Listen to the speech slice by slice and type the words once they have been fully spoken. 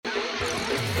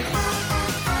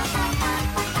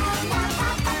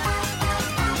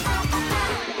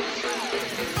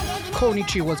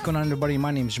Konnichiwa, what's going on, everybody? My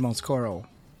name is Jamal Scoro.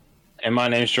 And my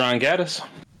name's John Gaddis.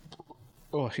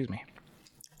 Oh, excuse me.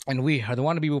 And we are the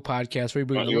Wanna Be Boo podcast, where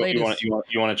we bring the latest... You want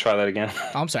to try that again?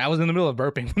 I'm sorry, I was in the middle of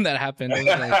burping when that happened.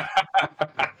 I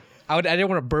didn't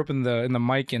want to burp in the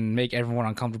mic and make everyone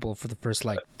uncomfortable for the first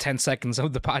 10 seconds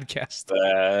of the podcast.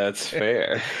 That's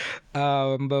fair.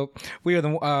 But we are the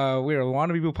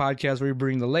Wanna Be Boo podcast, where we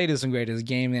bring the latest and greatest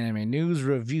game, anime news,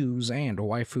 reviews, and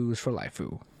waifus for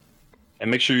laifu. And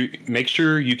make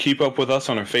sure you keep up with us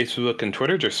on our Facebook and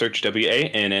Twitter. Just search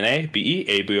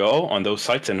WANNABEABO on those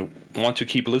sites, and want to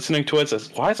keep listening to us.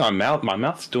 Why is my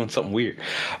mouth's doing something weird?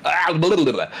 And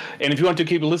if you want to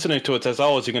keep listening to us, as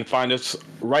always, you can find us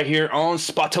right here on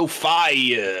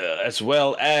Spotify, as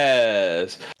well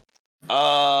as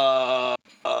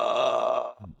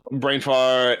Brain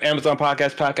Fart, Amazon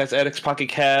Podcast Addicts, Pocket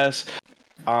Cast,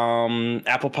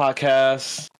 Apple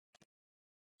Podcasts,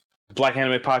 Black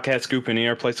Anime Podcast Group, and the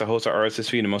other place to host our RSS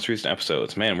feed and most recent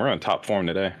episodes. Man, we're on top form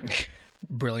today.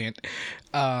 Brilliant.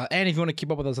 And if you want to keep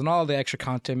up with us on all the extra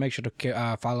content, make sure to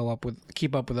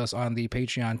keep up with us on the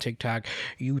Patreon, TikTok,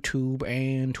 YouTube,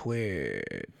 and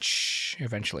Twitch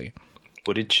eventually.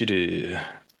 What did you do?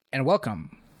 And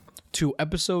welcome to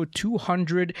episode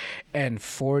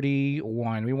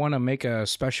 241. We want to make a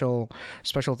special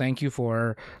thank you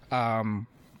for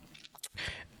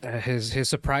his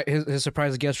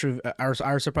surprise guest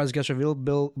our surprise guest reveal,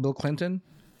 Bill Clinton.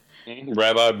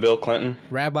 Rabbi Bill Clinton.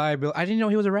 Rabbi Bill. I didn't know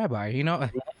he was a rabbi. You know.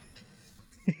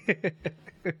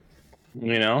 You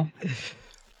know.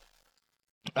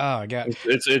 Oh God.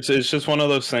 It's just one of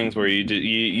those things where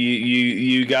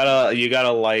you gotta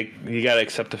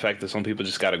accept the fact that some people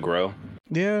just gotta grow.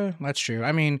 Yeah, that's true.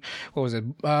 I mean, what was it?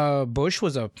 Bush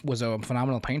was a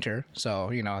phenomenal painter, so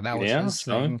that was his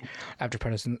thing after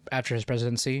his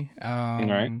presidency.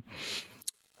 Right.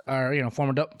 Or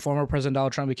former President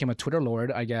Donald Trump became a Twitter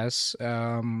lord, I guess.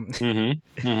 What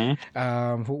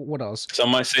else?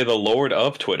 Some might say the Lord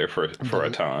of Twitter for a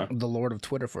time. The Lord of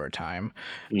Twitter for a time.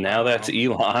 Now that's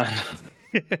Elon.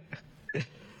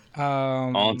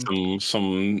 On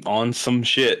some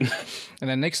shit. And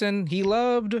then Nixon, he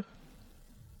loved.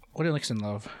 What did Nixon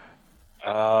love?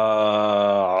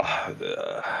 I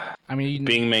mean,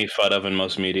 being made fun of in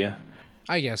most media.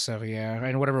 I guess so, yeah,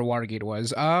 and whatever Watergate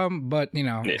was. But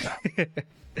Yeah.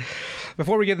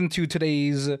 Before we get into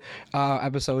today's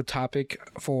episode topic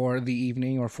for the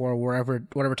evening or for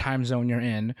whatever time zone you're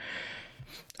in,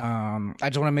 I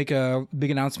just want to make a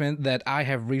big announcement that I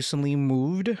have recently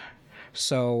moved.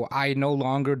 So I no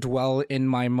longer dwell in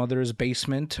my mother's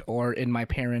basement or in my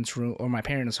parents' room or my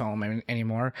parents' home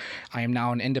anymore. I am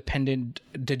now an independent,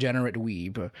 degenerate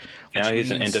weeb. Now he's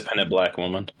an independent black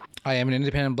woman. I am an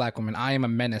independent black woman. I am a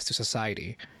menace to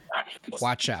society.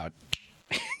 Watch out.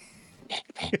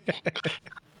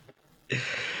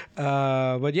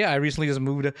 But yeah, I recently just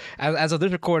moved. As of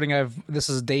this recording, this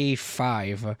is day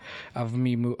 5 of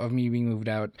me being moved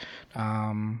out.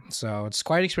 So it's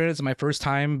quite an experience. It's my first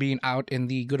time being out in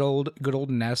the good old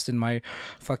nest in my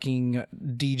fucking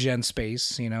degen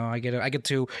space. I get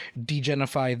to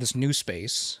degenify this new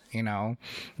space.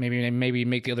 Maybe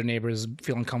make the other neighbors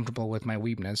feel uncomfortable with my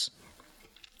weebness.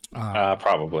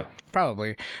 Probably.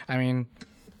 I mean,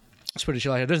 it's pretty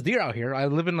chill out here. There's deer out here. I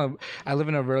live in a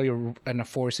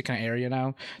foresty kind of area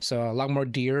now, so a lot more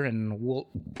deer and more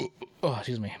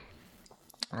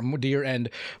deer and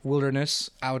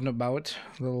wilderness out and about.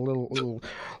 Little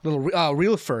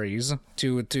real furries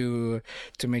to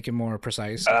make it more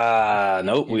precise.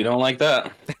 Nope, we don't like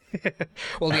that.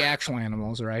 Well, the actual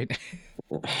animals, right?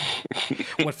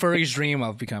 What furries dream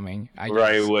of becoming, I guess.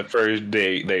 Right, what furries.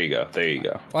 There you go.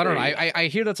 Well, I don't know. I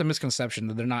hear that's a misconception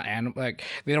that they're not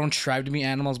they don't strive to be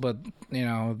animals, but they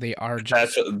are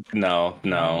just. No.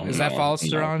 Is that false,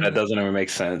 Ron? That doesn't ever make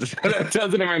sense. That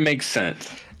doesn't ever make sense.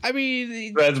 I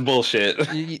mean, that's bullshit.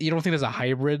 You don't think there's a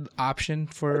hybrid option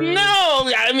for?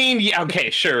 No, I mean, yeah, okay,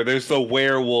 sure. There's the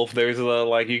werewolf. There's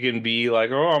the you can be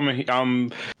like, oh,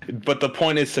 I'm. But the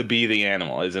point is to be the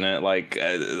animal, isn't it?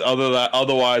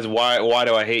 Otherwise, why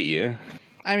do I hate you?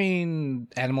 I mean,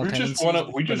 animal tendencies.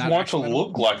 We just want to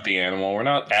look like the animal. We're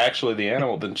not actually the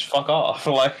animal. Then just fuck off.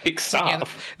 Stop.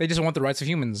 They just want the rights of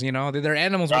humans. They're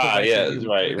animals. With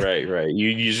Right.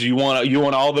 You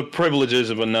want all the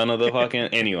privileges, but none of the fucking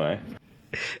anyway.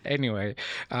 Anyway,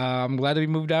 I'm glad to be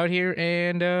moved out here,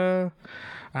 and I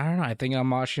don't know. I think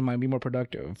I'm actually might be more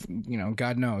productive.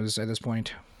 God knows at this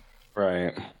point.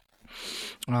 Right.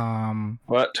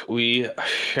 But we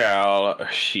shall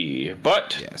see.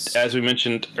 But yes, as we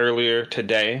mentioned earlier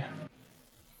today,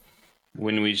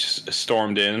 when we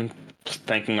stormed in,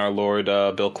 thanking our Lord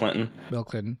Bill Clinton.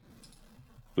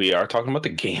 We are talking about the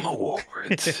Game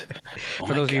Awards. Oh For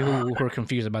my those of you God. who are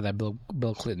confused about that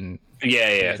Bill Clinton.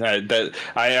 Yeah.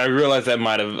 I realized that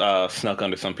might have snuck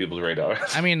under some people's radars.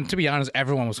 I mean, to be honest,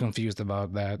 everyone was confused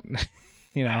about that.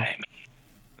 You know,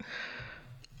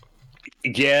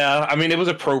 Yeah, I mean, it was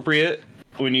appropriate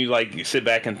when you like sit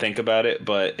back and think about it,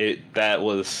 but that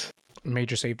was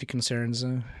major safety concerns.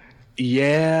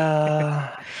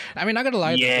 yeah, I mean, not gonna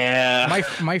lie. yeah.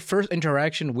 My first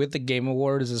interaction with the Game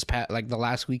Awards like the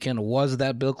last weekend was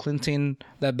that Bill Clinton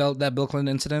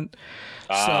incident.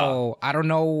 So I don't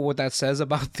know what that says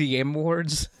about the Game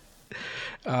Awards,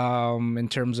 in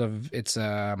terms of its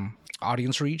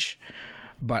audience reach.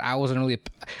 But I wasn't really.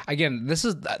 Again, this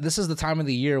is the time of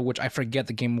the year which I forget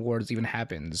the Game Awards even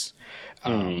happens,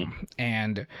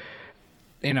 and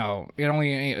you know it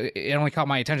only caught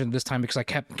my attention this time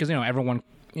because you know everyone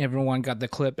got the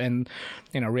clip and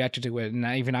you know reacted to it, and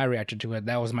even I reacted to it.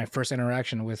 That was my first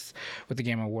interaction with the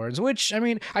Game Awards, which I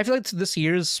mean I feel like this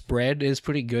year's spread is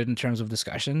pretty good in terms of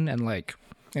discussion and like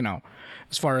you know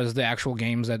as far as the actual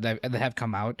games that have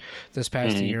come out this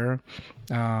past year.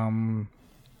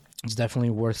 It's definitely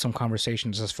worth some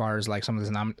conversations as far as like some of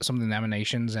the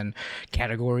nominations and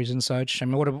categories and such. I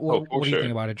mean, what do you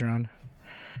think about it, Jerron?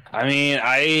 I mean,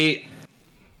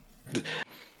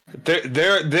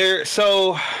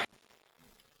 so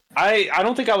I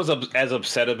don't think I was as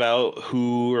upset about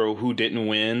who didn't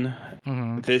win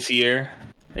this year.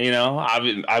 You know,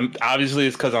 I'm obviously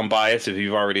it's because I'm biased if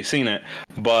you've already seen it,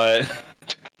 but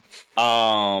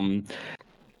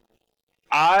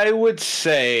I would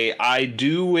say I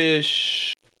do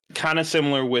wish, kind of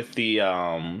similar with the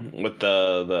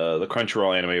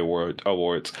Crunchyroll Anime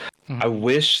Awards. I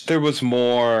wish there was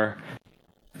more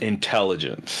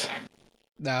intelligence.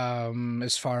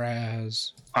 As far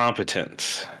as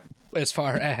Competence. as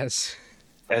far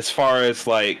as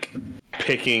like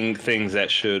picking things that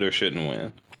should or shouldn't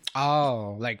win.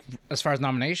 oh, like as far as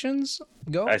nominations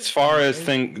go. As far as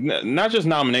not just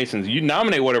nominations, you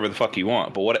nominate whatever the fuck you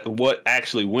want, but what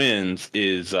actually wins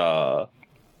is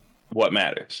what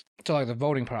matters. So like the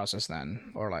voting process then,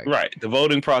 or like Right. The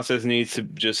voting process needs to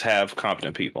just have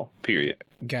competent people. Period.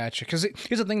 gotcha. Because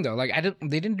here's the thing though, like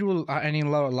they didn't do a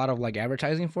lot of like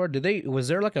advertising for it. Did they? Was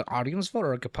there like an audience vote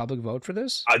or like a public vote for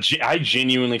this? I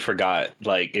genuinely forgot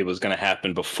like it was gonna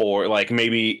happen before, like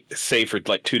maybe say for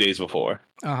like 2 days before.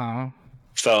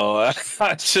 So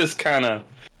it's just kind of.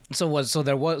 There was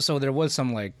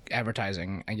some like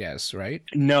advertising, I guess, right?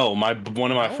 No, one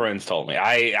of my friends told me.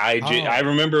 I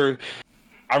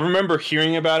remember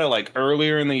hearing about it like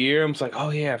earlier in the year. I was like, oh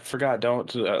yeah, I forgot.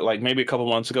 Don't like maybe a couple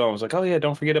months ago. I was like, oh yeah,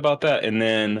 don't forget about that. And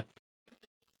then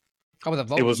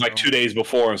it was like 2 days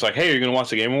before. I was like, hey, you're gonna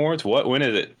watch the Game Awards? What? When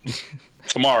is it?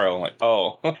 Tomorrow. I'm like,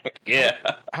 oh yeah.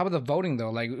 How about the voting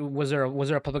though? Like, was there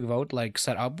a public vote like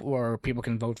set up where people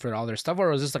can vote for all their stuff, or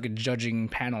was this like a judging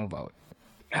panel vote?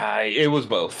 It was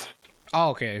both.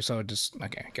 Oh, okay. So just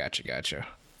okay. Gotcha.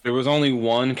 There was only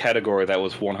one category that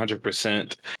was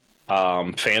 100%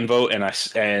 fan vote,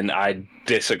 and I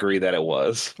disagree that it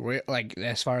was. Like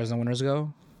as far as the winners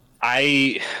go.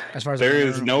 As far as there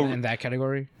is no in that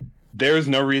category. There is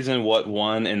no reason what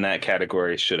won in that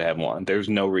category should have won. There's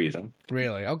no reason.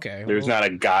 Really? Okay. There's not a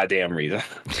goddamn reason.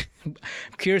 I'm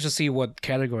curious to see what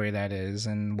category that is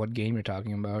and what game you're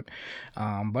talking about.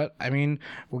 But I mean,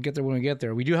 we'll get there when we get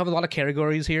there. We do have a lot of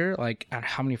categories here. Like,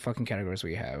 how many fucking categories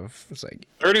we have? It's like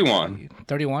 31.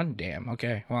 31? Damn.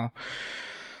 Okay. Well,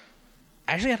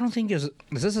 actually, I don't think is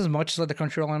this as much as like the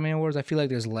Crunchyroll Anime Awards? I feel like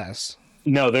there's less.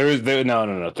 No, no.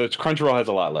 The Crunchyroll has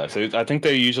a lot less. I think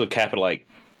they usually cap it like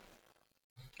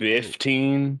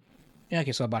 15. Yeah,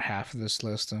 okay, so about half of this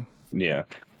list. Yeah.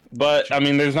 But I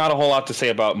mean, there's not a whole lot to say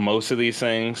about most of these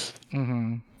things.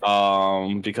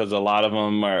 Because a lot of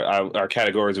them are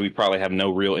categories we probably have no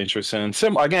real interest in.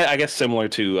 I guess similar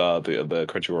to the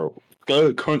Crunchyroll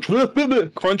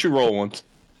ones.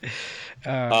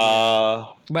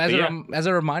 But as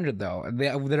a reminder, though,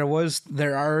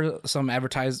 there are some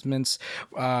advertisements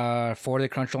for the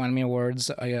Crunchyroll Anime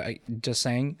Awards. Just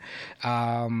saying,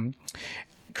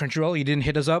 Crunchyroll, you didn't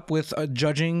hit us up with a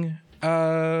judging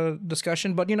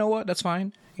discussion, but you know what? That's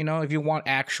fine. You know, if you want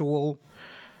actual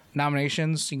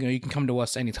nominations, you can come to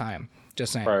us anytime.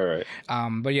 Just saying. Right.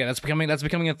 But yeah, that's becoming a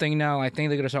thing now. I think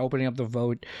they're gonna start opening up the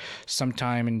vote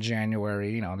sometime in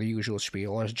January. You know, the usual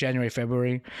spiel. Or it's January,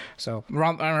 February. So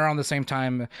around the same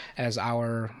time as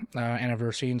our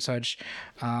anniversary and such.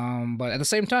 But at the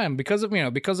same time, because of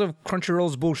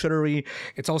Crunchyroll's bullshittery,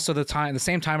 it's also the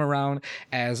same time around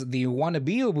as the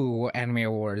Wannabe Anime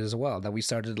Awards as well that we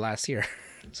started last year.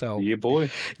 So yeah, boy,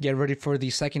 get ready for the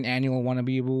second annual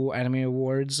Wannabe Anime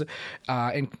Awards.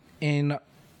 In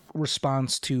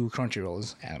response to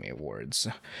Crunchyroll's Anime Awards.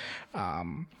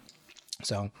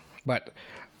 But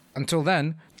until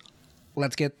then,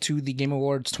 let's get to the Game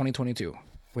Awards 2022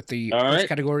 with the first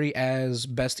category as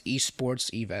Best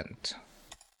Esports Event.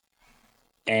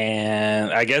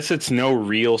 And I guess it's no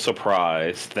real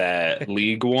surprise that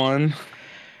League won.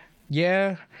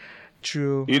 Yeah,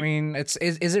 true. I mean, is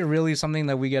it really something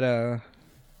that we gotta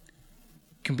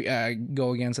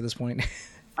go against at this point?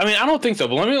 I mean, I don't think so.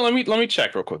 But let me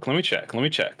check real quick. Let me check.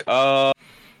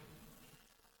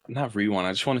 Not rewind.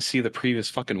 I just want to see the previous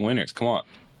fucking winners. Come on.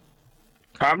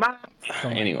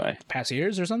 Anyway, past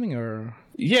years or something, or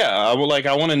yeah, I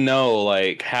want to know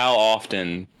like how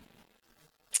often.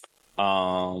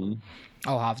 How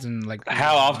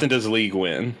often does League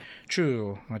win?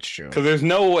 True, that's true. Because there's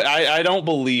no way, I don't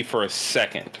believe for a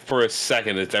second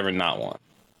it's ever not won.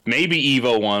 Maybe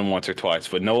Evo won once or twice,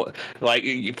 but no, like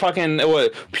fucking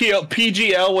what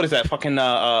PGL? What is that? Fucking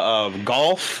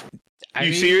golf?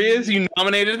 Serious? You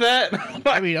nominated that?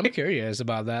 I mean, I'm curious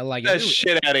about that. Like, that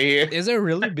shit out of here. Is it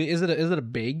really big? Is it a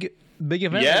big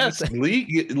event? Yes,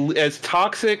 League as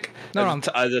toxic.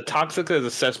 As toxic as a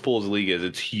cesspool's League is,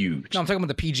 it's huge. No, I'm talking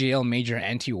about the PGL Major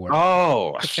Anti-War.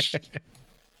 Oh.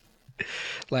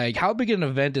 Like, how big an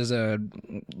event is a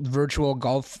virtual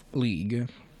golf league?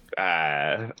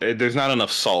 There's not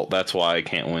enough salt. That's why I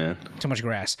can't win. Too much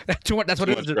grass. Too much. That's what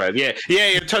it is. Grass. Yeah.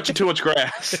 You're touching too much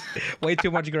grass. Way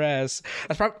too much grass.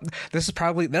 This is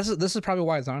probably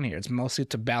why it's on here. It's mostly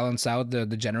to balance out the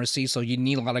degeneracy. So you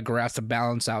need a lot of grass to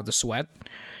balance out the sweat.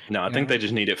 No, I think they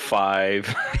just needed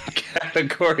 5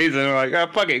 categories, and they're like, oh,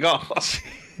 fuck it, go.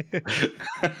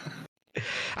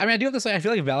 I mean, I do have to say, I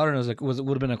feel like Valorant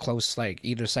would have been a close, like,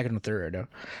 either second or third,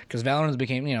 because Valorant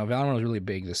was really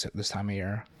big this time of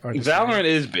year. Valorant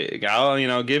is big.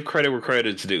 I'll give credit where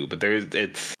credit's due, but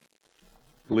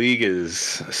League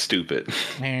is stupid.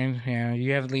 And yeah,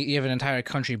 you have an entire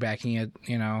country backing it,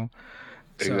 So,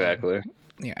 exactly.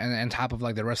 Yeah, and top of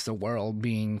like the rest of the world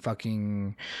being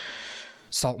fucking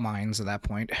salt mines at that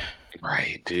point.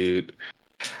 Right, dude.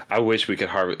 I wish we could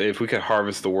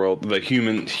harvest the world, the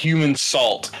human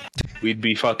salt. We'd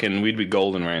be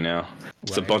golden right now.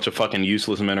 It's a bunch of fucking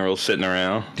useless minerals sitting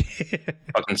around.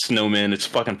 Fucking snowmen. It's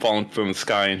fucking falling from the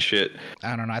sky and shit.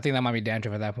 I don't know. I think that might be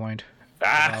dandruff at that point.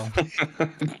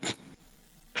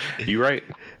 You're right.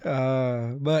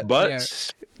 But yeah.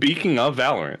 Speaking of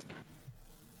Valorant,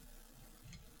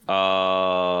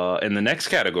 in the next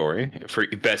category for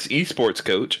best esports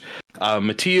coach,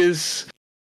 Matthias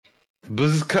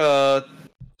Buzka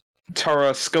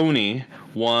Tarasconi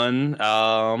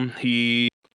won. He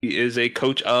is a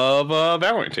coach of a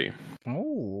Valorant team.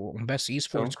 Oh, best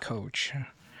esports coach.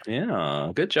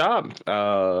 Yeah, good job.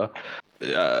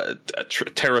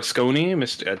 Tarasconi,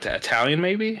 Mr. Italian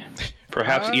maybe?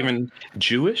 Perhaps even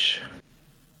Jewish?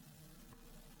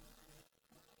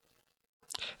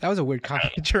 That was a weird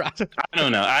comment. I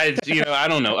don't know. I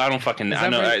don't know. I don't fucking know. I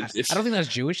don't think that's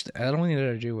Jewish. I don't think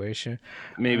they're Jewish.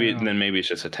 Maybe it's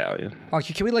just Italian. Oh,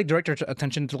 can we like direct our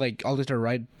attention to like all to the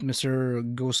right,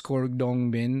 Mr. Goskor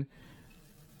Dongbin?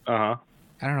 I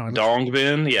don't know.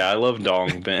 Dongbin? Yeah, I love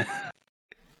Dongbin.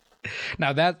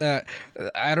 Now that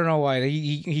I don't know why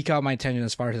he caught my attention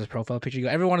as far as his profile picture.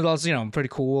 Everyone else, pretty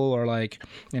cool or like,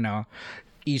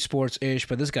 esports ish,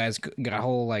 but this guy's got a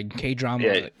whole like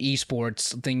K-drama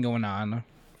esports thing going on.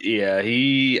 Yeah,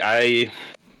 he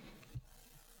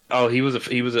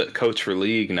was a coach for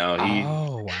League now.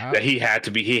 Wow. He had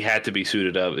to be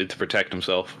suited up to protect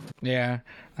himself. Yeah,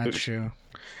 that's true.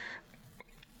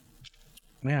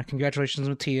 Yeah, congratulations,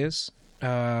 Matthias.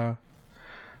 I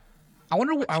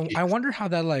wonder how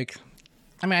that like.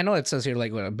 I mean, I know it says here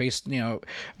like based,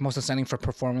 most ascending for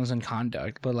performance and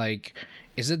conduct, but like,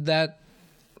 is it that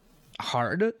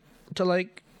hard to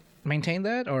like maintain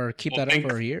that or keep that up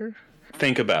for a year?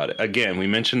 Think about it. Again, we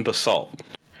mentioned the salt.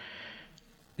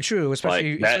 True,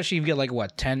 especially if you get like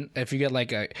 10. If you get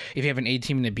like if you have an A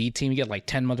team and a B team, you get like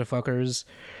 10 motherfuckers.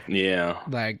 Yeah,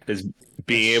 like is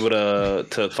being able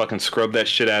to fucking scrub that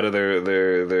shit out of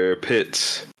their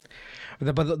pits.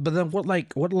 But then what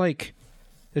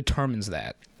determines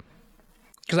that?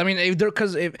 Because I mean,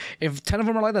 if 10 of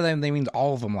them are like that, then they mean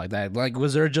all of them like that. Like,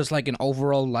 was there just like an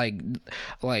overall like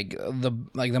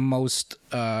the most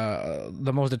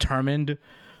determined?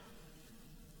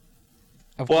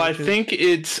 Well, I think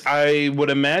I would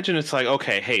imagine it's like,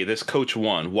 okay, hey, this coach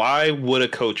won. Why would a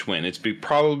coach win? It's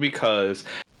probably because,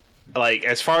 like,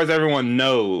 as far as everyone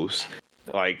knows,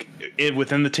 like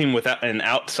within the team, without and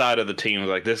outside of the team.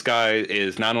 Like, this guy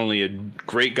is not only a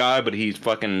great guy, but he's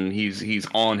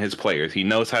on his players. He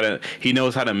knows how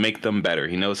to make them better.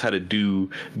 He knows how to do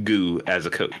goo as a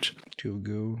coach. To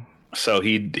goo. So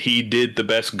he did the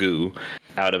best goo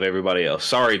out of everybody else.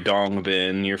 Sorry, Dong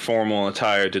Bin, your formal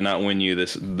attire did not win you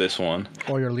this one,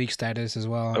 or your league status as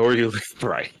well, or you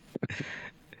right.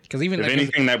 Because even if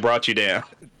anything, that brought you down.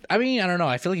 I mean, I don't know.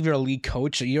 I feel like if you're a league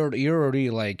coach, you're already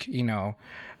like,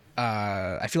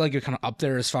 I feel like you're kind of up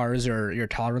there as far as your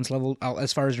tolerance level,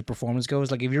 as far as your performance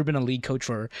goes. Like, if you've been a league coach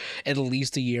for at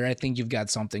least a year, I think you've got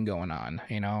something going on.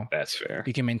 That's fair.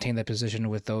 You can maintain that position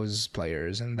with those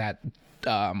players and that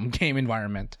game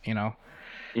environment.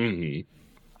 Mm-hmm.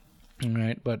 All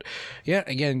right, but yeah,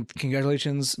 again,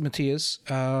 congratulations, Matthias.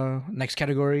 Next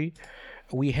category,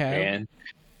 we have.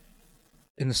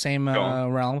 In the same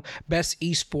realm, best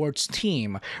esports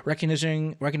team,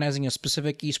 recognizing a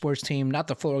specific esports team, not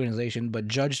the full organization, but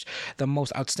judged the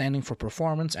most outstanding for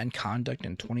performance and conduct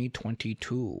in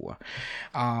 2022.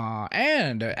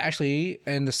 And actually,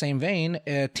 in the same vein,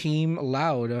 Team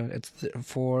Loud. It's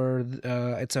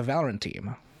a Valorant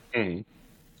team. Mm.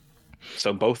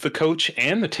 So both the coach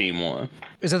and the team won.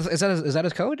 Is that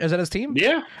his coach? Is that his team?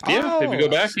 Yeah. Oh. If you go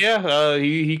back,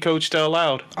 he coached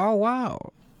Loud. Oh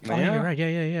wow. Yeah. Oh, you're right.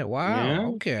 Yeah. Wow. Yeah.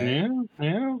 Okay.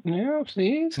 Yeah.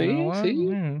 See.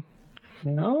 Yeah.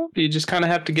 You just kind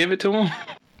of have to give it to him.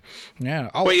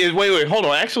 Yeah. Oh. Wait. Hold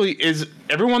on. Actually, is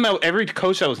every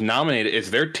coach that was nominated,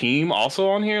 is their team also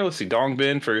on here? Let's see. Dong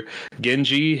Bin for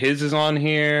Genji, his is on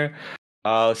here.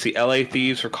 Let's see. LA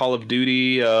Thieves for Call of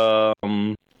Duty.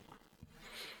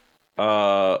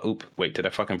 Wait. Did I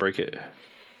fucking break it?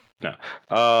 No.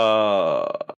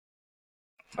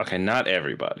 Okay, not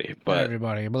everybody, but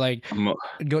like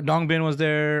Dong Bin was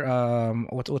there.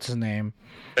 What's his name?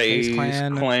 FaZe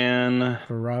Clan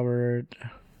for Robert.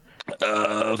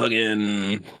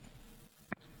 Fucking.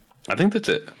 I think that's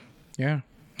it. Yeah.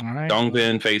 All right. Dong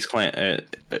Bin, FaZe Clan.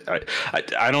 I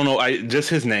don't know. Just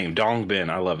his name, Dong Bin.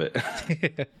 I love it.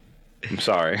 I'm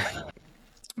sorry.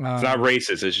 It's not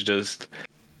racist. It's just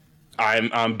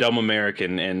I'm dumb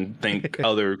American and think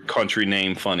other country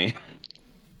name funny.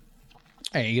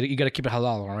 Hey, you gotta keep it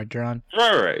halal, all right, John?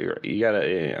 Right. You gotta,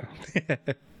 yeah.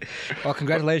 Well,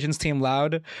 congratulations, Team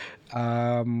Loud.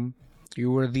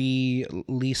 You were the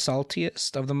least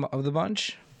saltiest of the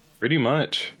bunch. Pretty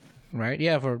much. Right?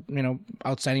 Yeah, for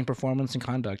outstanding performance and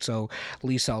conduct. So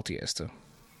least saltiest.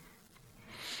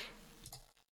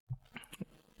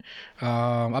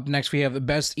 Up next, we have the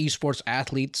best esports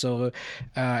athlete. So,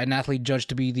 an athlete judged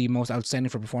to be the most outstanding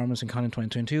for performance in content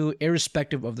 2022,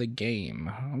 irrespective of the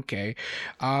game. Okay.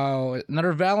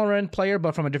 Another Valorant player,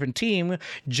 but from a different team,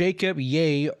 Jacob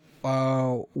Ye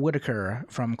Whitaker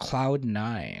from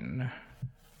Cloud9.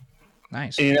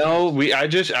 Nice. We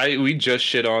just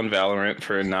shit on Valorant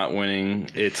for not winning.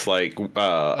 It's like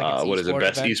what is it?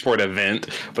 Best esport event,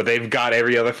 but they've got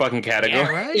every other fucking category. Yeah,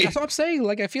 right. That's what I'm saying.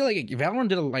 Like, I feel like Valorant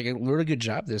did a really good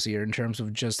job this year in terms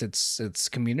of just its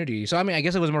community. So I mean, I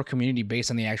guess it was more community based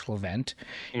on the actual event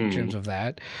in terms of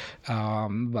that.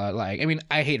 But like, I mean,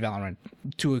 I hate Valorant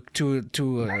to a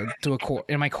core.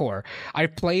 In my core, I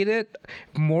played it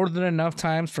more than enough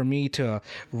times for me to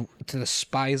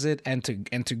despise it and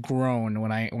to groan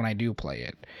when I do play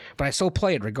it, but I still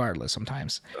play it regardless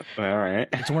sometimes. All right.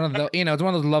 It's one of the it's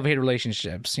one of those love-hate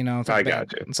relationships, It's like I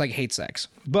got you. It's like hate sex.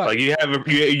 But like you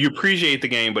appreciate the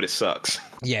game, but it sucks.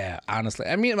 Yeah, honestly.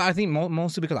 I mean, I think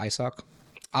mostly because I suck.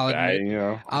 I'll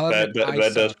admit,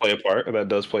 that does play a part. That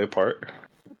does play a part.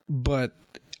 But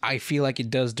I feel like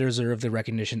it does deserve the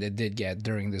recognition it did get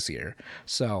during this year.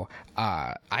 So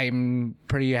I'm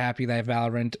pretty happy that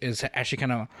Valorant is actually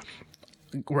kind of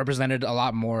represented a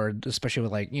lot more, especially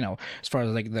with as far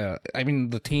as like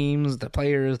the teams, the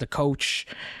players, the coach.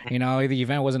 The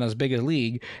event wasn't as big a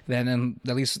league, then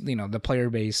at least the player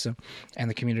base and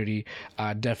the community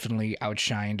definitely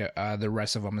outshined the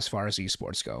rest of them as far as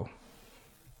esports go.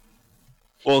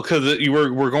 Well, because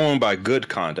we're going by good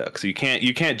conduct, so you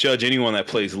can't judge anyone that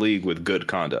plays League with good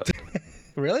conduct.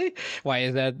 Really? Why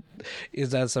is that?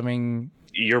 Is that something?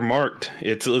 You're marked.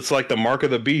 It's like the mark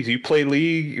of the beast. You play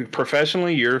League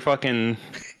professionally, you're part of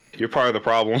the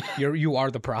problem. You are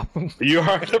the problem. You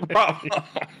are the problem.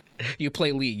 You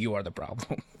play League, you are the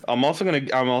problem. I'm also gonna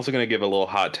give a little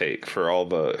hot take for all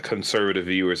the conservative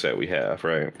viewers that we have,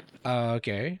 right?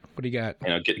 Okay. What do you got?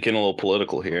 Getting a little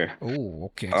political here. Oh,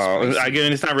 okay.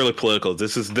 Again, it's not really political.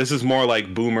 This is more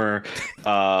like boomer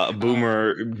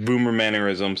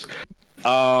mannerisms.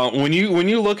 When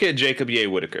you look at Jacob Ye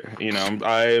Whitaker,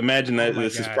 I imagine that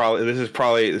this is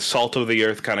probably salt of the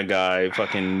earth kind of guy,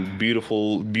 fucking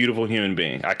beautiful human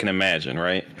being. I can imagine,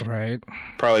 right? Right.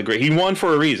 Probably great. He won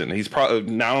for a reason. He's probably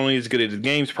not only as good at his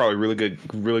games, probably really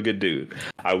good dude.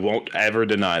 I won't ever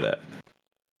deny that.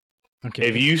 Okay.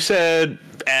 If you said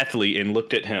athlete and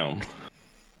looked at him,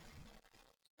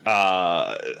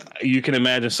 you can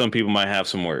imagine some people might have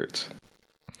some words.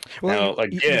 Well,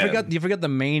 you forgot the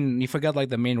main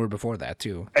word before that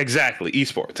too. Exactly,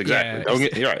 esports. Exactly. Yeah.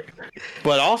 You're right.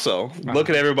 But also, look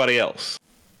at everybody else.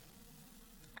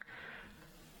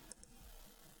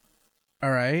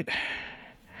 All right.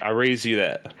 I raise you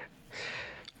that,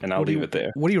 and I'll leave it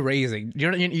there. What are you raising?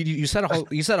 You said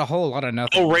a whole lot of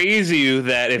nothing. I'll raise you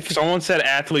that if someone said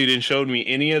athlete and showed me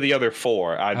any of the other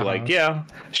four, I'd be like, yeah,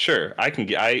 sure, I can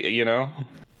get.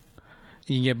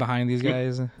 You can get behind these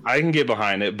guys. I can get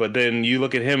behind it, but then you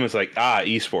look at him, it's like,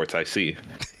 esports. I see.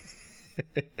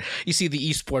 You see the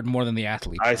esport more than the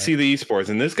athlete. I see the esports,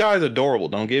 and this guy's adorable.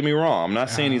 Don't get me wrong. I'm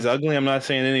not saying he's ugly. I'm not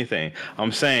saying anything.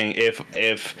 I'm saying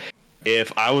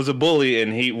if I was a bully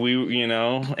and he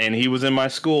was in my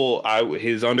school,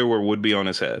 his underwear would be on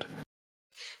his head.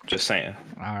 Just saying.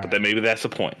 But then maybe that's the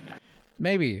point.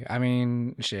 Maybe. I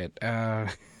mean, shit.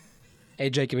 Hey,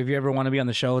 Jacob, if you ever want to be on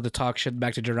the show to talk shit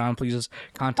back to Jerron, please just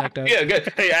contact us. Yeah,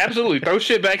 hey, absolutely, throw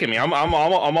shit back at me. I'm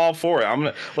all for it. I'm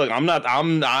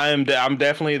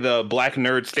definitely the black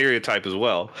nerd stereotype as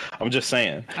well. I'm just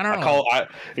saying. I don't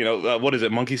know. What is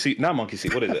it? Monkey see? Not monkey see.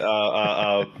 What is it?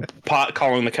 Pot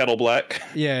calling the kettle black.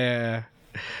 Yeah.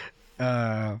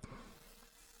 I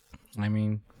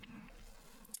mean.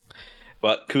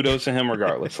 But kudos to him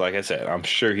regardless. Like I said, I'm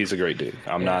sure he's a great dude.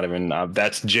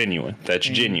 That's genuine. That's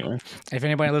genuine. If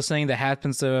anybody listening that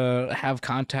happens to have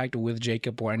contact with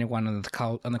Jacob or anyone on the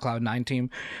Cloud9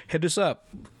 team, hit us up.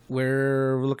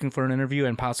 We're looking for an interview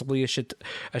and possibly a shit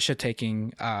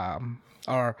taking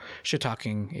or shit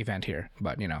talking event here.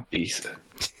 But Peace.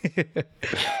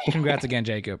 Congrats again,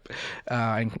 Jacob,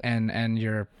 and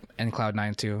your. And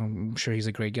Cloud9 too. I'm sure he's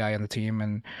a great guy on the team,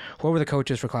 and whoever the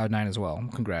coach is for Cloud9 as well.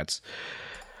 Congrats.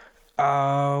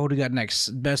 What do we got next?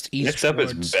 Best esports next up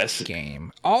is best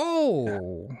game.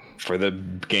 Oh, for the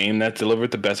game that delivered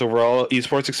the best overall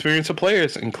esports experience of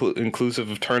players,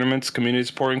 inclusive of tournaments, community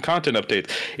support, and content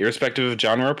updates, irrespective of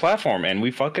genre or platform. And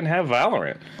we fucking have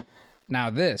Valorant.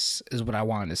 Now this is what I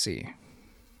wanted to see.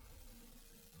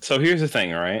 So here's the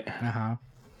thing, right?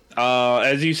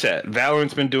 As you said,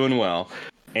 Valorant's been doing well.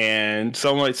 And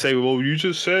some might say, well, you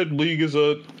just said League is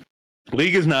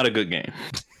not a good game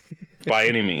by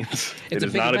any means. It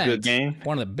is not a good game.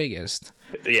 One of the biggest.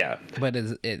 Yeah. But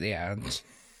yeah.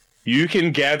 You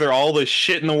can gather all the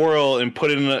shit in the world and put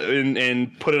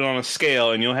it put it on a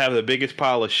scale, and you'll have the biggest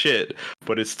pile of shit,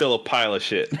 but it's still a pile of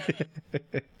shit.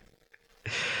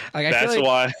 That's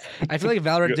why I feel like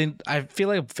Valorant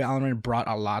Valorant brought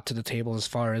a lot to the table as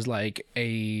far as like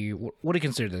what do you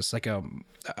consider this, like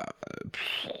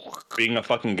being a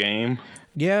fucking game?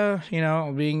 Yeah,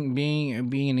 being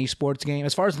an esports game.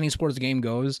 As far as an esports game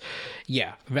goes,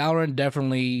 yeah, Valorant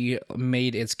definitely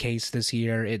made its case this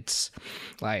year. It's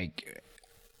like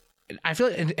I feel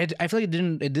like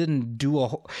it didn't do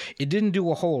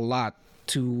a whole lot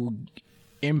to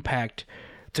impact.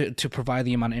 To provide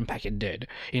the amount of impact it did,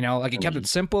 like it kept it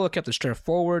simple, it kept it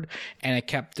straightforward, and it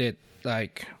kept it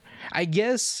like, I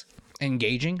guess,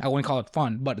 engaging. I wouldn't call it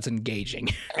fun, but it's engaging.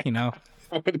 I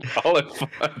wouldn't call it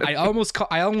fun. I almost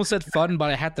said fun, but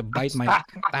I had to bite my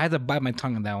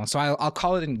tongue on that one. So I'll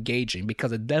call it engaging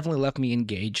because it definitely left me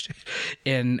engaged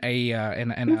in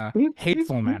a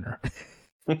hateful manner.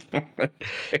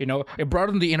 It brought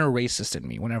in the inner racist in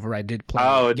me whenever I did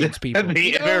play against people.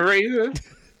 The inner racist.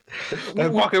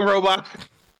 That fucking robot.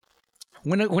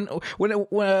 When a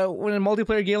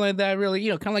multiplayer game like that really,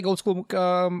 kind of like old school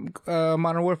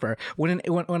Modern Warfare, when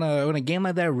a game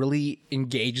like that really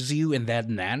engages you in that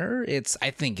manner,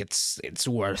 I think it's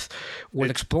worth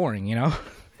exploring.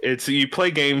 It's you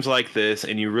play games like this,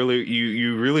 and you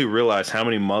really realize how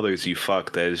many mothers you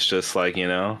fuck. That it's just like you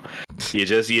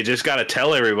just gotta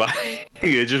tell everybody.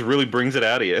 It just really brings it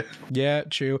out of you. Yeah,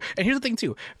 true. And here's the thing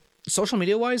too. Social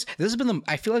media wise,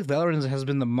 I feel like Valorant has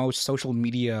been the most social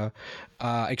media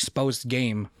exposed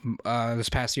game this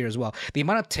past year as well. The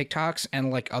amount of TikToks and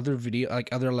like other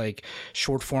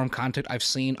short form content I've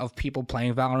seen of people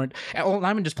playing Valorant, well,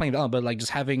 not even just playing Valorant, but like just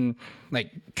having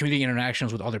like community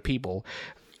interactions with other people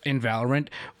in Valorant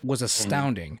was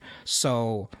astounding.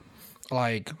 So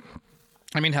like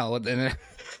I mean, hell,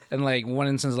 and like one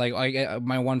instance, like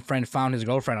my one friend found his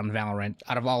girlfriend on Valorant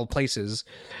out of all places.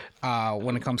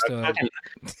 When it comes to,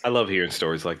 I love hearing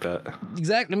stories like that.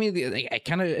 exactly. I mean, I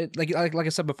kind of like I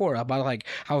said before about like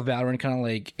how Valorant kind of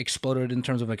like exploded in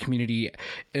terms of a community,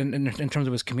 in terms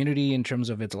of its community, in terms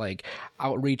of its like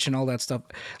outreach and all that stuff.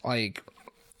 Like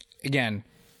again,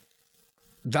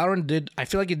 Valorant did. I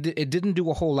feel like it didn't do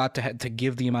a whole lot to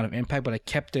give the amount of impact, but it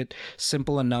kept it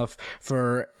simple enough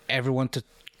for everyone to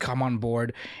come on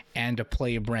board and to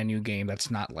play a brand new game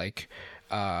that's not like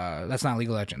that's not League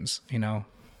of Legends, you know.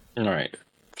 All right,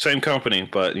 same company,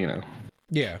 but you know.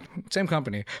 Yeah, same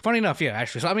company. Funny enough, yeah,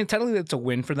 actually. So I mean, technically, it's a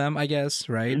win for them, I guess,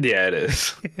 right? Yeah, it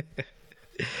is.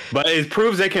 But it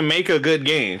proves they can make a good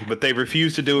game, but they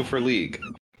refuse to do it for League.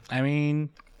 I mean,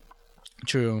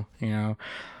 true. You know,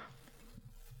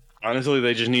 honestly,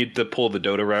 they just need to pull the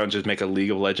Dota round, just make a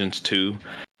League of Legends 2,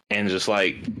 and just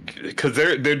like, because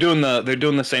they're doing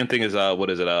the same thing as what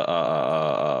is it?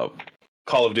 Call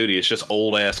of Duty. It's just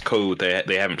old ass code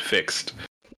they haven't fixed.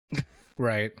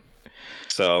 right.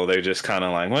 So they're just kind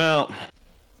of like, well,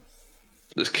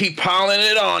 just keep piling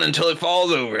it on until it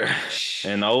falls over.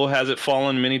 And oh, has it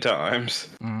fallen many times.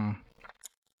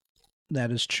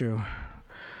 That is true.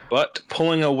 But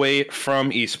pulling away from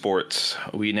esports,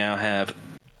 we now have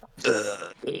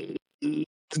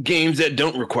games that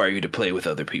don't require you to play with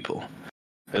other people.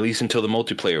 At least until the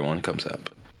multiplayer one comes up.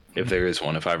 If there is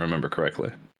one, if I remember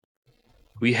correctly.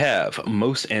 We have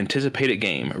most anticipated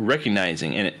game,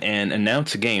 recognizing and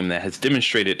announce a game that has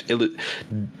demonstrably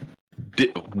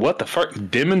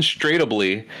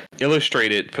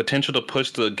illustrated potential to push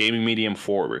the gaming medium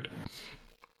forward.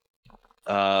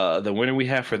 The winner we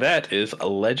have for that is A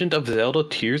Legend of Zelda: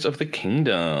 Tears of the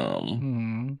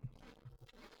Kingdom.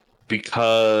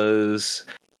 Because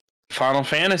Final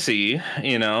Fantasy,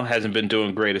 hasn't been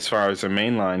doing great as far as their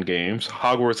mainline games.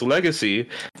 Hogwarts Legacy,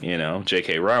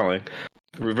 J.K. Rowling.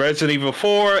 Resident Evil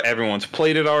 4, everyone's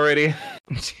played it already.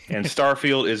 And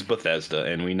Starfield is Bethesda,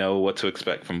 and we know what to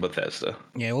expect from Bethesda.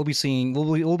 Yeah, we'll be seeing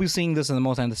this in the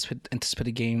most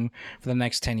anticipated game for the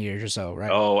next 10 years or so,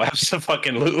 right? Oh,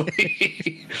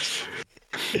 absolutely.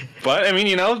 But I mean,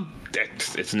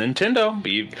 it's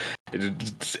Nintendo.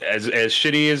 As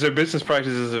shitty as their business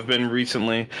practices have been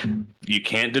recently, you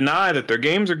can't deny that their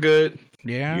games are good.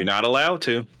 Yeah, you're not allowed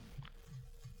to.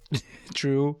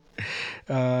 True.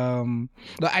 I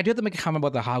do have to make a comment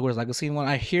about the Hogwarts Legacy one.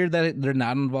 I hear that they're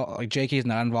not involved. Like JK is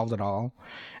not involved at all.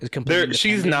 It's completely.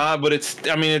 She's not, but it's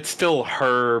still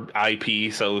her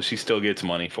IP, so she still gets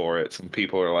money for it. Some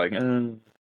people are like, I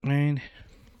mean,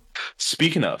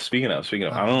 Speaking of,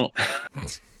 I don't.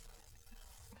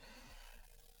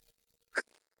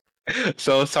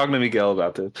 So I was talking to Miguel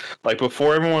about this. Like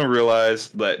before everyone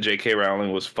realized that J.K.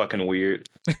 Rowling was fucking weird,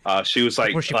 she was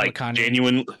like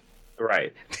genuine,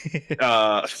 right?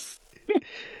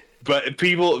 But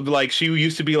people like she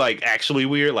used to be like actually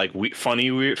weird, like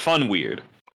funny weird, fun weird,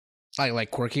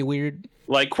 like quirky weird,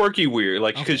 like quirky weird,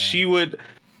 like because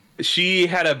she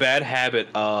had a bad habit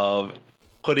of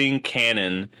putting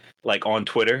canon like on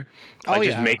Twitter, like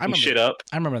just making shit up.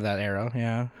 I remember that era.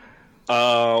 Yeah.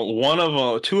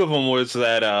 Two of them was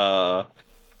that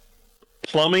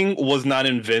plumbing was not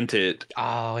invented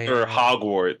for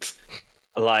Hogwarts,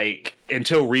 like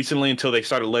until recently, until they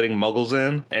started letting Muggles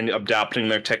in and adopting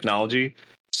their technology.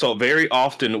 So very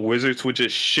often wizards would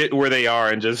just shit where they are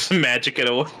and just magic it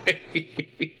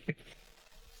away.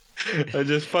 They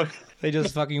just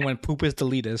fucking went poop is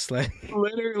deletus, like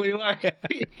literally like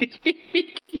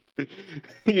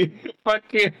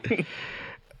fucking.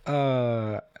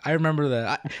 I remember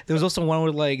that. There was also one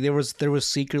where like there was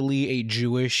secretly a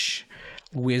Jewish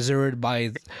wizard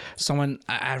by someone,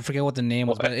 I forget what the name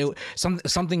was, but it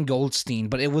something Goldstein,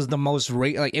 but it was the most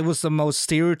it was the most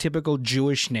stereotypical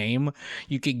Jewish name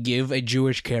you could give a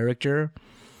Jewish character.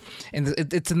 And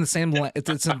it's in the same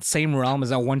it's in the same realm as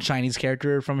that one Chinese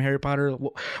character from Harry Potter.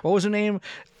 What was her name?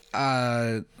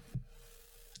 Hold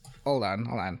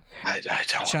on. I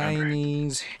don't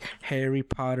Chinese remember. Harry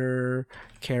Potter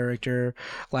character,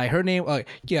 like her name.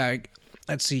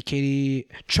 Let's see, Katie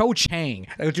Cho Chang,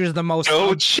 which is the most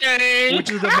absurdly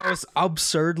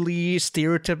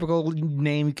stereotypical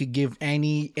name you could give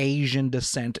any Asian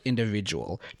descent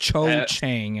individual.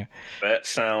 Chang. That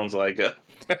sounds like a.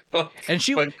 And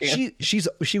she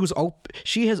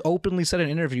has openly said in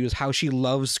interviews how she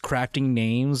loves crafting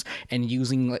names and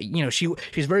using she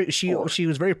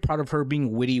was very proud of her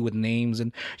being witty with names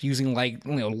and using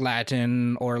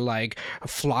Latin or like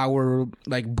flower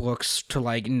books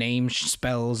to name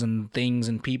spells and things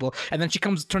and people, and then she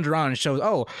turns around and shows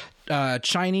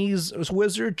Chinese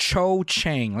wizard Cho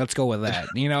Chang. Let's go with that.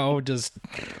 Just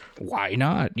why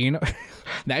not?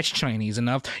 That's Chinese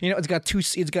enough. It's got two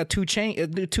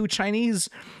Chinese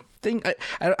thing.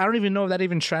 I don't even know if that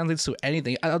even translates to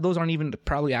anything. Those aren't even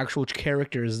probably actual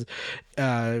characters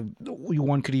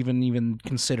one could even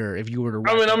consider if you were to.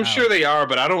 I mean, I'm sure they are,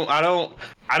 but I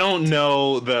don't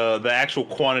know the actual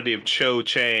quantity of Cho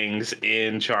Changs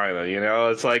in China.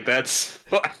 It's like that's.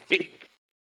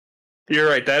 You're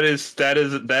right. That is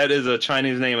a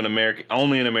Chinese name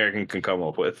only an American can come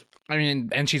up with. I mean,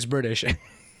 and she's British.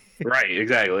 Right.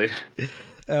 Exactly.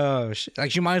 Oh,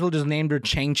 like you might as well just named her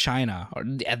Chang China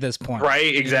at this point.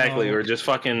 Right. Exactly. Or just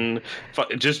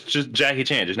just Jackie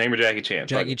Chan. Just name her Jackie Chan.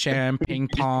 Jackie Chan, Ping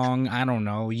Pong. I don't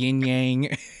know. Yin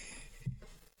Yang.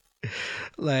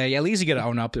 Like at least you gotta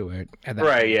own up to it. At that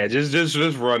right. point. Yeah. Just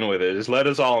run with it. Just let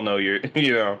us all know you're.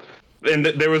 And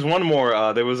there was one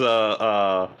more. There was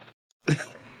a.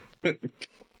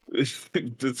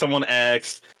 Someone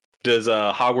asked, "Does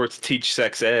Hogwarts teach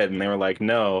sex ed?" And they were like,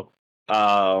 "No."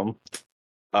 The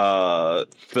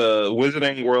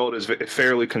wizarding world is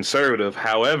fairly conservative.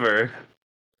 However,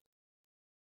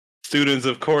 students,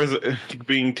 of course,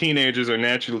 being teenagers, are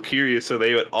naturally curious, so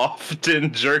they would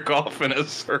often jerk off in a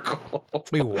circle.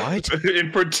 Wait, what?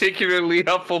 And particularly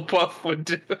Hufflepuff would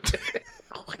do it.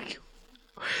 Oh my God.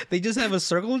 They just have a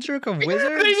circle jerk of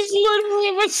wizards? They just literally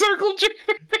have a circle jerk.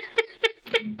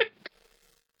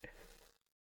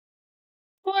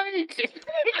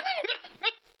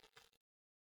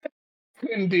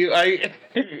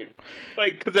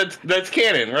 Like, because that's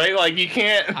canon, right? Like you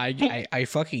can't. I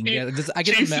fucking get it. I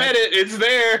can She said it. It's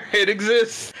there. It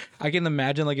exists. I can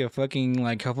imagine like a fucking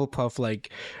like Hufflepuff like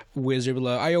wizard be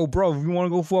like, "Hey, yo, bro, you want to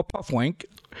go for a puff wank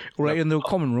right in the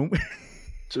common room?"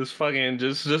 Just fucking,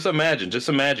 just imagine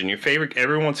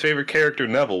everyone's favorite character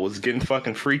Neville was getting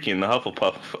fucking freaky in the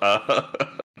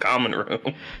Hufflepuff common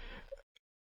room.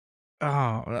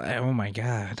 Oh my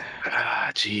God.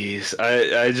 Ah, jeez.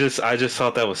 I just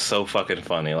thought that was so fucking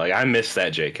funny. Like I missed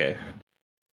that, JK.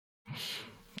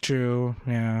 True.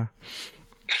 Yeah.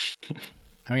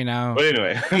 I mean now. But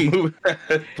anyway,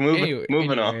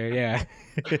 moving on. Yeah.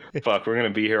 Fuck, we're gonna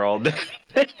be here all day.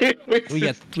 we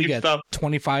got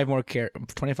 25 more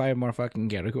fucking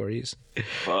categories.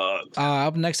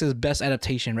 Up next is best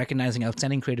adaptation, recognizing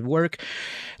outstanding creative work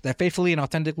that faithfully and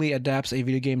authentically adapts a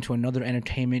video game to another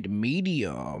entertainment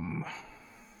medium.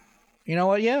 You know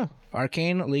what? Yeah,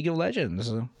 Arcane, League of Legends.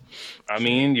 I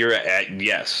mean,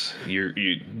 yes.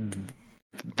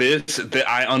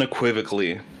 I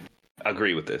unequivocally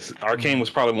agree with this. Arcane was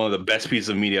probably one of the best pieces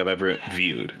of media I've ever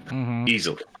viewed,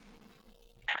 easily.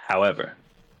 However,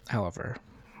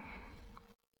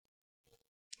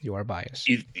 you are biased.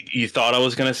 You thought I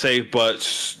was gonna say, but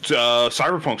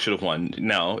Cyberpunk should have won.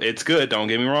 No, it's good. Don't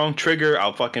get me wrong. Trigger,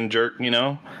 I'll fucking jerk.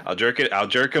 I'll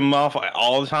jerk him off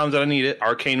all the times that I need it.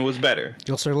 Arcane was better.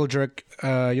 You'll circle jerk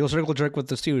with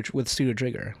the Studio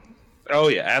Trigger. Oh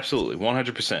yeah, absolutely,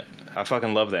 100%. I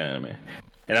fucking love that anime.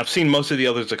 And I've seen most of the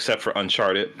others except for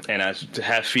Uncharted, and I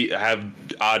have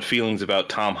odd feelings about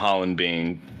Tom Holland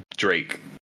being Drake.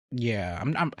 Yeah,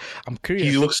 I'm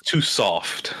curious. He looks too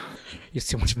soft. He's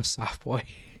too much of a soft boy.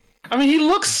 I mean, he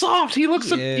looks soft. You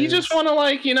just want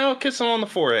to kiss him on the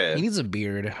forehead. He needs a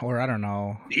beard, or I don't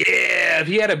know. Yeah, if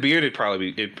he had a beard, it'd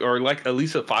probably be, or like at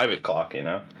least a 5 o'clock.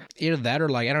 Either that or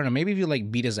like I don't know, maybe if you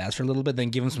like beat his ass for a little bit, then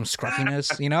give him some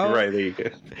scruffiness, Right, there you go.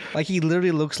 Like he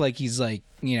literally looks like he's like,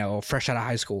 fresh out of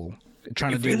high school,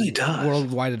 trying to do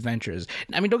worldwide adventures.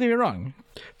 I mean, don't get me wrong,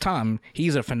 Tom,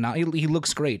 he's a phenomenal. He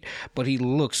looks great, but he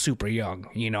looks super young,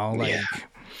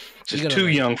 just too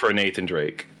young for Nathan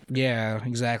Drake. Yeah,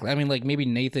 exactly. I mean, like maybe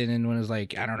Nathan when it was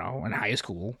like I don't know in high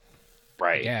school,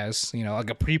 right? I guess like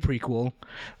a prequel,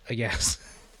 I guess.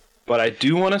 But I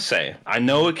do want to say, I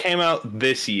know it came out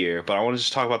this year, but I want to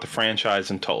just talk about the franchise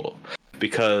in total.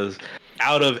 Because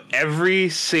out of every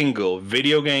single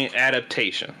video game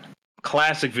adaptation,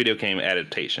 classic video game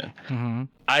adaptation,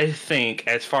 I think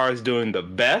as far as doing the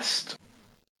best,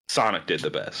 Sonic did the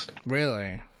best.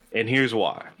 Really? And here's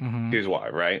why. Here's why,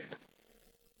 right?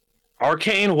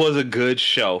 Arcane was a good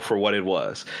show for what it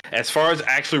was. As far as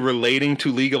actually relating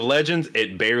to League of Legends,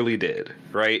 it barely did,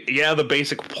 right? Yeah, the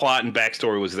basic plot and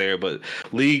backstory was there, but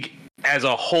League as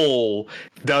a whole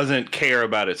doesn't care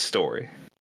about its story,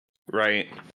 right?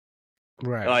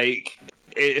 Right. Like,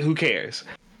 who cares?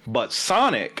 But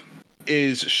Sonic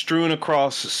is strewn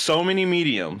across so many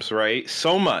mediums, right?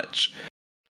 So much.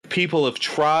 People have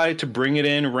tried to bring it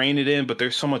in, rein it in, but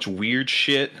there's so much weird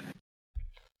shit.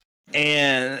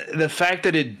 And the fact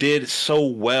that it did so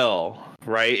well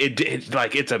right?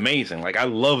 It's amazing. Like, I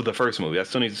love the first movie. I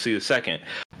still need to see the second.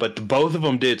 But both of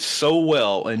them did so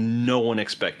well, and no one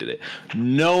expected it.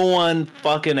 No one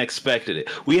fucking expected it.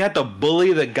 We had to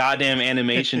bully the goddamn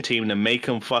animation team to make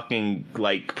them fucking,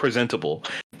 like, presentable.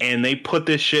 And they put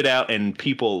this shit out, and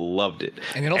people loved it.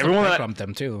 And it also bankrupted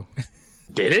them, too.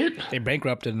 Did it? They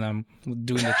bankrupted them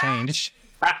doing the change.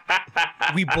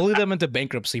 We bullied them into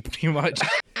bankruptcy, pretty much.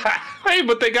 Hey,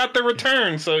 but they got the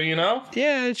return, so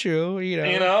Yeah, true.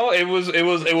 It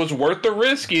was worth the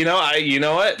risk. You know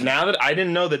what? Now that I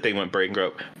didn't know that they went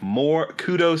bankrupt, more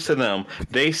kudos to them.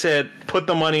 They said, put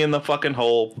the money in the fucking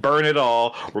hole, burn it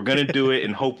all. We're gonna do it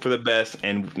and hope for the best.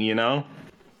 And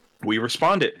we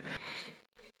responded.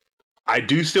 I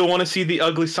do still want to see the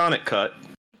ugly Sonic cut.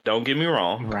 Don't get me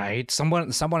wrong. Right.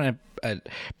 Someone at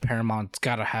Paramount's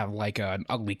got to have like an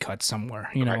ugly cut somewhere,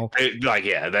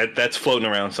 Right. That's floating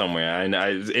around somewhere.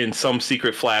 In some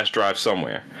secret flash drive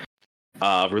somewhere.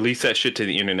 Release that shit to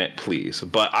the internet, please.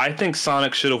 But I think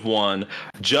Sonic should have won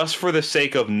just for the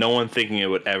sake of no one thinking it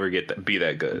would ever be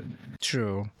that good.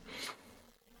 True.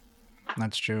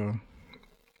 That's true.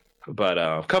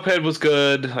 But Cuphead was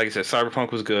good. Like I said,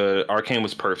 Cyberpunk was good. Arcane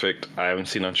was perfect. I haven't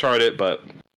seen Uncharted, but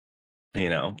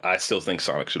I still think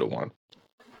Sonic should have won.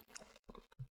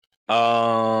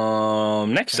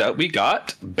 Next up, we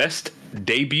got Best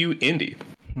Debut Indie.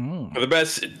 For the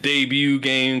best debut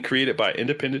game created by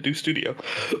Independent Do Studio.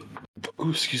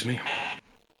 Ooh, excuse me.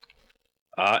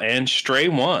 And Stray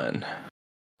won.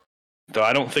 Though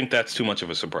I don't think that's too much of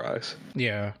a surprise.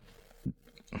 Yeah.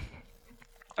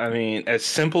 I mean, as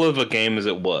simple of a game as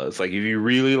it was, like, if you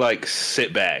really, like,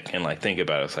 sit back and, like, think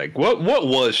about it, it's like, what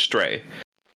was Stray?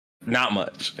 Not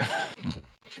much.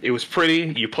 It was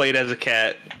pretty. You played as a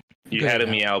cat. You had a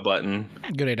meow button.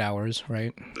 Good 8 hours,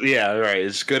 right? Yeah, right.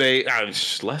 It's good 8.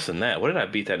 It's less than that. What did I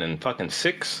beat that in? Fucking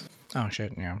 6? Oh,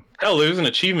 shit, yeah. Hell, there's an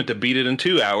achievement to beat it in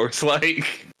 2 hours.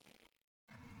 Like,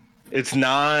 it's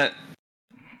not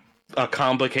a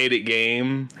complicated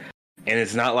game. And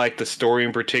it's not like the story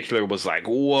in particular was like,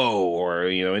 whoa, or,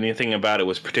 anything about it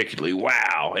was particularly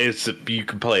wow. You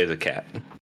can play as a cat.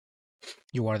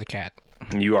 You are the cat.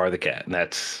 You are the cat.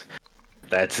 That's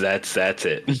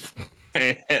it.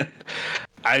 And,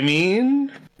 I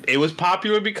mean, it was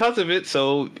popular because of it.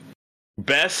 So,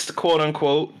 best, quote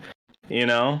unquote,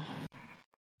 I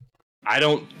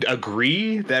don't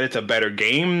agree that it's a better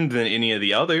game than any of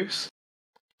the others.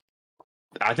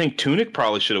 I think Tunic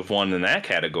probably should have won in that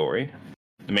category.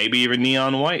 Maybe even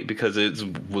Neon White because it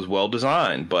was well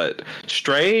designed. But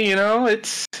Stray,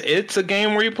 it's a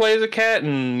game where you play as a cat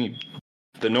and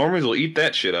the normies will eat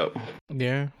that shit up.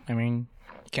 Yeah, I mean,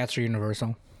 cats are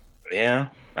universal. Yeah.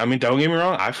 I mean, don't get me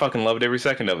wrong. I fucking loved every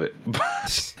second of it.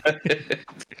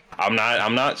 I'm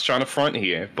not trying to front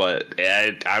here, but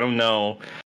I don't know.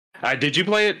 Did you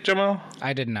play it, Jamal?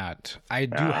 I did not. I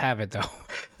do have it though.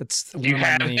 It's one of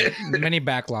my many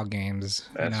backlog games.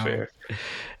 That's fair.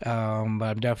 But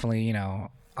I'm definitely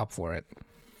up for it.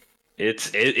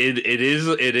 It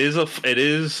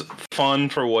is fun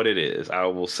for what it is. I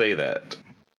will say that.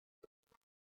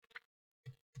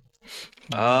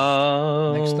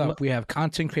 Next up, we have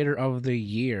Content Creator of the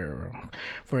Year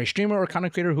for a streamer or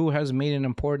content creator who has made an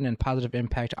important and positive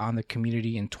impact on the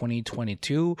community in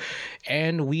 2022,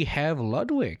 and we have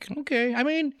Ludwig. Okay, I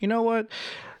mean, you know what?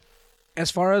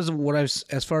 As far as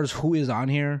who is on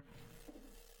here,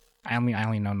 I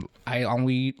only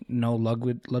know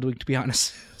Ludwig to be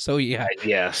honest. So yeah.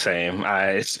 Yeah, same.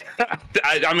 I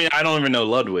mean, I don't even know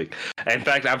Ludwig. In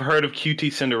fact, I've heard of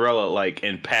QT Cinderella like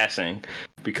in passing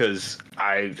because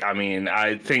I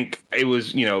think it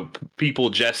was,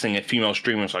 people jesting at female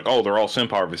streamers like, "Oh, they're all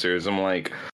simp harvesters." I'm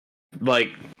like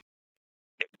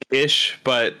ish,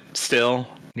 but still.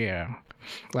 Yeah.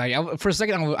 Like for a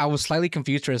second I was slightly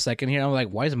confused for a second here. I'm like,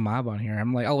 "Why is Mob on here?"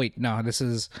 I'm like, "Oh wait, no, this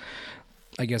is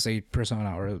I guess a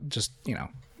persona or just,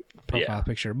 profile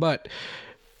picture." But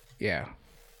yeah.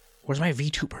 Where's my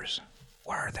VTubers?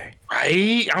 Where are they?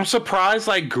 Right? I'm surprised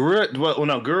like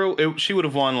Guru, she would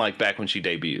have won like back when she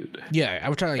debuted. Yeah, I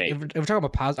would try like if we're talking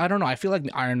about positive, I don't know. I feel like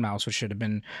the Iron Mouse should have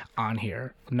been on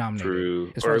here nominated.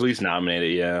 True. Or at least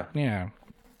nominated, yeah. Yeah.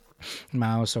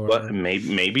 Mouse or but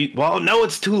maybe well, no,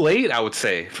 it's too late, I would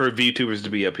say, for VTubers to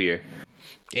be up here.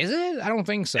 Is it? I don't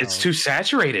think so. It's too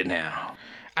saturated now.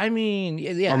 I mean,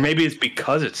 yeah. Or maybe it's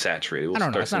because it's saturated. I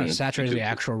don't know. It's not as saturated as the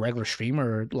actual regular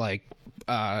streamer. Like,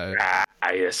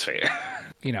 it's fair.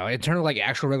 In terms of like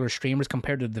actual regular streamers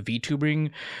compared to the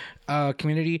VTubing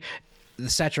community, the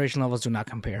saturation levels do not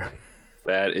compare.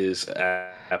 That is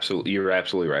you're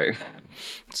absolutely right.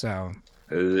 So,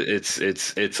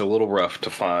 It's a little rough to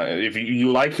find. If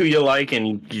you like who you like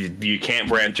and you can't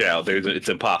branch out, it's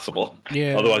impossible.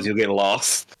 Yeah. Otherwise, you'll get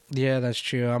lost. Yeah, that's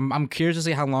true. I'm curious to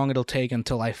see how long it'll take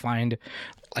until I find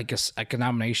like a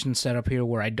nomination set up here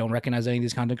where I don't recognize any of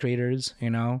these content creators. You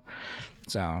know,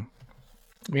 so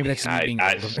maybe that's just me being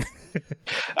old.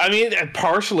 I mean,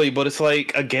 partially, but it's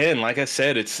like, again, like I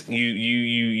said, it's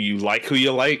you like who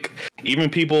you like. Even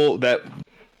people that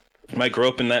might grow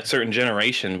up in that certain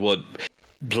generation would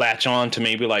latch on to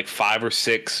maybe like 5 or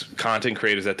 6 content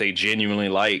creators that they genuinely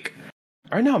like.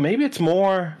 Or no, maybe it's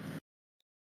more.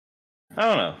 I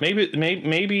don't know.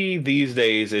 Maybe these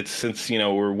days it's, since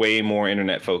we're way more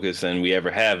internet focused than we ever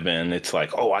have been. It's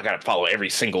like, oh, I gotta follow every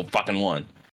single fucking one.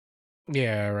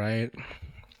 Yeah, right.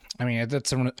 I mean,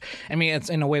 it's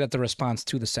in a way that's a response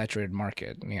to the saturated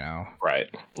market. Right.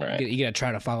 You gotta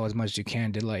try to follow as much as you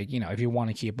can to, like, if you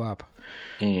want to keep up.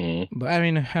 Mm-hmm. But I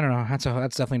mean, I don't know. That's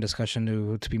definitely a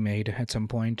discussion to be made at some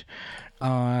point.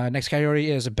 Next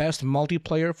category is best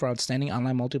multiplayer for outstanding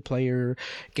online multiplayer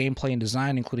gameplay and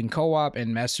design, including co-op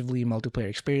and massively multiplayer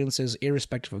experiences,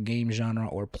 irrespective of game genre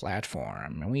or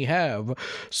platform. And we have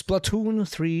Splatoon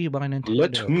 3 by Nintendo.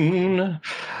 Splatoon.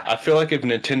 I feel like if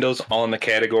Nintendo's on the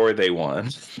category, they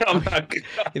won. I'm not.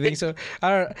 You think so?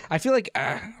 I feel like.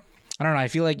 I don't know. I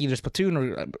feel like either Splatoon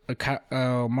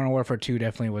or Modern Warfare 2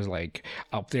 definitely was like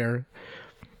up there.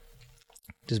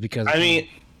 Just because. I mean,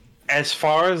 as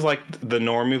far as like the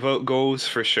normie vote goes,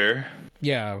 for sure.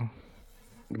 Yeah.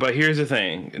 But here's the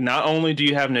thing: not only do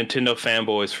you have Nintendo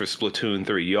fanboys for Splatoon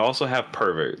 3, you also have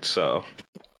perverts. So.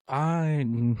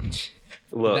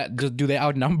 Look. Do they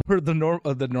outnumber the normal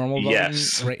voting?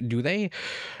 Yes. Right? Do they?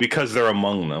 Because they're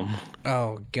among them.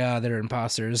 Oh God, they're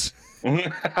imposters.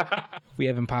 We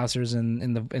have imposters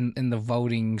in the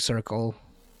voting circle.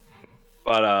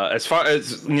 But as far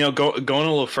as going a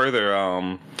little further,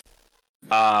 I'm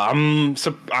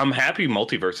happy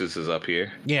Multiverses is up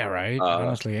here. Yeah, right.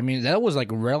 Honestly, I mean, that was like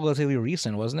relatively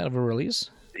recent, wasn't it, of a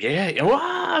release? Yeah. Well,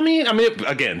 I mean,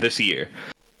 again, this year.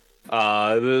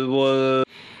 It was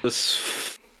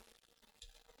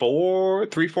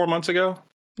 3-4 months ago.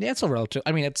 Yeah, it's a relative.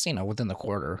 I mean, it's within the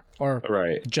quarter or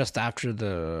right just after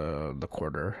the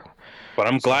quarter. But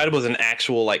I'm glad it was an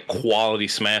actual like quality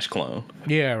Smash clone.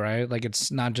 Yeah, right. Like it's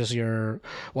not just your.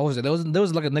 What was it? There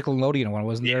was like a Nickelodeon one,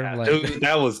 wasn't there? Like...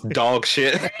 that was dog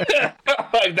shit.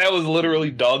 Like that was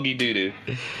literally doggy doo doo.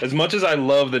 As much as I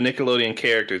love the Nickelodeon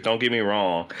characters, don't get me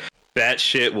wrong, that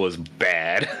shit was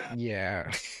bad.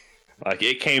 Yeah. Like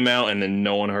it came out and then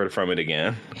no one heard from it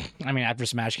again. I mean, after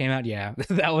Smash came out, yeah,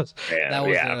 that was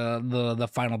the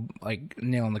final like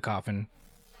nail in the coffin.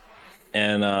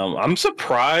 And I'm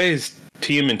surprised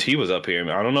TMNT was up here.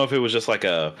 I don't know if it was just like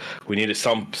we needed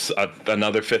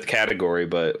another 5th category,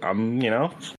 but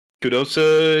kudos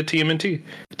to TMNT,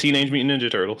 Teenage Mutant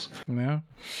Ninja Turtles. Yeah.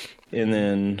 And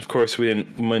then of course we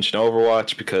didn't mention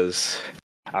Overwatch because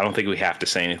I don't think we have to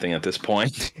say anything at this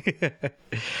point.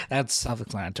 That's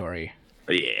self-explanatory.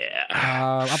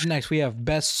 Yeah. Up next, we have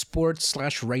best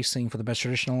sports/racing for the best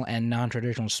traditional and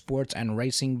non-traditional sports and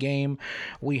racing game.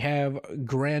 We have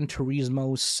Gran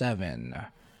Turismo 7.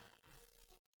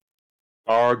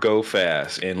 Go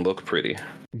fast and look pretty.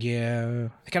 Yeah,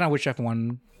 I kind of wish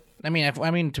F1. I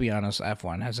mean, to be honest,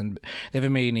 F1 they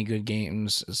haven't made any good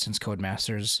games since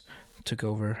Codemasters took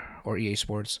over, or EA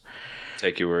Sports.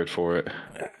 Take your word for it.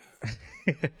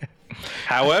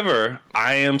 However,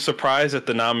 I am surprised at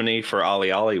the nominee for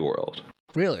Ali World.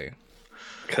 Really?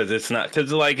 Because it's not,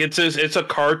 it's a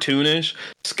cartoonish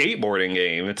skateboarding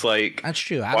game. It's like, that's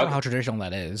true. I don't know how traditional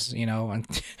that is,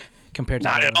 compared to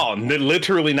not at all.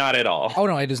 Literally not at all. Oh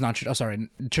no, it is not. Oh, sorry,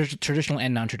 traditional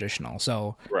and non-traditional.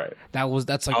 So right,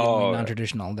 that's like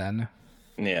non-traditional then.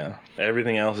 Yeah,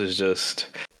 everything else is just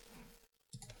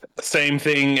same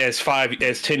thing as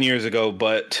 10 years ago,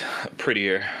 but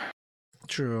prettier.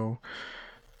 True.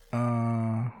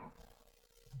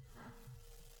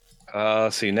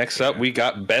 See, next up we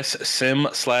got best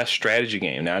sim/strategy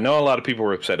game. Now I know a lot of people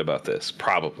were upset about this.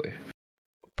 Probably.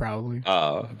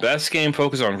 Best game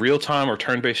focused on real-time or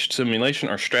turn-based simulation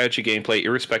or strategy gameplay,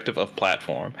 irrespective of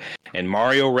platform. And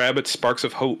Mario Rabbids Sparks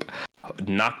of Hope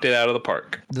knocked it out of the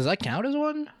park. Does that count as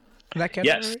one?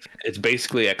 Yes, it's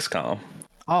basically XCOM.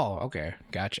 Oh, okay,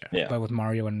 gotcha. Yeah, but with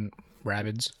Mario and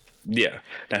Rabbids. Yeah.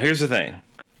 Now here's the thing.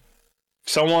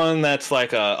 Someone that's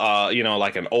like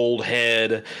like an old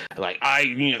head, like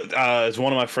as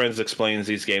one of my friends explains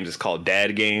these games, it's called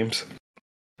dad games.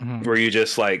 Mm-hmm. Where you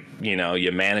just like you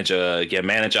manage a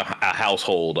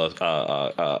household,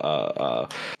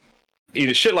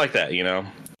 shit like that,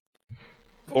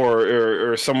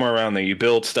 or somewhere around there. You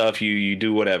build stuff, you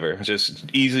do whatever. Just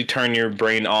easily turn your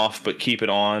brain off, but keep it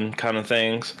on, kind of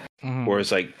things. Where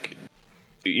it's like,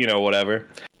 whatever.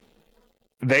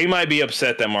 They might be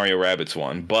upset that Mario Rabbids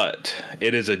won, but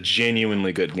it is a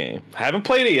genuinely good game. I haven't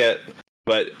played it yet,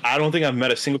 but I don't think I've met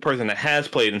a single person that has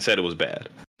played and said it was bad.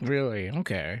 Really?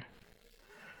 Okay.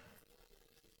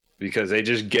 Because they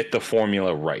just get the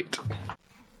formula right.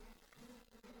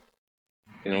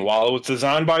 And while it was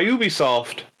designed by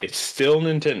Ubisoft, it's still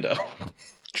Nintendo.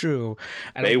 True.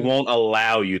 They won't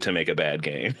allow you to make a bad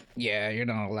game. Yeah, you're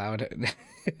not allowed it.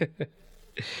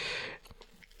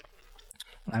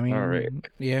 I mean, all right.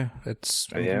 Yeah,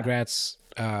 congrats,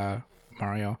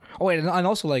 Mario. Oh wait, and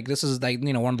also like this is like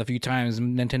one of the few times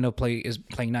Nintendo is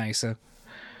playing nice.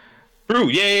 True.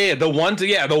 Yeah. The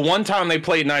one time they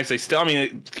played nice, they still. I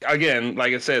mean, again,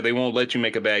 like I said, they won't let you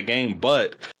make a bad game,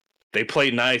 but they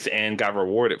played nice and got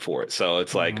rewarded for it. So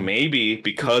it's like maybe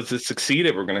because it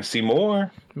succeeded, we're gonna see more.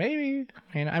 Maybe.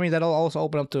 And I mean that'll also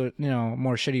open up to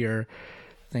more shittier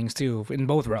things too in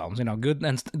both realms. Good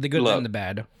and the good and the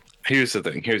bad. Here's the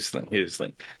thing.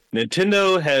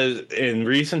 Nintendo has, in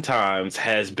recent times,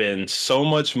 has been so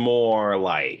much more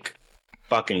like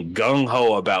fucking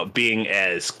gung-ho about being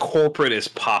as corporate as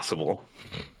possible.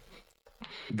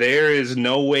 There is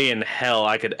no way in hell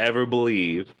I could ever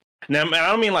believe. Now, I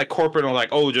don't mean like corporate or like,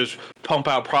 oh, just pump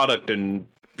out product and,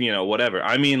 whatever.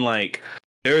 I mean like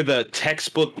they're the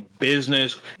textbook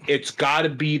business. It's got to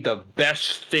be the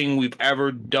best thing we've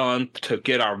ever done to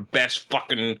get our best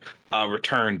fucking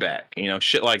return back.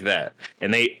 Shit like that.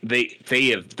 And they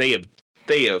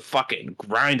have fucking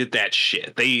grinded that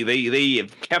shit. They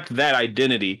have kept that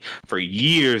identity for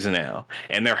years now,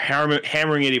 and they're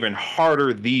hammering it even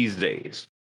harder these days.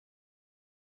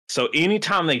 So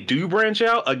anytime they do branch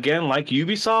out, again, like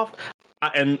Ubisoft,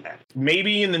 and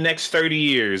maybe in the next 30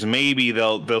 years, maybe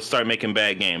they'll start making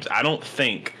bad games. I don't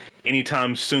think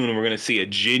anytime soon we're going to see a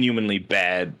genuinely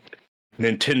bad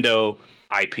Nintendo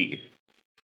IP.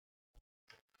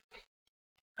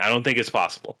 I don't think it's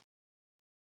possible.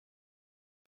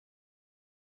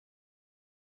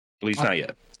 At least not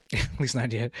yet. At least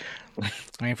not yet.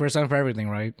 I mean, first time for everything,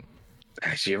 right?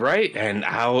 You're right, and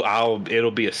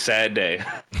it'll be a sad day.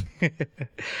 I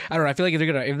don't know. I feel like if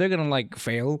they're gonna like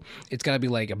fail, it's gotta be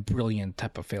like a brilliant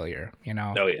type of failure,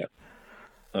 Oh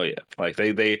yeah. Like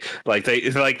they buy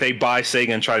Sega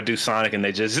and try to do Sonic, and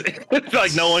they just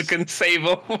like no one can save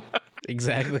them.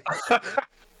 Exactly.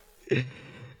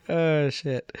 Oh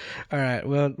shit! All right.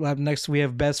 Well, up next we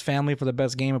have Best Family for the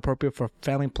best game appropriate for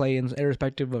family play,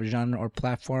 irrespective of genre or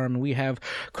platform. We have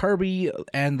Kirby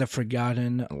and the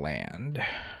Forgotten Land.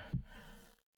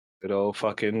 Good old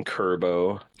fucking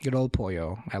Kerbo. Good old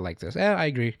Poyo. I like this. Yeah, I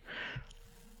agree.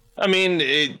 I mean,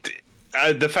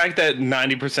 the fact that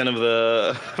 90% of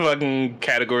the fucking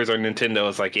categories are Nintendo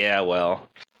is like, yeah, well,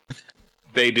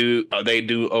 they do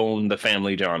own the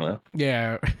family genre.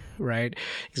 Yeah. Right,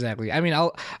 exactly. I mean,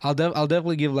 I'll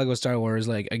definitely give Lego Star Wars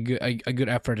like a good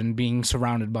effort in being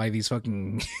surrounded by these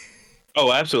fucking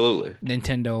oh, absolutely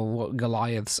Nintendo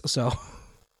Goliaths. So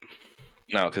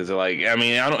no, because like I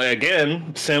mean, I don't.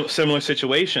 Again, similar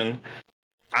situation.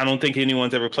 I don't think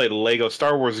anyone's ever played a Lego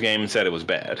Star Wars game and said it was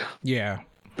bad. Yeah,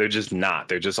 they're just not.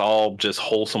 They're just all just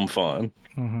wholesome fun.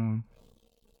 Mm-hmm.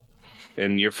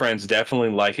 And your friends definitely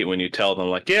like it when you tell them,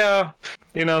 like, yeah,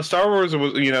 Star Wars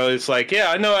was, it's like,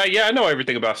 yeah, I know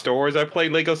everything about Star Wars. I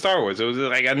played Lego Star Wars. It was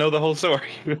like I know the whole story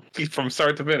from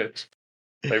start to finish.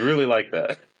 They really like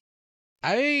that.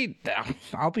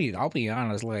 I'll be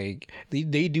honest. Like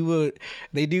they do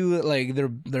like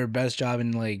their best job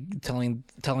in like telling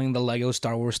the Lego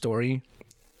Star Wars story,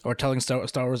 or telling Star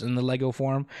Wars in the Lego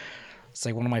form. It's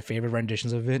like one of my favorite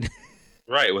renditions of it.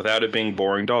 Right, without it being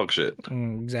boring dog shit.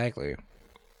 Exactly.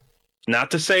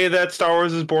 Not to say that Star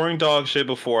Wars is boring dog shit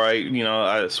before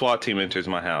a SWAT team enters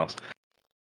my house.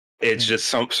 It's just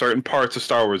some certain parts of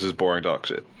Star Wars is boring dog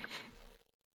shit.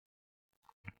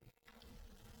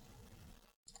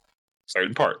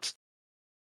 Certain parts.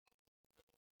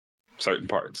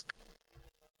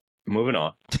 Moving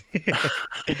on.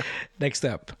 Next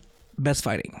up, best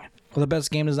fighting. Well, the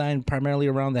best game design primarily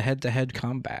around the head-to-head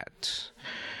combat.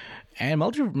 And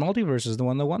Multiverse is the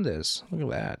one that won this. Look at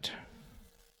that.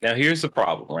 Now here's the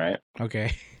problem, right?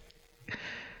 Okay.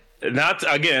 Not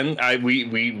again.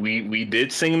 We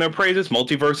did sing their praises.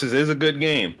 Multiverses is a good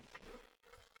game.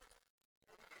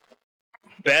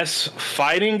 Best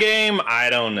fighting game?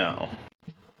 I don't know.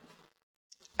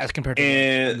 As compared to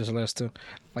this list,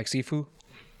 like Sifu.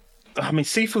 I mean,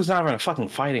 Sifu's not even a fucking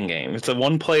fighting game. It's a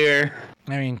one-player.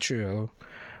 I mean, true,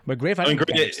 but great fighting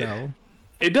games though.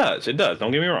 It does.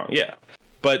 Don't get me wrong. Yeah,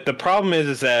 But the problem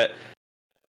is that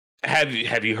have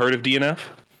you heard of DNF?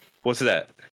 What's that?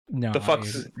 No, The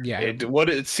fuck's what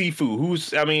is Sifu?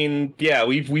 Who's? I mean, yeah,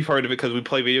 we've heard of it because we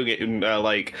play video game.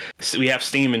 Like we have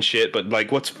Steam and shit. But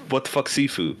like, what the fuck,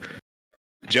 Sifu?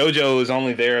 JoJo is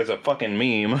only there as a fucking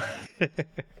meme.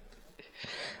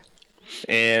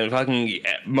 And fucking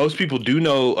most people do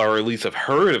know, or at least have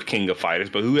heard of King of Fighters,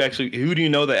 but who do you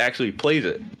know that actually plays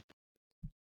it?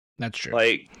 That's true.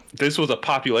 Like, this was a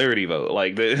popularity vote.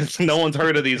 Like, no one's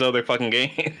heard of these other fucking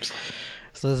games.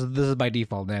 So this is by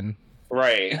default then.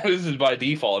 Right. This is by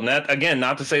default. And that, again,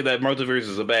 not to say that Multiverse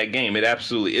is a bad game. It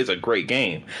absolutely is a great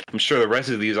game. I'm sure the rest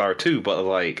of these are too, but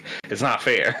like, it's not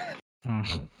fair.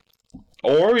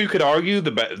 Or you could argue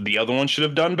the other one should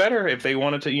have done better if they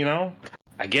wanted to, you know?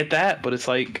 I get that, but it's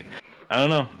like, I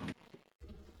don't know.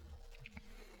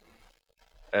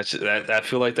 I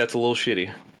feel like that's a little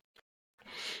shitty.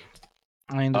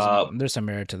 I mean, there's some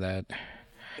merit to that.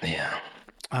 Yeah.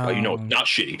 But you know, not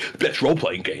shitty. Best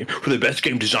role-playing game for the best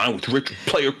game design with rich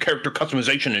player character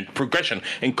customization and progression,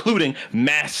 including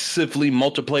massively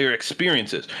multiplayer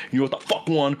experiences. You know what the fuck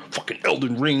won? Fucking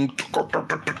Elden Ring.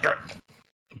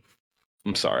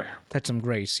 I'm sorry. That's some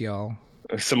grace, y'all.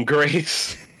 Some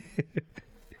grace.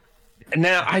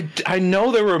 Now, I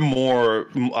know there were more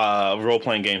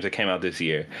role-playing games that came out this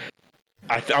year.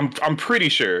 I'm pretty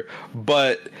sure,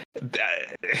 but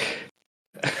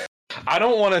I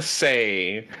don't want to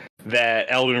say that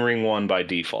Elden Ring won by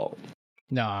default.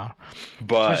 No,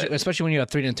 but especially when you have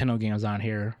 3 Nintendo games on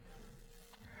here.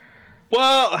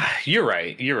 Well, you're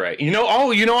right. You know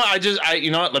what? You know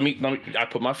what? Let me. I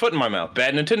put my foot in my mouth.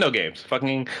 Bad Nintendo games.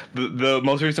 Fucking the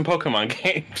most recent Pokemon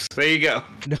games. There you go.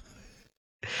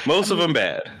 Most of them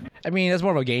bad. I mean, that's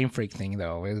more of a Game Freak thing,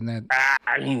 though, isn't it?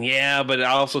 I mean, yeah, but I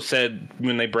also said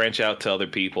when they branch out to other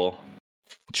people.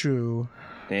 True.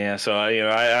 Yeah, so I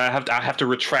have to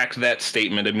retract that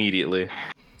statement immediately.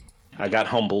 I got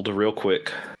humbled real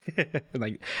quick.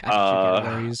 Like,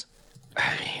 I mean,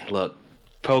 look,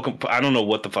 Pokemon. I don't know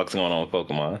what the fuck's going on with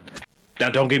Pokemon. Now,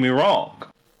 don't get me wrong.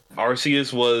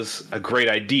 Arceus was a great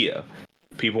idea.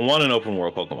 People want an open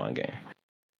world Pokemon game.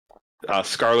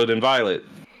 Scarlet and Violet,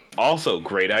 also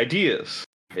great ideas.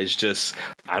 It's just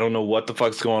I don't know what the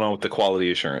fuck's going on with the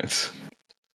quality assurance.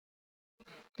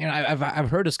 You know, I've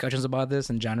heard discussions about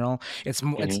this in general. It's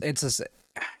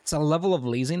a level of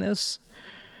laziness.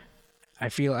 I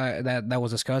feel that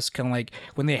was discussed. Kind of like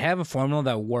when they have a formula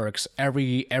that works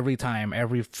every time,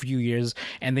 every few years,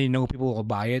 and they know people will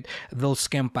buy it, they'll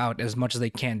skimp out as much as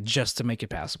they can just to make it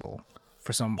passable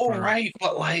for some. All right,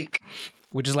 but like.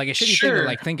 Which is like a shitty thing to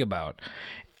like think about,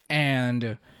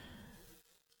 and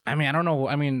I mean I don't know.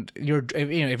 I mean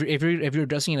if you're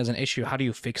addressing it as an issue, how do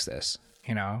you fix this?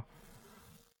 You know.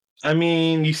 I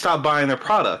mean, you stop buying their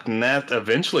product, and that's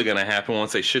eventually going to happen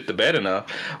once they shit the bed enough.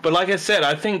 But like I said,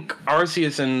 I think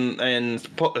Arceus and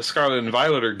Scarlet and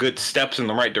Violet are good steps in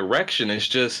the right direction. It's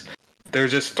just they're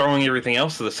just throwing everything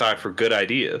else to the side for good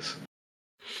ideas.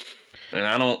 And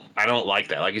I don't like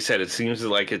that. Like you said, it seems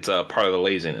like it's a part of the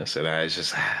laziness, and it's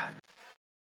just I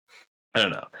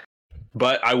don't know.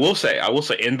 But I will say,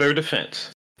 in their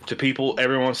defense, to people,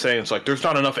 everyone's saying it's like there's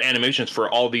not enough animations for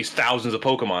all these thousands of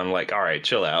Pokemon. I'm like, all right,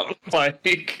 chill out.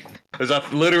 Like, there's a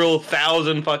literal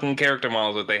 1,000 fucking character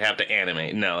models that they have to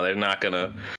animate. No, they're not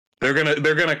gonna. They're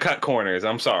gonna cut corners.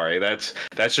 I'm sorry. That's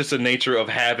just the nature of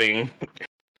having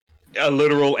a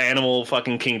literal animal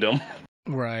fucking kingdom.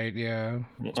 Right, yeah.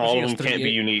 All of them can't be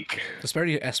unique.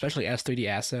 Especially as 3D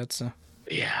assets.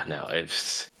 Yeah, no,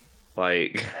 it's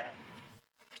like...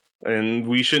 And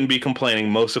we shouldn't be complaining.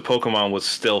 Most of Pokemon was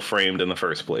still framed in the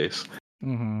first place.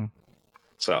 Mm-hmm.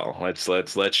 So let's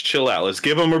chill out. Let's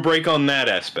give them a break on that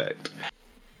aspect.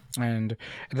 And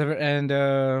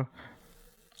I'll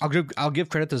give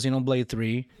credit to Xenoblade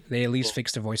 3. They at least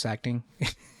fixed their voice acting.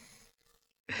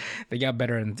 They got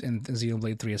better in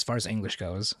Xenoblade 3 as far as English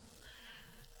goes.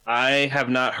 I have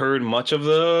not heard much of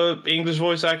the English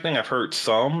voice acting. I've heard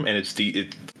some, and it's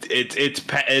decent,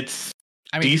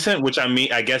 which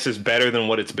I guess is better than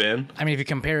what it's been. I mean, if you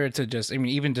compare it to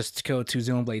even just to go to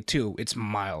Xenoblade 2, it's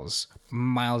miles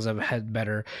ahead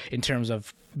better in terms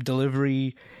of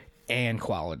delivery and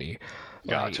quality.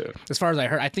 Gotcha. Like, as far as I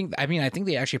heard, I think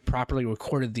they actually properly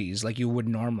recorded these like you would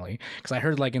normally. Because I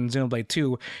heard like in Xenoblade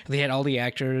 2, they had all the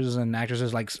actors and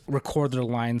actresses like record their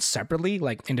lines separately,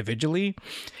 like individually,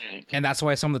 and that's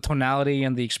why some of the tonality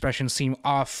and the expression seem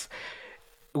off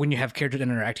when you have characters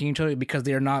interacting with each other because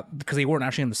they weren't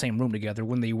actually in the same room together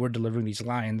when they were delivering these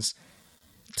lines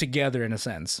together in a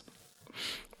sense.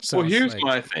 So well, here's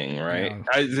my thing, right?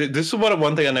 You know, this is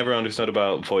one thing I never understood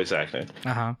about voice acting.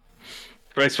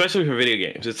 Right, especially for video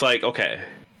games. It's like, okay,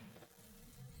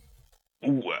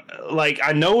 like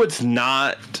I know it's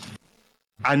not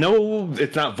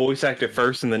voice acted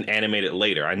first and then animated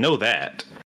later. I know that.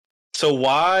 So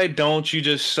why don't you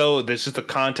just this is the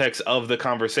context of the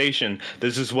conversation.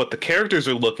 This is what the characters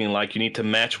are looking like. You need to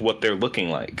match what they're looking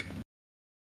like.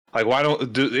 Like why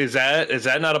is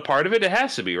that not a part of it? It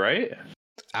has to be, right?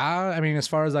 I mean, as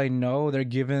far as I know, they're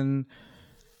given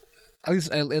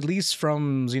at least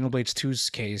from Xenoblade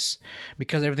 2's case,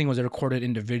 because everything was recorded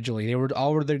individually.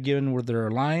 They're given were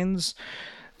their lines,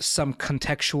 some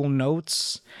contextual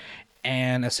notes,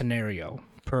 and a scenario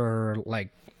per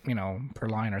per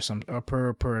line or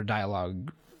per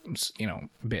dialogue,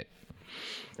 bit.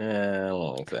 I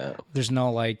don't like that. There's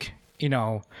no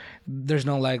there's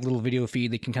no little video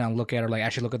feed they can kind of look at or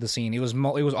actually look at the scene. It was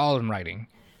all in writing,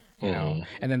 you know,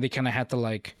 and then they kind of had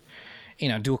to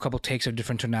do a couple takes of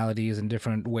different tonalities and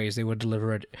different ways they would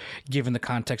deliver it, given the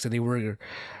context that they were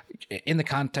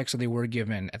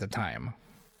given at the time.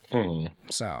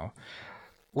 So.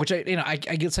 Which I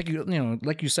guess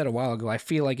like you said a while ago, I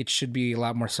feel like it should be a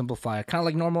lot more simplified, kind of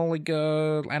like normal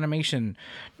animation,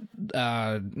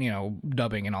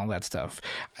 dubbing and all that stuff.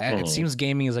 It seems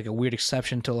gaming is like a weird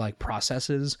exception to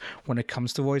processes when it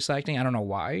comes to voice acting. I don't know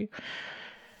why.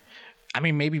 I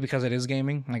mean, maybe because it is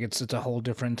gaming, it's a whole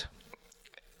different.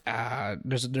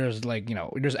 There's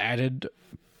added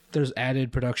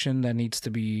production that needs to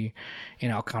be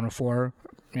accounted for,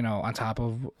 on top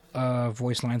of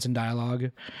voice lines and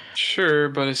dialogue. Sure,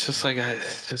 but it's just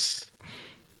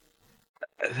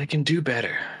they can do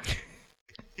better.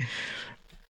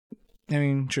 I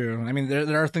mean, true. I mean,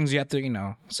 there are things you have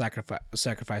to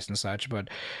sacrifice and such, but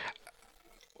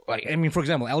for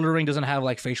example, Elden Ring doesn't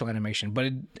have facial animation,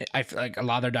 but I feel like a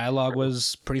lot of their dialogue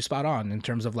was pretty spot on in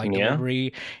terms of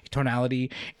delivery, tonality,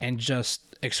 and just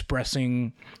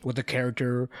expressing what the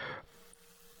character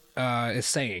is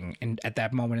saying at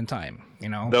that moment in time,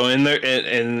 Though in there,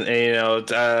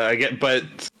 I get, but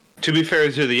to be fair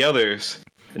to the others,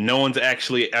 no one's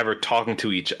actually ever talking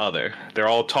to each other. They're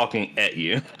all talking at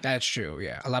you. That's true.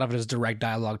 Yeah, a lot of it is direct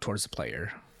dialogue towards the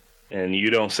player, and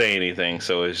you don't say anything,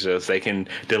 so it's just they can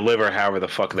deliver however the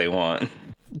fuck they want.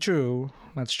 True,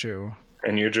 that's true.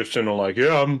 And you're just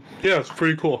yeah, it's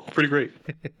pretty cool, pretty great.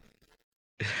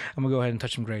 I'm gonna go ahead and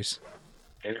touch some grace.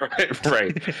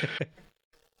 Right.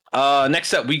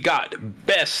 Next up, we got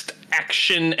Best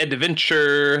Action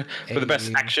Adventure. For the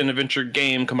Best Action Adventure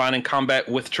game combining combat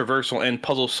with traversal and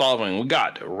puzzle solving, we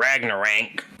got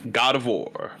Ragnarok, God of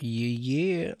War.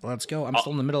 Yeah. Let's go. I'm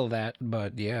still in the middle of that,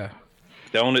 but yeah.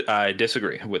 I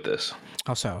disagree with this.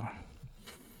 How so?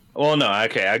 Well, no,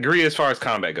 okay, I agree as far as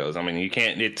combat goes. I mean, you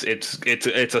can't. It's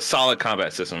a solid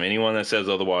combat system. Anyone that says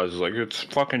otherwise is it's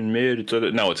fucking mid.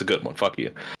 No, it's a good one. Fuck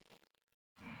you.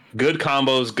 Good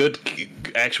combos, good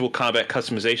actual combat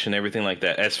customization, everything like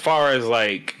that. As far as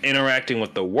interacting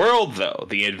with the world, though,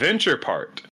 the adventure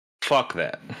part, fuck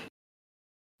that.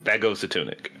 That goes to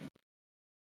Tunic.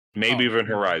 Maybe even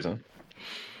Horizon.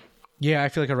 Yeah, I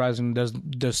feel like Horizon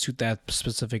does suit that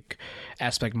specific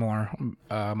aspect more,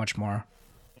 much more.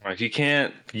 You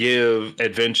can't give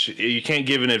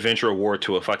an adventure award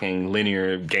to a fucking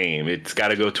linear game. It's got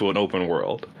to go to an open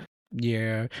world.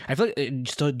 Yeah, I feel like.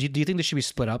 So, do you think they should be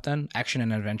split up then, action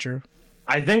and adventure?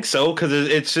 I think so, because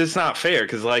it's just not fair.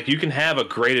 Because you can have a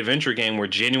great adventure game where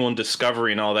genuine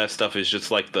discovery and all that stuff is just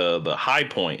the high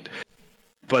point,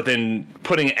 but then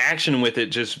putting action with it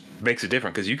just makes it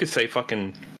different. Because you could say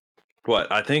fucking what?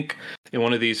 I think in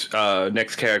one of these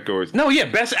next categories. No, yeah,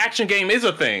 best action game is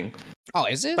a thing. Oh,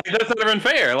 is it? That's not even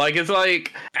fair. It's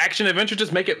action adventure.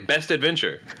 Just make it best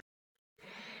adventure.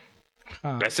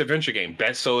 Best adventure game.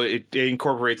 Best, so it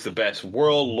incorporates the best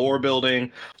world, lore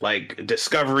building,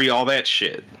 discovery, all that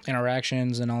shit.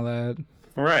 Interactions and all that.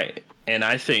 Right. And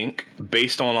I think,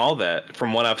 based on all that,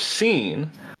 from what I've seen,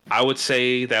 I would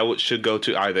say that should go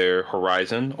to either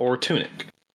Horizon or Tunic.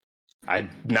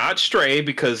 Not Stray,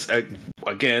 because,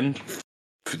 again,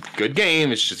 good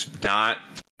game. It's just not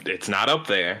up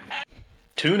there.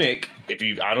 Tunic, I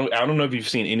don't know if you've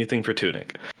seen anything for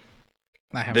Tunic.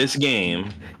 This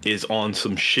game is on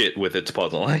some shit with its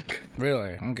puzzling.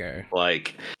 Really? Okay.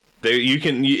 You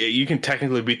can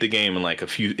technically beat the game in a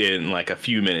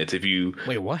few minutes if you.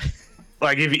 Wait, what?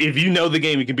 If you know the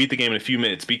game, you can beat the game in a few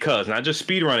minutes, because not just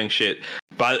speedrunning shit,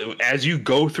 but as you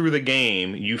go through the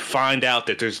game, you find out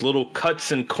that there's little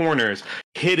cuts and corners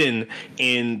hidden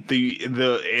in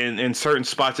in certain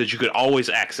spots that you could always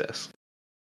access.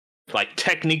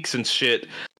 Techniques and shit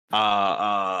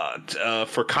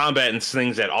for combat and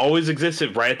things that always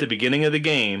existed right at the beginning of the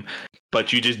game,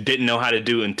 but you just didn't know how to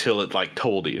do until it like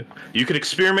told you. You could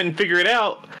experiment and figure it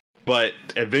out, but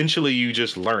eventually you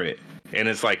just learn it, and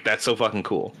it's like that's so fucking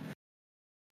cool.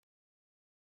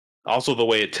 Also, the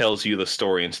way it tells you the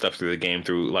story and stuff through the game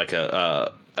through like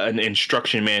an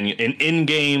instruction manual, an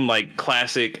in-game like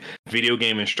classic video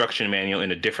game instruction manual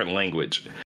in a different language.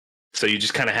 So you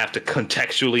just kind of have to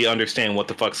contextually understand what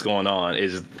the fuck's going on.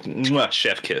 Is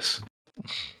chef kiss.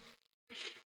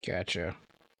 Gotcha.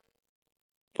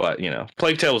 But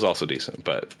Plague Tale was also decent.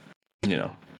 But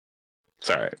it's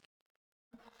all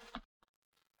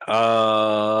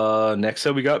right. Next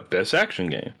up we got Best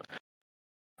Action Game.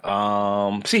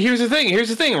 See, here's the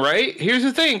thing, right? Here's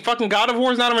the thing. Fucking God of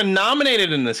War is not even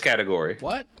nominated in this category.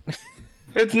 What?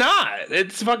 It's not.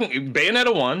 It's fucking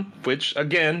Bayonetta 1, which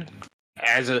again,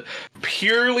 as a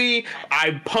purely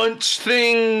I punch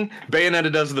thing,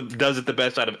 Bayonetta does it the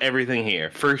best out of everything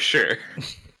here, for sure.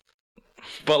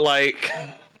 But like,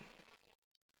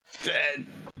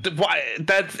 why?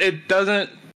 That's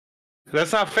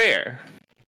not fair.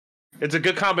 It's a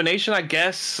good combination, I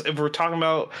guess, if we're talking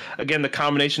about, again, the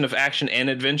combination of action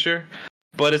and adventure.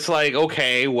 But it's like,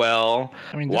 okay, well,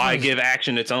 why give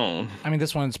action its own? I mean,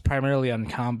 this one's primarily on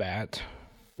combat.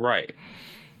 Right.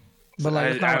 But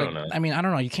like, I don't know. I mean, I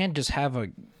don't know. You can't just have a...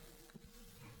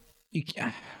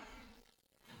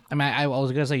 I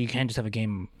was going to say you can't just have a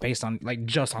game based on, like,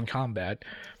 just on combat.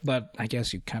 But I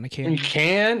guess you kind of can.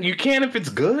 You can if it's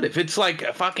good. If it's like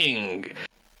a fucking...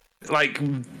 Like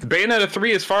Bayonetta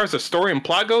 3, as far as the story and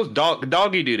plot goes,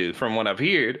 doggy doo-doo from what I've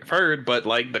heard, but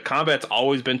like the combat's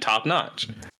always been top notch.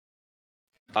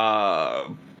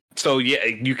 So yeah,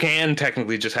 you can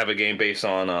technically just have a game based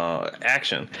on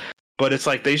action, but it's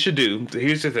like they should do.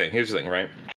 Here's the thing, right?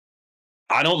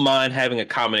 I don't mind having a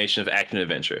combination of action and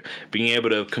adventure, being able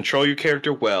to control your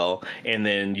character well, and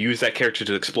then use that character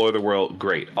to explore the world.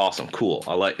 Great, awesome, cool.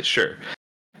 I like it. Sure.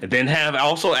 And then have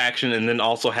also action, and then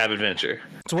also have adventure.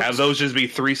 So have those just be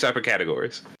 3 separate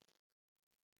categories.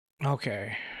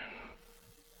 Okay.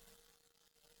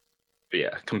 But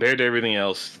yeah, compared to everything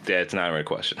else, that's not a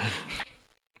question.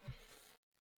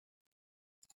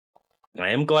 I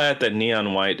am glad that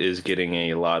Neon White is getting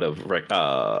a lot of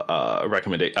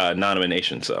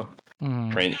nominations, for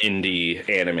an indie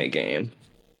anime game.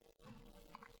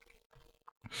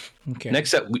 Okay.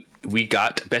 Next up, we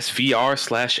got Best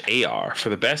VR/AR for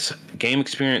the best game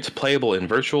experience playable in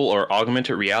virtual or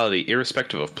augmented reality,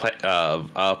 irrespective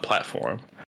of platform.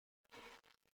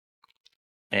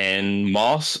 And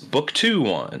Moss Book 2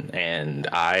 won, and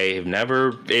I have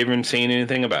never even seen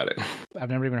anything about it.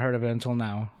 I've never even heard of it until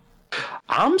now.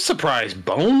 I'm surprised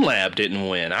Bone Lab didn't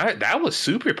win. That was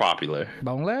super popular.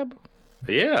 Bone Lab?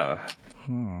 Yeah.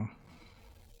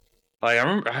 Like I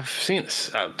remember, I've seen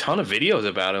a ton of videos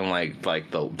about it, and like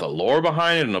the lore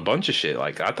behind it, and a bunch of shit.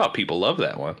 Like I thought people loved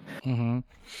that one. Mm-hmm.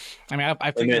 I mean,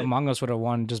 I think Among Us would have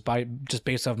won just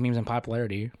based off memes and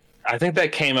popularity. I think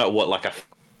that came out like a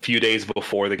few days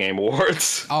before the Game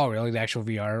Awards. Oh, really? The actual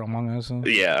VR Among Us?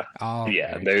 Yeah. Oh,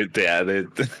 yeah. okay. They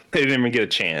didn't even get a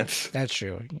chance. That's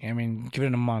true. I mean, give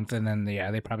it a month, and then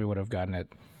they probably would have gotten it.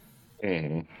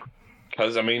 Mm-hmm.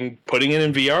 Because, I mean, putting it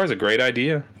in VR is a great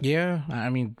idea. Yeah, I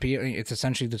mean, it's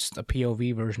essentially just a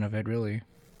POV version of it, really.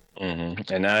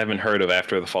 Mm-hmm. And I haven't heard of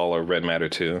After the Fall or Red Matter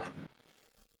 2.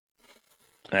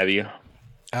 Have you?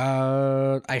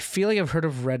 I feel like I've heard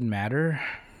of Red Matter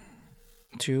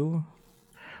 2,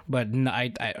 but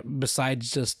I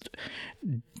besides just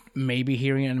maybe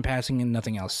hearing it in passing and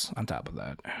nothing else on top of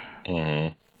that.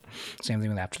 Mm-hmm. Same thing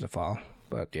with After the Fall,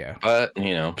 but yeah. But,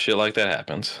 shit like that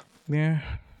happens. Yeah.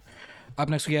 Up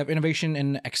next, we have innovation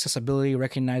and accessibility,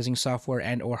 recognizing software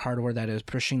and or hardware that is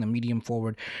pushing the medium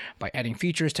forward by adding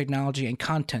features, technology, and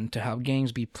content to help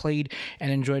games be played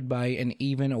and enjoyed by an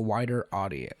even wider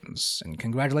audience. And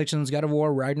congratulations, God of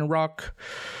War Ragnarok,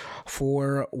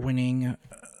 for winning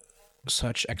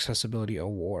such accessibility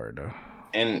award.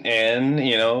 And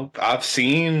I've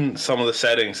seen some of the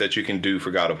settings that you can do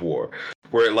for God of War,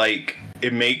 where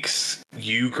it makes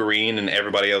you green and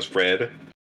everybody else red.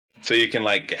 So you can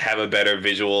have a better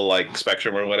visual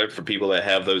spectrum or whatever for people that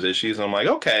have those issues. And I'm like,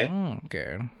 okay.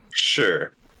 Okay.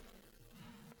 Sure.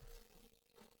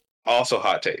 Also,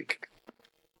 hot take.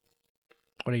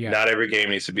 What do you got? Not every game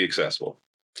needs to be accessible.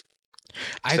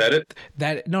 Said it?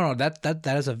 That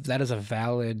is a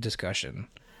valid discussion.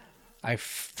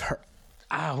 I've heard,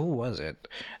 who was it?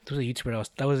 There was a YouTuber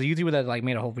that was a YouTuber that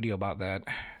made a whole video about that.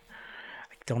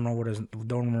 I don't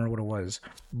remember what it was.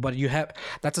 But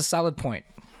that's a solid point.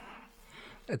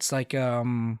 It's like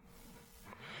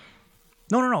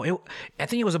No. I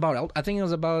think it was about. I think it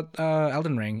was about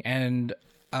Elden Ring and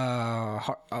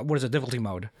what is it? Difficulty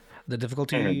mode. The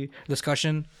difficulty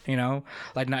discussion.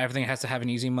 Like not everything has to have an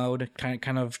easy mode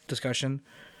kind of discussion.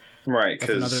 Right,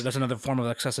 because that's another form of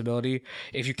accessibility.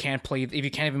 If you can't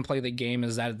even play the game,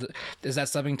 is that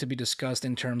something to be discussed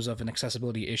in terms of an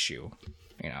accessibility issue?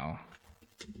 And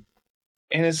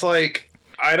it's like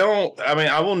I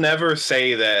will never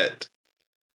say that.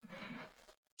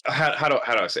 How do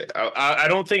I say it? I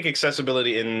don't think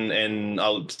accessibility in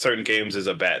certain games is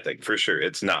a bad thing. For sure,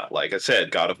 it's not. Like I said,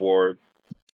 God of War,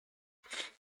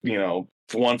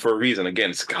 one for a reason. Again,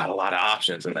 it's got a lot of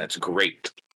options, and that's great.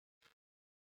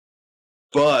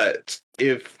 But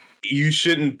if you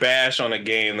shouldn't bash on a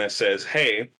game that says,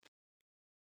 hey,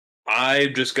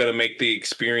 I'm just going to make the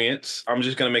experience. I'm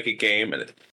just going to make a game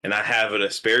and I have a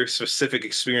very specific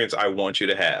experience I want you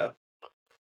to have.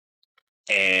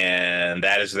 And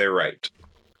that is their right.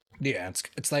 Yeah,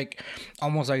 it's like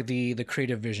almost like the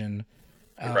creative vision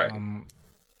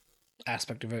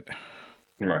aspect of it.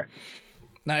 Right.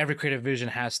 Not every creative vision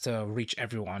has to reach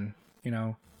everyone,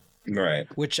 Right.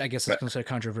 Which I guess is considered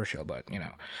controversial, but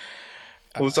well,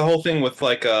 it's the whole thing with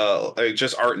like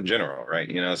just art in general, right?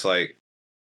 It's like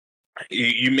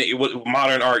you make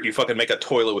modern art. You fucking make a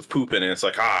toilet with poop in it. It's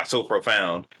like so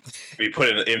profound.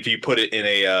 If you put it in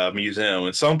a museum,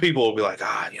 and some people will be like,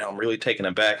 I'm really taken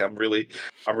aback. I'm really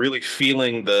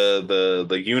feeling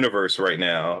the universe right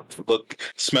now.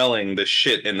 Smelling the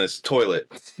shit in this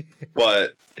toilet,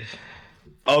 but.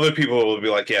 Other people will be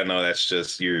like, yeah, no, that's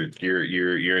just you're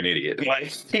an idiot. Like,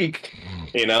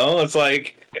 it's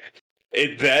like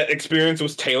that experience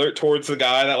was tailored towards the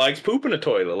guy that likes poop in a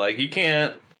toilet. Like, you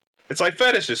can't. It's like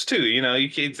fetishes too. You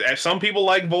can't. Some people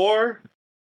like vor.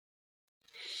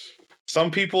 Some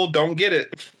people don't get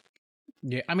it.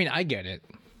 Yeah, I mean, I get it.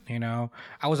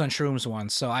 I was on shrooms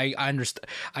once, so I understand.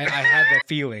 I had that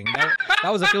feeling.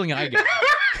 That was a feeling I get.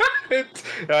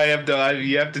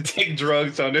 You have to take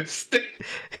drugs to understand.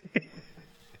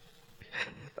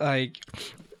 Like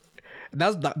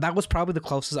that was probably the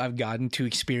closest I've gotten to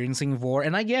experiencing vor,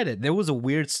 and I get it. There was a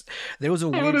weird. What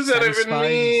does that even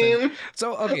mean?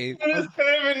 So okay, what does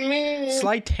that even mean?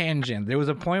 Slight tangent. There was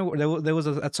a point where there was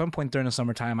at some point during the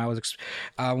summertime, I was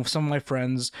some of my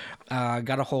friends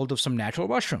got a hold of some natural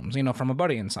mushrooms, from a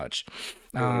buddy and such.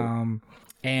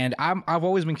 And I've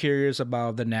always been curious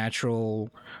about the natural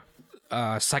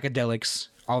psychedelics,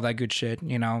 all that good shit,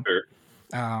 Sure.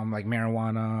 Like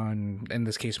marijuana and in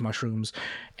this case mushrooms.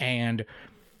 And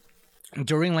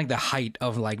during like the height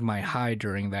of like my high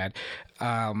during that,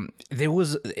 there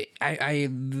was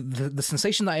the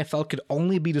sensation that I felt could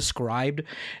only be described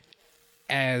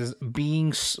as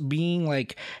being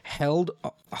like held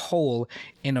whole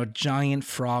in a giant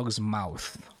frog's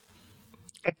mouth.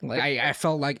 Like I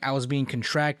felt like I was being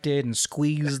contracted and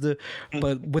squeezed,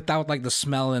 but without like the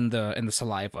smell and the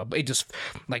saliva. But it just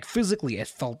like physically, it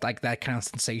felt like that kind of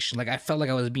sensation. Like I felt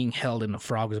like I was being held in a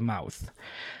frog's mouth,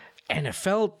 and it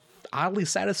felt oddly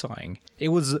satisfying. It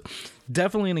was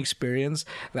definitely an experience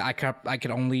that I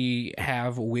could only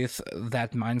have with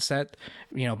that mindset,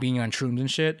 being on shrooms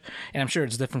and shit. And I'm sure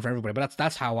it's different for everybody, but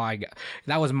that's how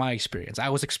that was my experience. I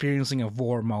was experiencing a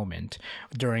vor moment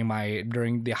during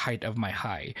the height of my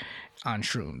high on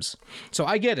shrooms. So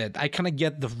I get it. I kind of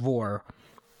get the vor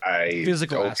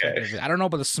physical aspect of it. I don't know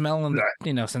about the smell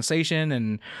and sensation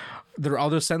and there are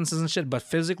other senses and shit, but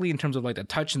physically, in terms of like the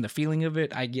touch and the feeling of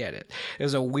it, I get it.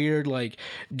 There's a weird like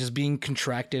just being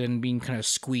contracted and being kind of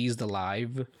squeezed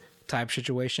alive type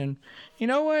situation. You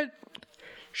know what?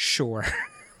 Sure.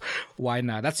 Why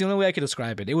not? That's the only way I could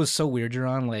describe it. It was so weird,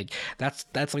 Jerron. Like that's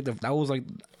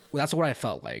what I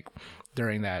felt like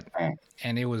during that,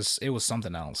 and it was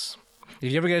something else.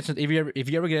 If you ever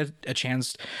get a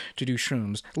chance to do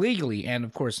shrooms legally, and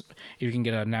of course if you can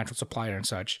get a natural supplier and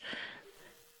such,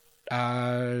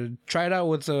 try it out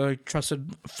with a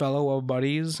trusted fellow of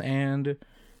buddies, and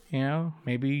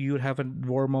maybe you would have a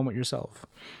vor moment yourself.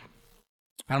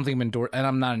 I don't think and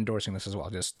I'm not endorsing this as well.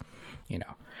 Just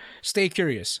stay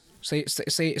curious. Stay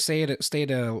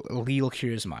at a legal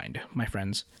curious mind, my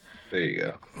friends. There you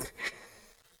go.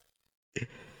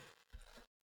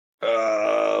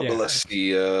 But let's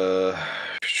see.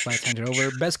 Tangent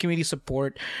over. Best community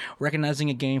support,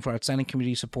 recognizing a game for outstanding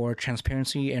community support,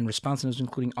 transparency, and responsiveness,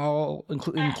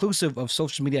 inclusive of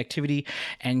social media activity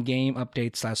and game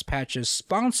updates / patches.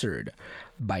 Sponsored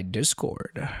by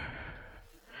Discord.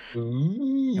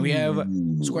 And we have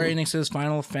Square Enix's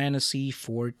Final Fantasy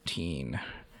 14.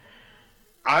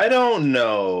 I don't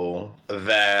know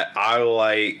that I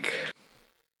like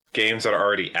games that are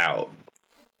already out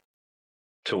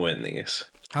to win these.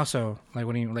 How so? Like,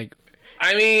 what do you like?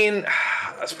 I mean,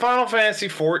 Final Fantasy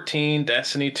 14,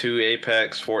 Destiny 2,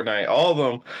 Apex, Fortnite, all of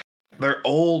them, they're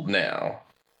old now.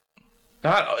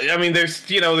 I mean, they're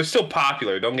still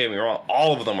popular. Don't get me wrong.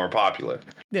 All of them are popular.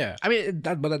 Yeah, I mean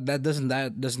that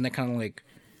doesn't kind of like,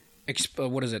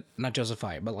 what is it? Not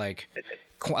justify it, but like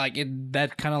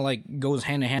that kind of like goes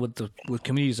hand in hand with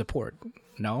community support.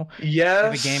 No.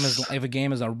 Yes. If a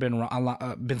game has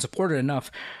been supported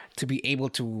enough to be able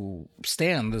to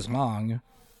stand this long,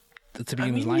 to be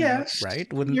in this lineup, yes, right?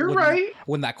 Right.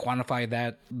 Wouldn't that quantify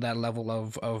that level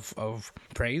of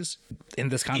praise in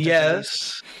this context?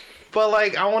 Yes. But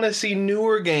like, I want to see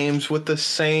newer games with the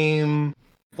same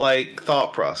like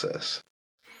thought process.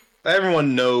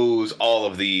 Everyone knows all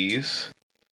of these.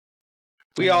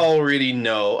 We already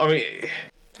know. I mean,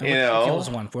 the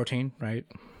oldest one, 14, right?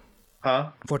 Huh?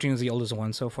 14 is the oldest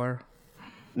one so far.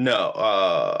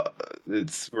 No,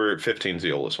 we're 15 is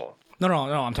the oldest one. No.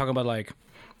 I'm talking about like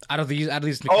out of these.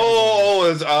 As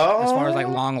far as like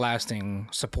long lasting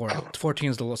support,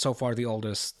 14 is so far the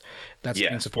oldest. That's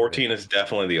been supported. 14 is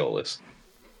definitely the oldest.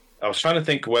 I was trying to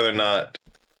think whether or not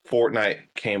Fortnite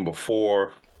came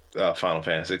before Final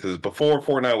Fantasy, because before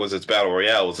Fortnite was its battle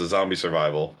royale, was a zombie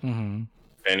survival. Mm-hmm.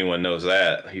 If anyone knows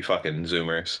that, you fucking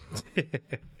zoomers.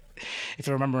 If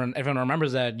everyone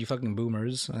remembers that, you fucking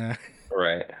boomers.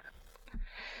 Right.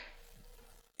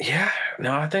 Yeah.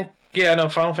 No, I think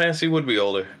Final Fantasy would be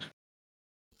older.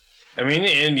 I mean,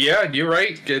 and yeah, you're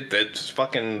right. It's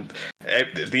fucking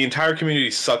the entire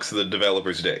community sucks the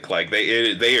developer's dick. Like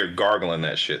they are gargling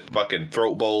that shit. Fucking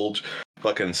throat bulge,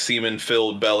 fucking semen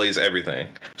filled bellies, everything.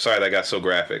 Sorry that got so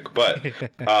graphic, but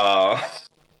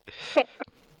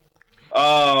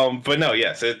but no,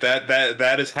 yes,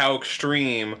 that is how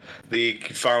extreme the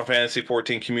Final Fantasy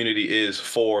 14 community is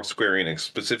for Square Enix,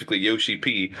 specifically Yoshi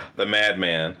P, the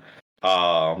madman,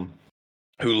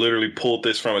 who literally pulled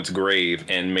this from its grave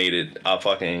and made it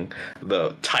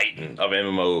the titan of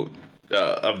MMO,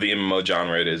 of the MMO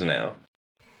genre it is now.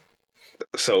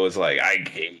 So it's like,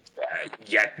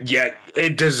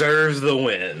 it deserves the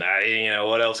win.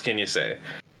 What else can you say?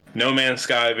 No Man's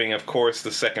Sky being, of course,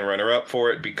 the second runner-up for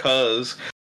it, because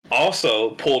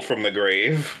also pulled from the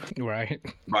grave, right,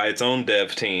 by its own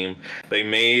dev team. They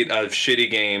made a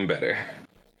shitty game better.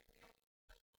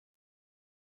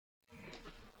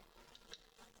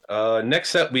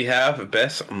 Next up, we have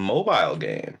Best Mobile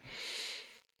Game.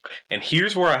 And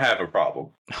here's where I have a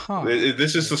problem. Huh.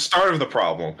 This is the start of the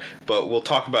problem, but we'll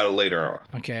talk about it later on.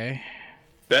 Okay.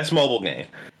 Best Mobile Game.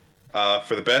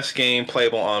 For the best game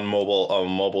playable on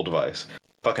mobile device.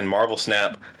 Fucking Marvel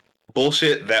Snap.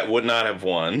 Bullshit that would not have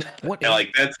won. What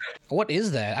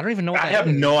is that? I don't even know what I have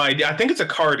no idea. I think it's a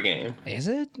card game. Is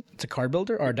it? It's a card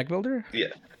builder or a deck builder? Yeah,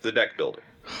 it's a deck builder.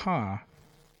 Huh.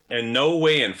 And no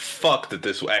way in fuck that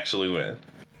this will actually win.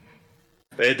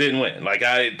 It didn't win. No.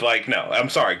 I'm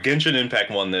sorry. Genshin Impact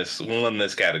won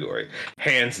this category,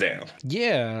 hands down.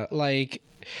 Yeah, like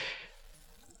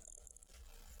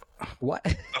what?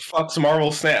 The fuck's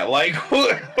Marvel Snap? Like who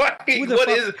the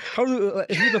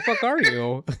fuck are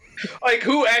you? Like,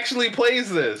 who actually plays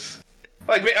this?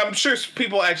 Like, I'm sure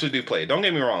people actually do play it. Don't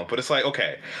get me wrong, but it's like,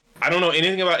 okay, I don't know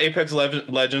anything about Apex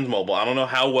Legends Mobile. I don't know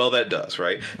how well that does,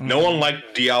 right? Mm-hmm. No one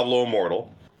liked Diablo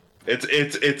Immortal.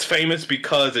 It's famous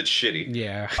because it's shitty.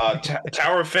 Yeah.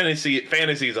 Tower of Fantasy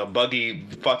is a buggy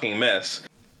fucking mess.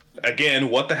 Again,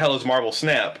 what the hell is Marvel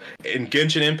Snap? And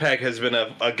Genshin Impact has been a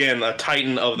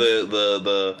titan of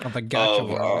the gacha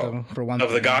world, for one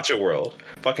thing. The gacha world.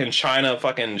 Fucking China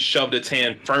fucking shoved its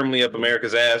hand firmly up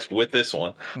America's ass with this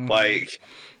one. Mm-hmm.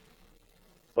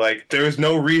 Like there's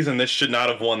no reason this should not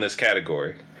have won this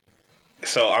category.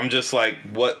 So I'm just like,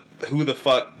 what? Who the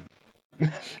fuck?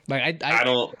 Like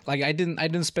I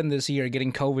didn't spend this year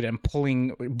getting COVID and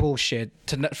pulling bullshit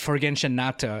for Genshin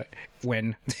not to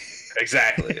win.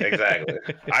 Exactly.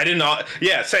 I didn't.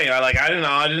 Yeah, same.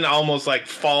 I didn't almost like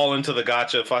fall into the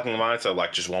gacha fucking mindset.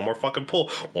 Like, just one more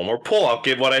pull. I'll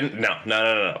give what I.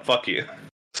 No. Fuck you.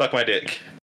 Suck my dick.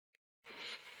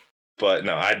 But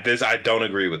no, I don't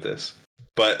agree with this.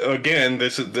 But again,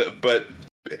 but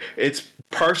it's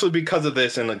partially because of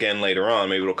this, and again later on,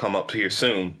 maybe it'll come up here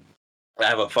soon. I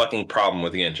have a fucking problem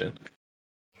with Genshin.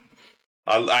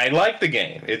 I like the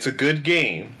game. It's a good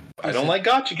game. I don't like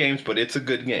gacha games, but it's a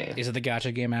good game. Is it the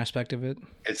gacha game aspect of it?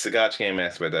 It's the gacha game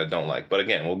aspect that I don't like. But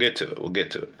again, we'll get to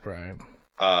it. Right.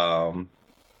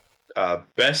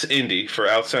 Best indie for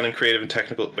outstanding creative and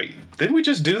technical. Wait, didn't we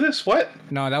just do this? What?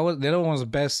 No, the other one was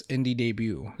best indie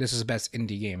debut. This is best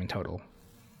indie game in total.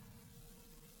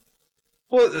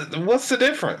 Well, what's the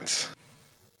difference?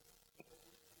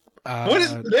 What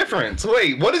is the difference?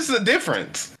 Wait, what is the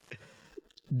difference?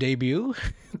 debut.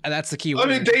 That's the key I word.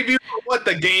 mean, debut. What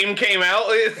the game came out?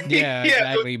 Yeah,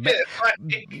 exactly. Right.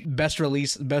 Best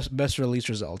release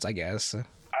results, I guess.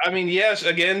 I mean, yes.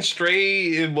 Again, Stray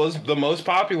it was the most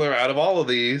popular out of all of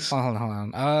these. Hold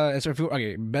on.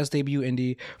 Okay, best debut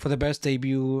indie for the best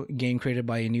debut game created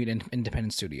by a new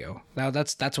independent studio. Now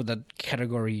that's what the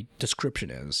category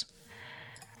description is.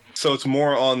 So it's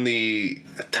more on the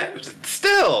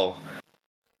still.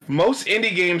 Most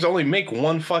indie games only make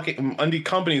one fucking indie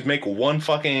companies make one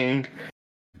fucking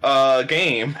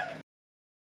game.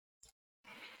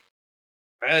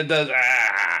 It does.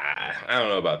 I don't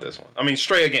know about this one. I mean,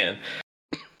 Stray again.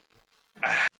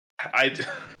 I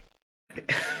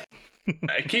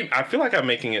feel like I'm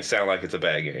making it sound like it's a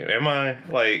bad game. Am I?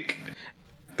 Like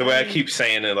the way I keep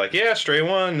saying it, like yeah, Stray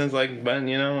won. It's like, but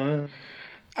you know.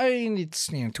 I mean, it's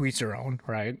to each their own,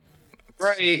 right?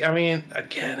 Right. I mean,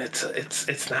 again,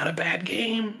 it's not a bad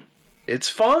game. It's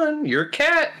fun. You're a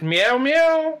cat. Meow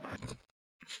meow.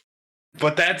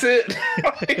 But that's it.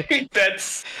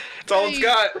 That's all it's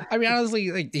got. I mean,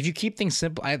 honestly, like if you keep things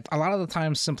simple, a lot of the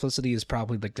time simplicity is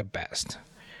probably like the best.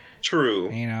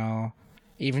 True. You know,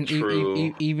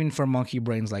 even for monkey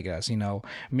brains like us, you know,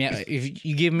 if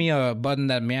you give me a button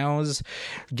that meows,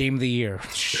 game of the year.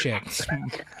 Shit.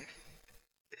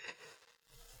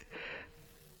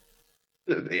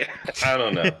 Yeah, I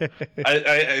don't know.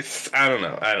 I don't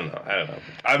know.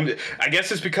 I guess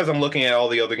it's because I'm looking at all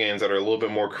the other games that are a little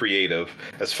bit more creative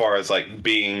as far as like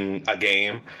being a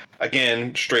game.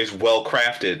 Again, Stray's well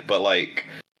crafted, but like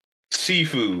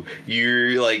Sifu,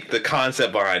 you're like the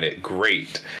concept behind it,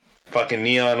 great. Fucking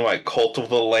Neon White, Cult of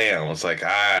the Lamb. It's like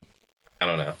I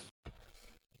don't know.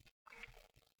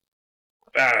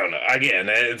 I don't know. Again,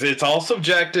 it's all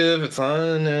subjective. It's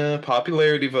on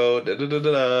popularity vote.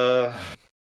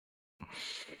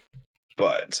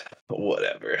 But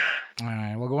whatever. All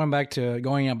right. Well,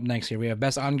 going up next here, we have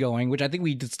best ongoing, which I think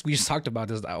we just talked about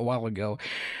this a while ago.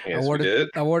 Yes, we did.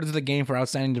 Awarded to the game for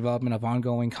outstanding development of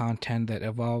ongoing content that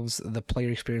evolves the player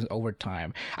experience over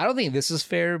time. I don't think this is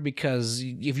fair because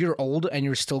if you're old and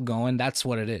you're still going, that's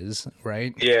what it is,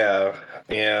 right? Yeah.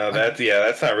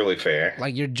 That's not really fair.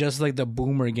 Like you're just like the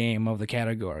boomer game of the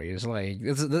category. It's like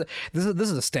this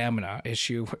is a stamina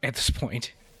issue at this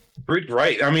point.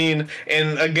 Right. I mean,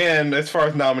 and again, as far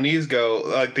as nominees go,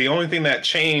 like the only thing that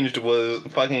changed was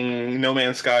fucking No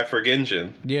Man's Sky for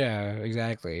Genshin. Yeah,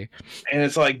 exactly. And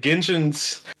it's like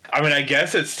Genshin's. I mean, I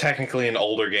guess it's technically an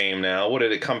older game now. What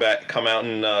did it come out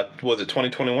in? Was it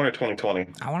 2021 or 2020?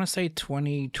 I want to say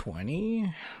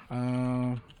 2020.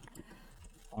 Hold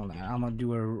on, I'm gonna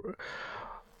do a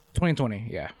 2020.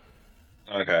 Yeah.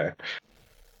 Okay.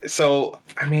 So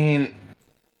I mean,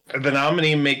 the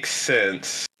nominee makes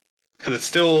sense. Because it's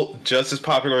still just as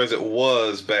popular as it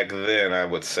was back then, I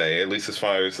would say, at least as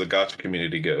far as the gacha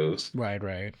community goes.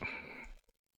 Right.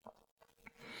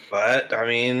 But, I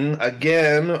mean,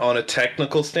 again, on a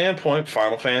technical standpoint,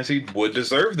 Final Fantasy would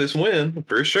deserve this win,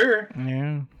 for sure.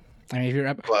 Yeah. I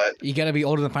mean, you gotta be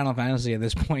older than Final Fantasy at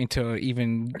this point to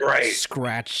even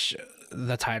scratch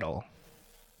the title.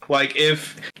 Like,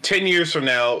 if 10 years from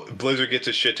now, Blizzard gets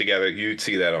its shit together, you'd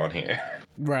see that on here.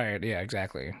 Right, yeah,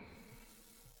 exactly.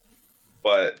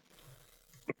 But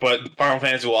Final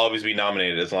Fantasy will always be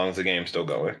nominated as long as the game's still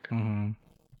going. Mm-hmm.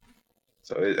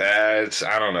 So it's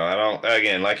I don't know.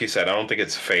 Again, like you said, I don't think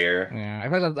it's fair. Yeah, I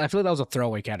feel like that was a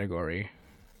throwaway category.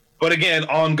 But again,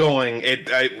 ongoing,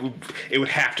 it would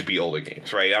have to be older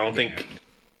games, right? I don't think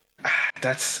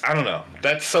I don't know.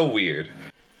 That's so weird.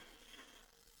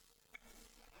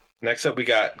 Next up, we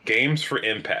got Games for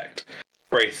Impact.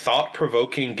 For a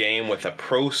thought-provoking game with a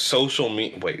pro-social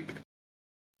wait.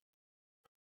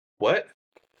 What?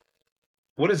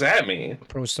 What does that mean?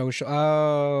 Pro-social.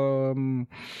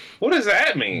 What does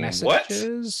that mean?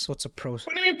 Messages? What's a pro? What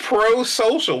do you mean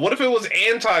pro-social? What if it was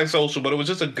anti-social, but it was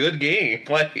just a good game?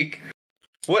 Like,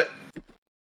 what?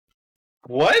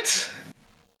 What?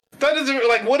 That doesn't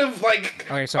like. What if like?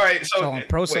 Okay, so all right. So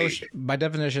pro-social, by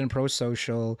definition,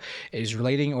 pro-social is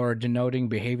relating or denoting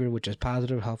behavior which is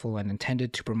positive, helpful, and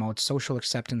intended to promote social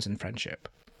acceptance and friendship.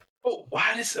 Oh,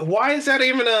 why is that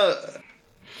even a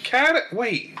cat?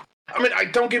 Wait. I mean,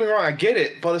 don't get me wrong. I get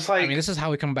it, but it's like. I mean, this is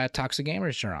how we combat toxic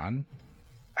gamers, Sharon.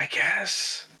 I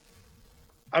guess.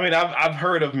 I mean, I've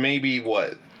heard of maybe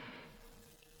what.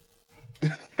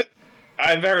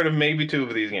 I've heard of maybe 2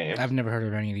 of these games. I've never heard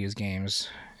of any of these games.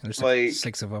 There's like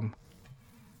 6 of them.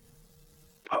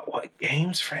 But what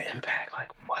games for Impact?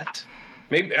 Like what?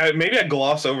 Maybe I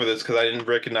glossed over this because I didn't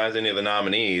recognize any of the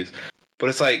nominees. But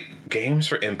it's like games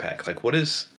for Impact. Like what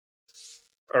is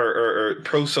or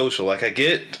pro social? Like I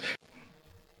get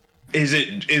is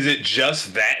it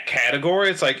just that category?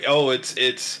 It's like, oh,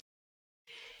 it's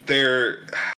they're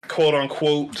quote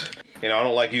unquote, I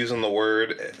don't like using the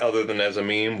word other than as a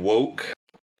meme, woke,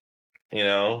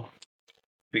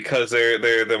 because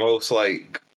they're the most,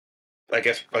 like, I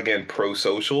guess, again,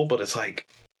 pro-social, but it's like,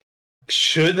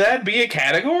 should that be a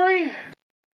category?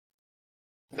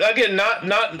 Again,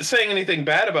 not saying anything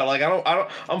bad about it.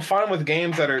 Like, I'm fine with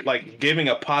games that are like giving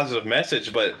a positive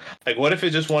message, but like, what if it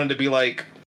just wanted to be like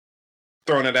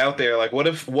throwing it out there? Like, what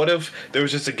if there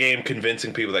was just a game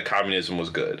convincing people that communism was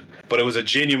good, but it was a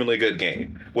genuinely good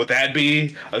game? Would that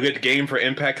be a good game for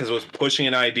Impact because it was pushing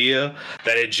an idea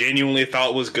that it genuinely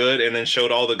thought was good and then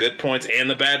showed all the good points and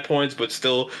the bad points, but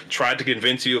still tried to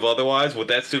convince you of otherwise? Would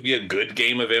that still be a good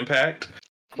game of Impact?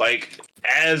 Like,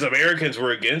 as Americans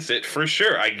were against it, for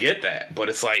sure, I get that. But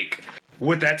it's like,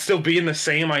 would that still be in the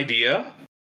same idea?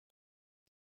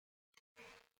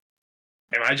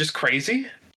 Am I just crazy?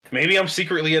 Maybe I'm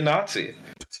secretly a Nazi.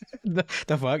 the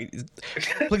fuck?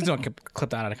 Please don't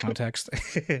clip that out of context.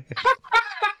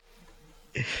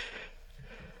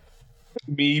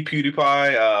 Me,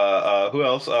 PewDiePie, who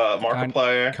else?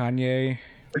 Markiplier. Kanye.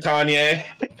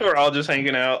 We're all just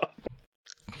hanging out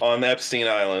on Epstein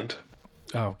Island.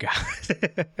 Oh god.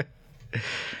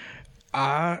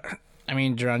 I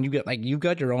mean, Jerron, you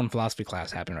got your own philosophy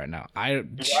class happening right now.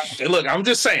 Look, I'm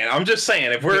just saying.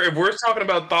 If we're talking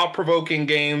about thought-provoking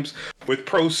games with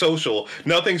pro-social,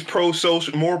 nothing's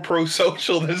more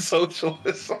pro-social than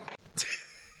socialism.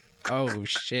 Oh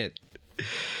shit.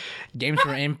 Games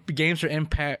for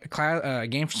Impact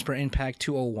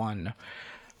 201.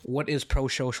 What is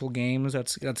pro-social games?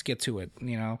 Let's get to it.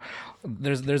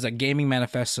 There's a gaming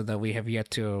manifesto that we have yet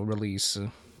to release.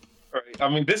 Right. I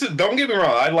mean, don't get me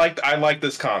wrong. I like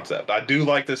this concept. I do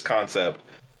like this concept.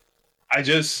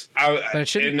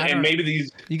 Maybe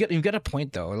these. You got a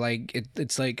point though. Like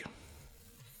it's like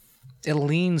it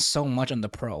leans so much on the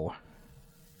pro,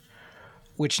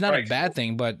 which is not a bad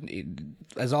thing. But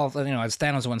as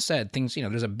Thanos once said, things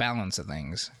there's a balance of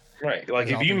things. Right. Like,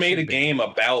 if you made a game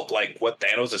about, like, what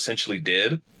Thanos essentially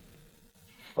did,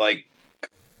 like,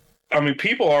 I mean,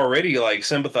 people already, like,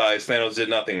 sympathize Thanos did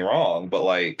nothing wrong, but,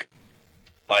 like,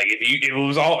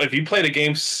 if you played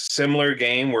a similar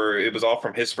game where it was all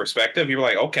from his perspective, you were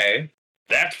like, okay,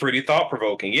 that's pretty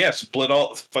thought-provoking. Yeah, split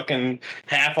all, fucking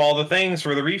half all the things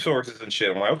for the resources and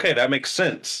shit. I'm like, okay, that makes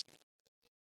sense.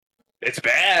 It's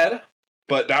bad,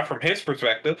 but not from his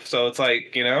perspective, so it's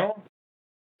like,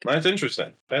 That's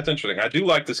interesting. I do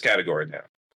like this category now.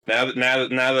 Now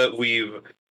that we've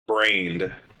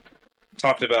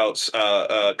talked about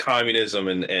communism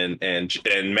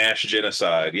and mass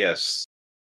genocide. Yes,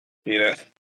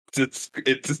 it's.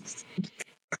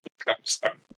 I'm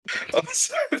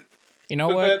sorry. You know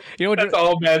what? That's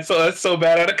all bad. So that's so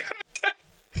bad out of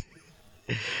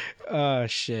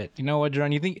context. Shit. You know what,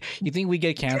 Jerron? You think we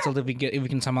get canceled if we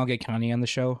can somehow get Kanye on the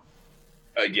show?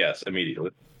 Yes,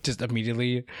 immediately. Just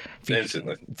immediately,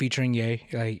 instantly featuring Ye.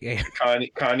 Like, yeah.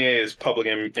 Kanye is public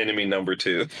enemy number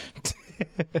 2.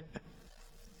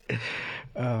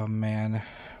 Oh man.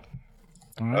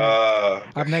 Right.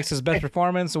 Up next is best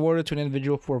performance awarded to an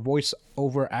individual for voice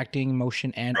over acting,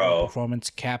 motion, and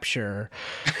performance capture.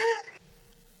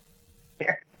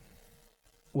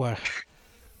 What?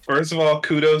 First of all,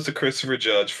 kudos to Christopher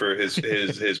Judge for his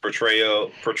portrayal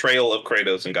of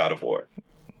Kratos in God of War.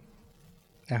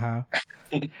 Uh-huh.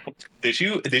 Did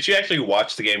you actually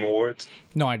watch the Game Awards?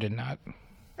 No, I did not.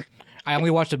 I only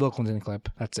watched the Bill Clinton clip.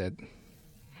 That's it.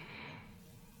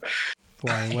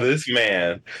 Why? This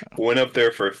man went up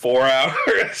there for 4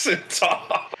 hours and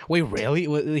talked. Wait,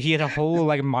 really? He had a whole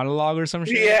monologue or some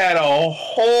shit? He had a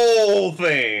whole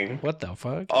thing. What the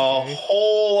fuck? A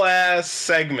whole ass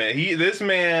segment. This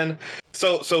man.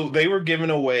 So they were giving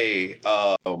away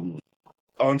on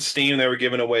Steam. They were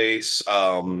giving away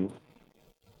Steam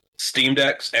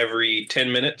Decks every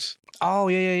 10 minutes. Oh,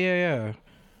 yeah.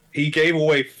 He gave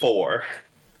away 4.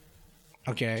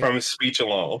 Okay. From his speech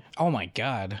alone. Oh my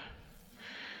god.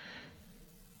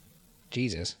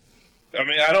 Jesus. I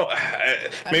mean,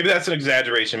 maybe that's an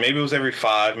exaggeration. Maybe it was every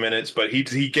 5 minutes, but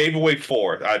he gave away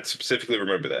 4. I specifically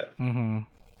remember that. Mm-hmm. And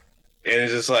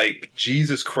it's just like,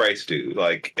 Jesus Christ, dude.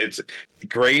 Like, it's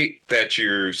great that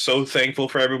you're so thankful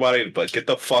for everybody, but get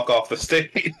the fuck off the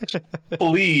stage.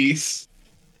 Please.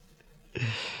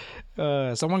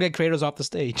 Someone get Kratos off the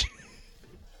stage.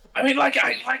 I mean,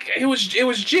 it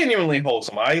was genuinely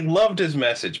wholesome. I loved his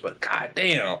message, but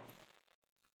goddamn,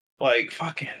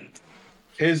 fucking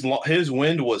his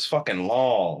wind was fucking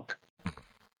long.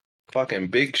 Fucking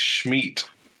big schmeat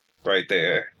right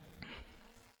there.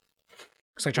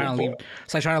 It's like trying to leave.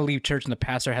 It's like trying to leave church, and the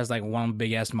pastor has like one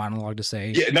big ass monologue to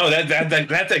say. Yeah, no,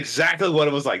 that's exactly what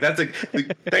it was like.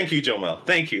 Thank you, Jomel.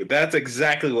 Thank you. That's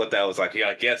exactly what that was like. Yeah,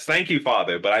 like, yes, thank you,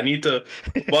 Father. But I need to,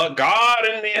 but God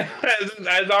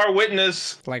as our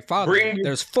witness. Like, Father,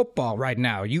 there's football right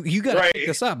now. You gotta pick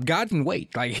this up. God can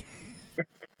wait. Like,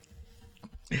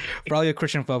 for all your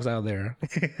Christian folks out there,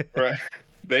 right?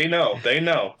 They know.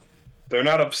 They're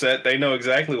not upset. They know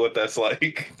exactly what that's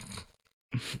like.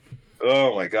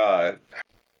 Oh my God.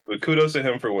 But kudos to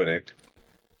him for winning.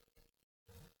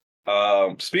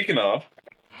 Speaking of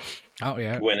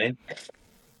winning,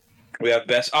 we have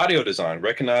Best Audio Design,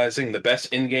 recognizing the best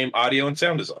in-game audio and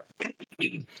sound design.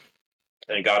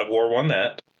 And God of War won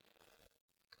that.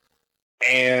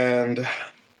 And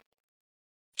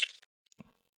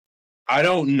I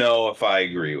don't know if I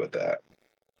agree with that.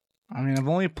 I mean, I've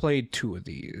only played 2 of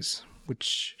these,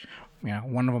 which,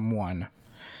 one of them won.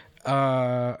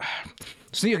 So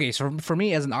for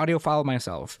me as an audiophile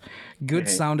myself, good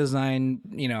sound design,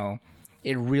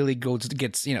 it really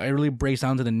it really breaks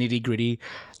down to the nitty gritty.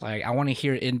 Like, I want to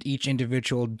hear each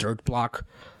individual dirt block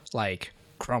like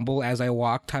crumble as I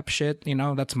walk type shit.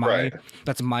 That's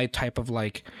my type of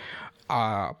like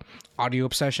audio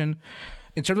obsession.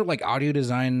 In terms of like audio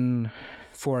design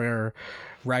for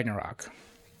Ragnarok,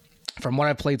 from what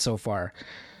I've played so far,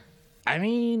 I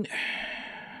mean,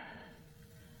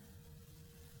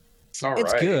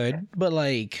 it's good, but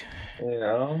like,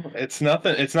 it's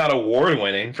nothing. It's not award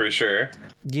winning for sure.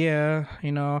 Yeah,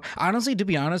 honestly, to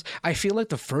be honest, I feel like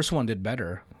the first one did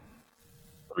better.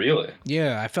 Really?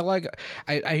 Yeah, I felt like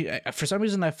I for some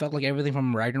reason I felt like everything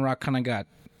from Ragnarok kind of got,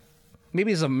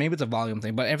 maybe it's a volume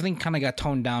thing, but everything kind of got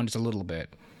toned down just a little bit.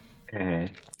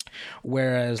 Mm-hmm.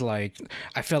 Whereas, like,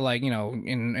 I felt like,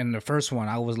 in the first one,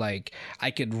 I was like,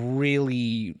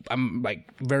 I'm like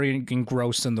very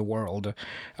engrossed in the world.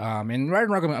 In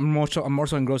Ragnarok, I'm more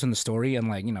so engrossed in the story and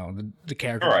like, the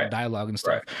characters and dialogue and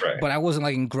stuff. Right. But I wasn't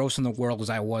like engrossed in the world as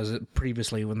I was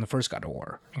previously when the first God of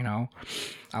War.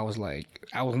 I was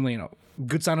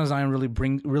good sound design really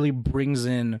brings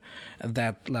in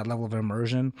that level of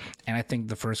immersion, and I think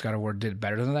the first God of War did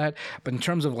better than that. But in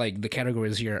terms of like the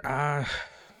categories here, I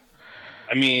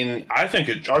mean, I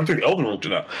think Elden Ring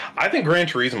should know. I think Gran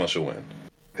Turismo should win.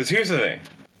 Because here's the thing,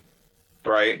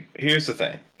 right? Here's the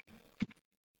thing.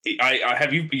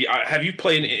 Have you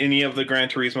played any of the Gran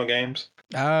Turismo games?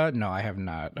 No, I have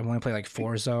not. I've only played like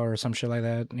Forza or some shit like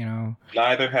that.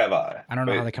 Neither have I. I don't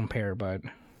know how they compare, but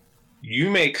you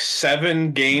make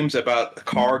 7 games about the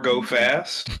car go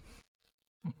fast.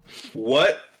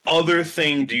 What other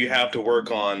thing do you have to work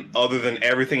on other than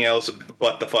everything else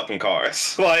but the fucking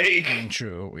cars? Like,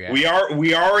 true, yeah.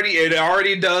 It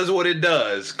already does what it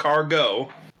does. Car go.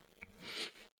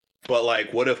 But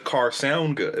like, what if cars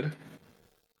sound good?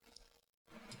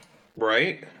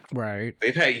 Right? Right.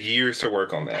 They've had years to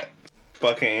work on that.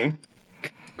 Fucking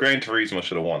Gran Turismo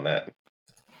should have won that.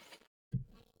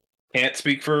 Can't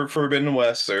speak for Forbidden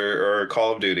West or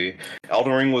Call of Duty.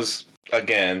 Elden Ring was,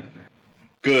 again,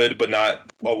 good, but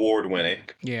not award-winning.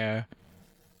 Yeah.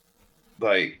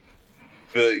 Like,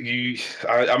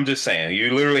 I'm just saying,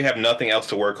 you literally have nothing else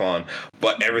to work on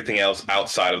but everything else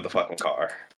outside of the fucking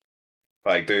car.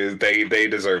 Like, they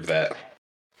deserve that.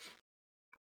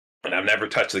 And I've never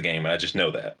touched the game, and I just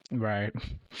know that. Right.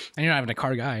 And you're not even a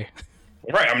car guy.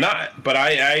 Right, I'm not. But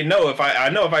I know if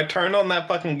I turn on that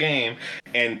fucking game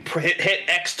and hit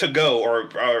X to go or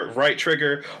right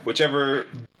trigger, whichever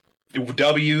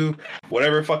W,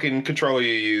 whatever fucking controller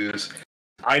you use,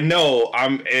 I know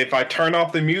if I turn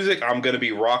off the music, I'm gonna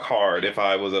be rock hard if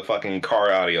I was a fucking car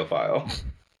audiophile.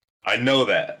 I know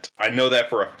that. I know that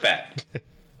for a fact.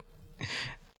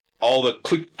 All the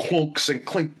click clunks and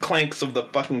clink clanks of the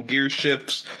fucking gear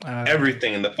shifts,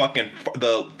 everything, the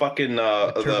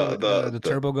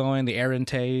turbo going, the air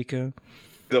intake,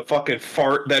 the fucking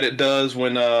fart that it does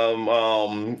when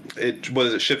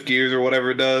it shift gears or whatever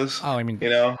it does. Oh, I mean,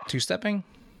 two-stepping.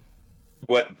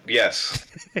 What? Yes.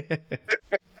 It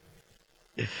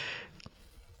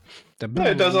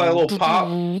does like a little pop.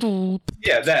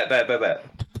 Yeah, that.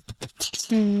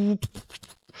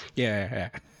 Yeah.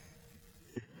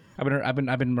 I've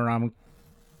been around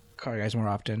car guys more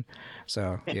often,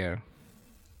 so yeah.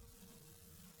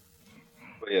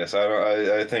 But yes,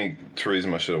 I think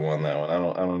Turismo should have won that one. I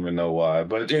don't even know why,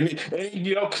 but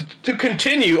to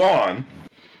continue on,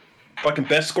 fucking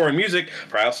best scoring music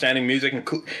for outstanding music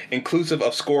inclusive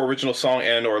of score, original song,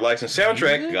 and or licensed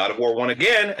soundtrack. God of War won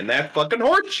again, and that fucking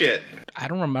horse shit. I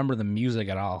don't remember the music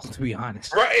at all, to be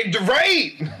honest.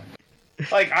 Right.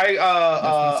 Like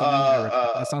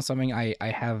that's not something I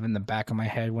have in the back of my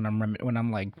head when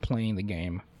I'm like playing the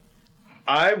game.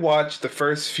 I watched the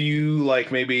first few,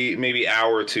 like maybe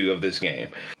hour or two of this game.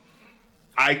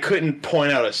 I couldn't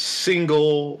point out a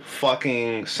single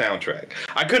fucking soundtrack.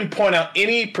 I couldn't point out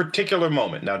any particular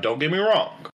moment. Now, don't get me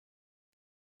wrong.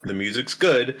 The music's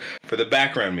good for the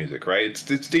background music, right?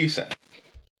 It's decent.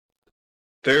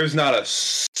 There's not a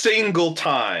single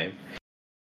time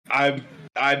I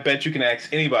bet you can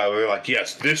ask anybody where they're like,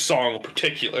 yes, this song in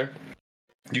particular.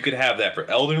 You could have that for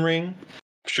Elden Ring.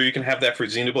 I'm sure you can have that for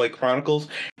Xenoblade Chronicles.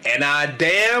 And I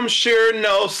damn sure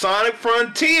know Sonic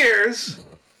Frontiers,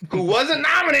 who wasn't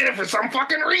nominated for some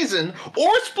fucking reason,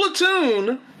 or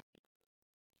Splatoon.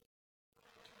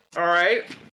 All right.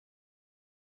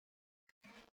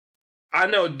 I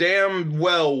know damn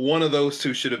well one of those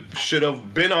two should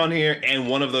have been on here, and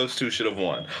one of those two should have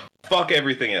won. Fuck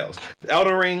everything else.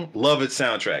 Elden Ring, love its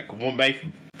soundtrack. One of my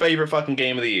favorite fucking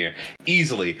game of the year.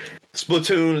 Easily.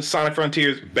 Splatoon, Sonic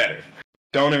Frontiers, better.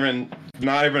 Not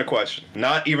even a question.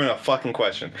 Not even a fucking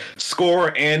question.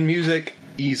 Score and music,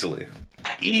 easily.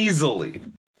 Easily.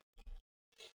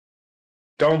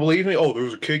 Don't believe me? Oh,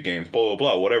 those are kid games, blah, blah,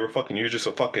 blah. Whatever, fucking, you're just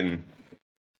a Nintendo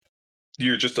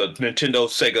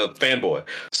Sega fanboy.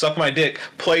 Suck my dick.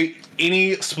 Play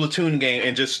any Splatoon game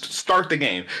and just start the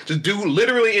game. Just do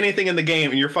literally anything in the game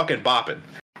and you're fucking bopping.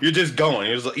 You're just going.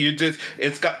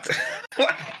 It's got...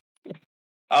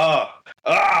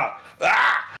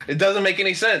 It doesn't make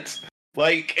any sense.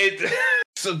 Like,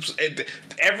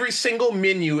 every single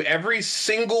menu, every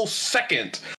single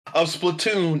second of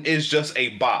Splatoon is just a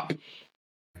bop.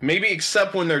 Maybe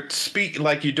except when they're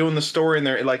like you're doing the story and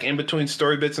they're like in between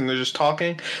story bits and they're just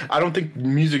talking. I don't think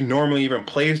music normally even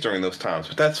plays during those times,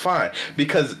 but that's fine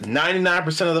because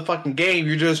 99% of the fucking game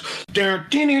you're just you're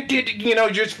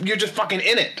just fucking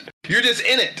in it. You're just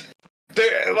in it.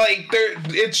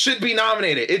 It should be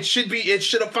nominated. It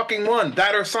should have fucking won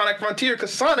that or Sonic Frontier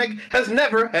because Sonic has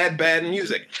never had bad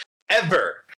music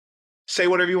ever. Say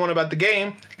whatever you want about the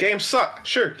game. Games suck.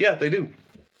 Sure, yeah, they do.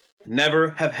 Never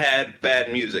have had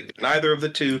bad music. Neither of the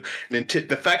two.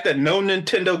 The fact that no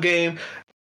Nintendo game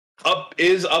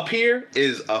is up here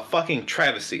is a fucking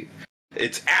travesty.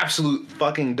 It's absolute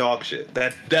fucking dog shit.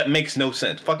 That makes no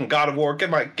sense. Fucking God of War,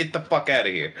 get the fuck out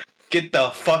of here. Get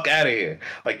the fuck out of here.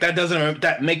 Like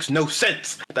that makes no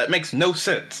sense. That makes no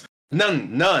sense.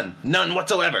 None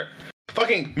whatsoever.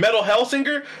 Fucking Metal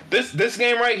Hellsinger, this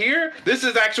game right here, this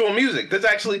is actual music. This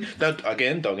actually,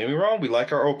 again, don't get me wrong, we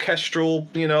like our orchestral,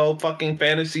 fucking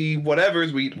fantasy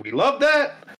whatevers. We love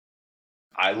that.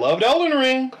 I loved Elden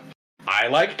Ring. I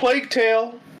liked Plague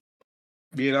Tale.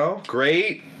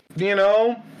 Great,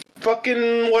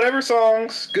 fucking whatever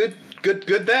songs. Good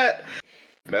that.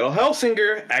 Metal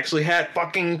Hellsinger actually had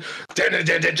fucking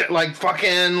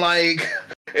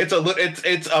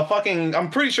it's a fucking, I'm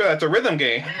pretty sure that's a rhythm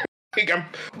game.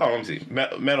 Let me see.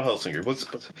 Metal Hellsinger.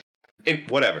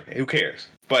 Whatever. Who cares?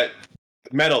 But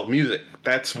metal music.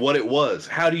 That's what it was.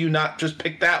 How do you not just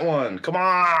pick that one? Come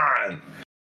on.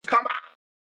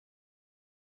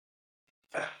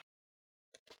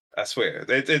 I swear.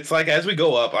 It's like as we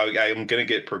go up, I'm gonna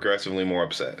get progressively more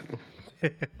upset.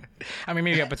 I mean,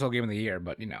 maybe up until Game of the Year,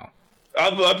 but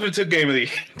Up until Game of the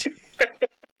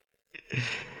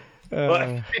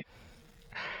Year.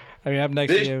 Up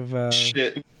next we have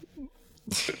shit.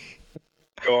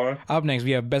 Go on. Up next,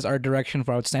 we have Best Art Direction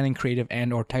for Outstanding Creative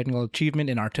and/or Technical Achievement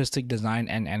in Artistic Design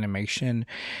and Animation.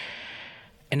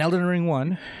 And Elden Ring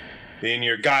won. And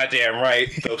you're goddamn right.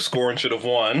 Though Scorn should have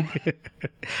won.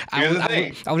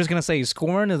 I was just gonna say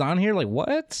Scorn is on here. Like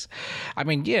what? I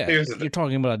mean, yeah, you're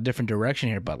talking about a different direction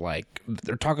here, but like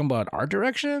they're talking about art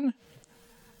direction.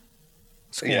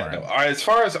 Scorn. Yeah. No, as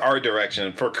far as art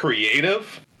direction for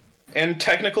creative and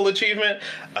technical achievement,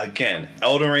 again,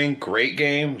 Elden Ring, great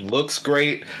game, looks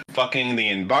great. Fucking the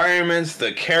environments,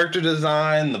 the character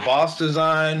design, the boss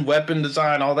design, weapon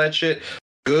design, all that shit.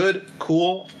 Good,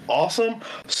 cool, awesome.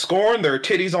 Scorn, there are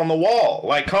titties on the wall.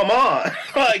 Like, come on.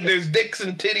 Like, there's dicks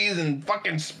and titties and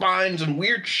fucking spines and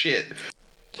weird shit.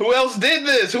 Who else did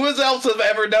this? Who else have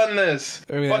ever done this?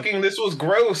 This was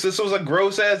gross. This was a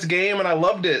gross ass game, and I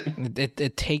loved it.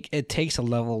 It takes a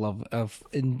level of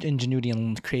ingenuity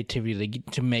and creativity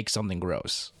to make something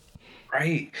gross.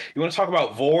 Right. You want to talk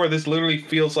about Vor? This literally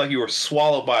feels like you were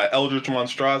swallowed by an eldritch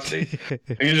monstrosity,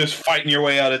 and you're just fighting your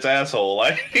way out its asshole.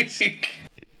 Like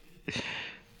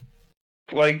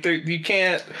you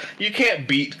can't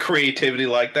beat creativity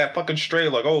like that. Fucking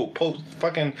straight like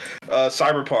fucking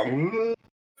cyberpunk.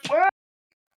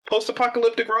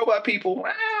 Post-apocalyptic robot people.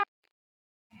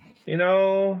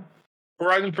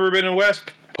 Horizon Forbidden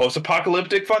West.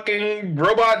 Post-apocalyptic fucking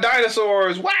robot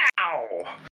dinosaurs. Wow.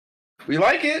 We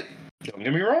like it. Don't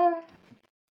get me wrong.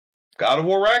 God of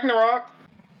War Ragnarok.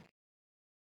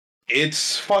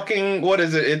 It's fucking, what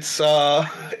is it?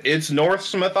 It's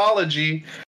Norse mythology.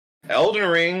 Elden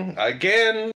Ring,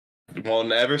 again, won't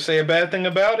never say a bad thing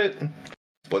about it.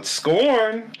 But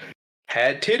Scorn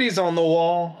had titties on the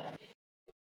wall.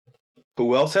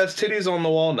 Who else has titties on the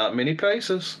wall? Not many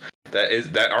places.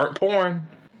 That aren't porn.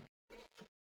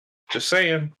 Just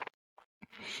saying.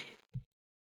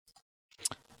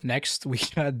 Next, we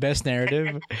got Best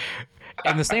Narrative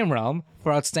in the same realm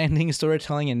for outstanding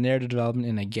storytelling and narrative development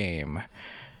in a game.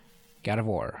 God of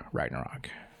War Ragnarok.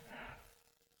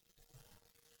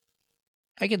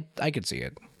 I could see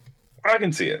it. I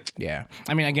can see it. Yeah,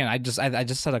 I mean, again, I just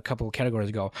said a couple of categories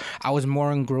ago. I was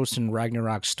more engrossed in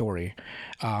Ragnarok's story,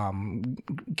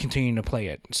 continuing to play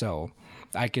it. So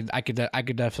I could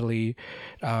definitely,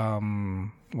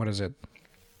 what is it?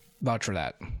 Vouch for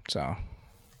that. So.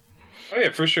 Oh yeah,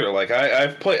 for sure. Like I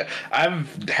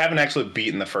haven't actually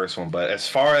beaten the first one, but as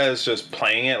far as just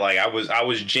playing it, like I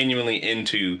was genuinely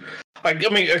into, like, I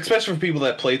mean, especially for people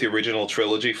that played the original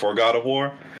trilogy for God of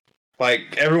War.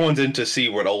 Like, everyone's in to see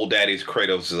what old daddy's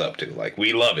Kratos is up to. Like,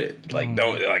 we love it. Like,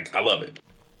 I love it.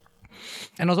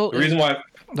 And also, the reason why.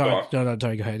 No,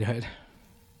 sorry, go ahead.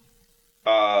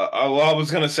 I was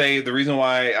gonna say the reason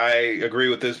why I agree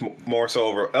with this more so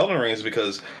over Elden Ring is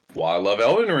because while I love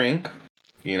Elden Ring,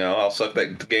 you know, I'll suck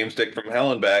that game stick from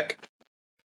hell and back.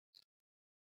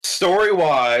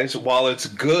 Story-wise, while it's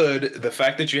good, the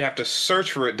fact that you have to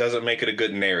search for it doesn't make it a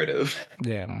good narrative.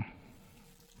 Yeah.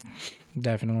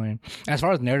 Definitely. As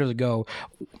far as narratives go,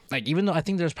 like, even though I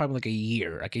think there's probably like a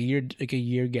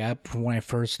year gap from when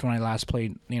I last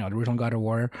played, you know, the original God of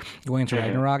War going into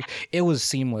Ragnarok, it was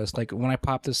seamless. Like, when I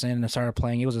popped this in and started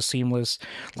playing, it was a seamless,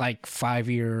 like,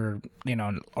 5-year, you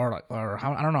know, or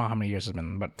I don't know how many years it's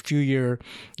been, but few year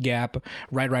gap,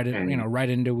 right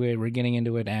into it. We're getting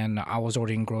into it, and I was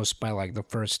already engrossed by like the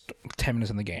first 10 minutes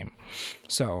in the game.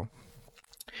 So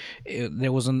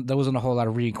there wasn't a whole lot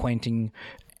of reacquainting.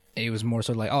 It was more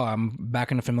so like, oh, I'm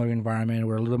back in a familiar environment.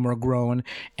 We're a little more grown,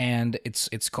 and it's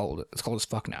cold. It's cold as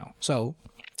fuck now. So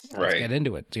let's get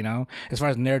into it. You know, as far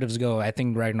as narratives go, I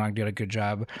think Ragnarok did a good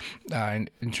job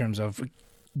in terms of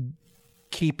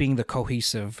keeping it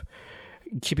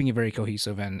very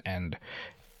cohesive and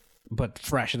but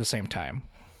fresh at the same time.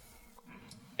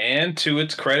 And to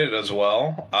its credit as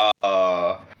well,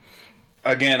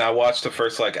 again, I watched the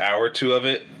first like hour or two of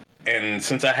it. And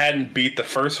since I hadn't beat the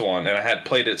first one and I had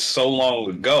played it so long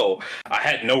ago, I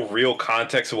had no real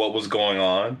context of what was going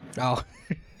on. Oh.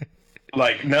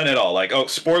 Like, none at all. Like, oh,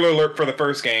 spoiler alert for the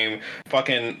first game,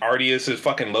 fucking Arceus is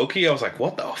fucking Loki. I was like,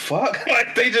 what the fuck?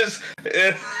 Like, they just,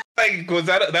 like,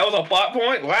 that was a plot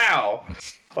point? Wow.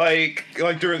 Like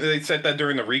they said that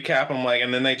during the recap. I'm like,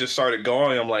 and then they just started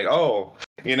going. I'm like, oh,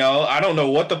 you know, I don't know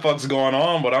what the fuck's going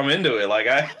on, but I'm into it. Like,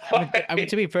 I mean,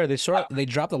 to be fair, they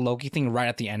dropped the Loki thing right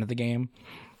at the end of the game.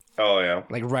 Oh yeah,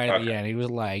 like right at the end. He was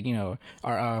like, you know,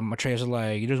 Atreus was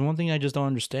like, there's one thing I just don't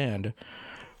understand.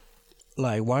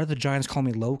 Like, why do the giants call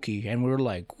me Loki? And we were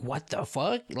like, what the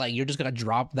fuck? Like, you're just gonna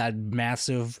drop that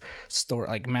massive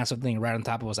massive thing right on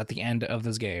top of us at the end of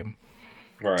this game.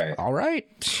 Right. All right.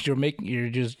 You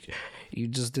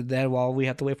just did that while we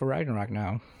have to wait for Ragnarok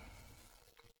now.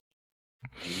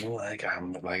 Like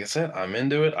I said, I'm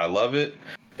into it. I love it.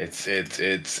 It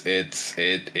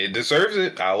deserves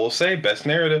it. I will say, best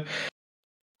narrative.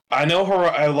 I know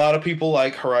a lot of people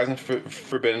like Horizon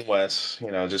Forbidden West. You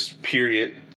know, just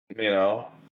period. You know,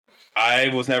 I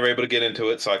was never able to get into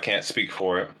it, so I can't speak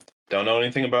for it. Don't know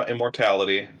anything about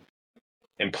Immortality.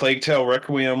 And Plague Tale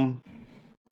Requiem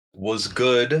was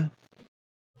good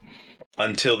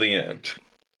until the end.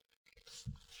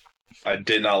 I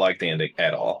did not like the ending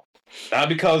at all. Not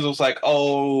because it was like,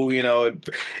 oh, you know,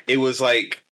 it was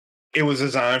like, it was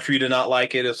designed for you to not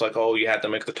like it. It's like, oh, you have to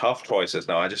make the tough choices.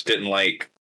 No, I just didn't like.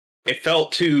 It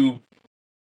felt too.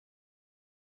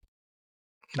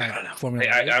 I don't know.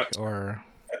 Formulaic or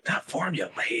not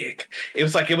formulaic. It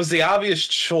was like it was the obvious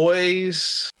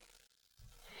choice,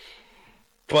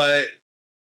 but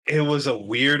it was a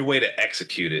weird way to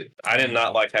execute it. I did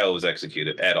not like how it was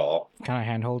executed at all. Kind of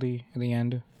handholdy in the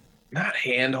end. Not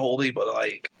handholdy, but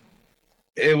like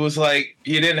it was like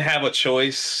you didn't have a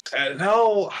choice.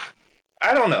 No,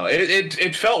 I don't know.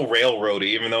 It felt railroady,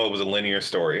 even though it was a linear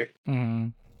story. Mm-hmm.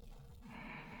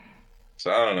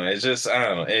 So I don't know. I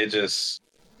don't know.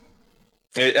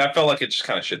 I felt like it just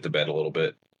kind of shit the bed a little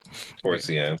bit towards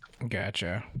the end.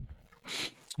 Gotcha.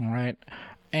 All right.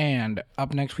 And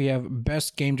up next, we have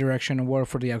Best Game Direction Award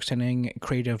for the outstanding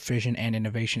creative vision and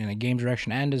innovation in the game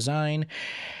direction and design.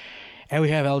 And we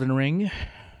have Elden Ring.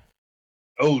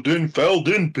 Elden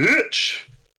Felden, bitch!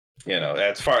 You know,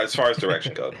 as far as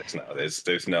direction goes,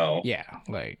 there's no. Yeah,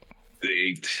 like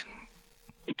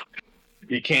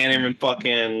You can't even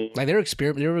fucking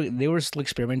they were still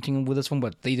experimenting with this one,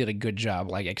 but they did a good job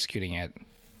like executing it.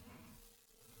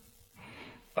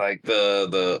 like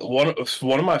the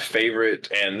one of my favorite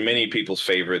and many people's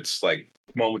favorites like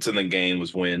moments in the game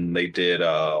was when they did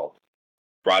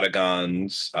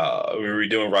Radagon's we were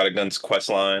doing Radagon's quest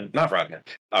line, not Radagon,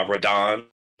 Radon,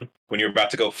 when you're about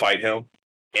to go fight him,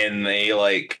 and they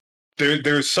like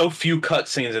there's so few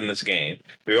cutscenes in this game.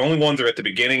 The only ones are at the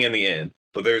beginning and the end,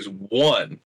 but there's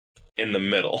one in the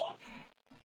middle.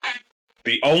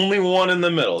 The only one in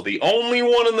the middle. The only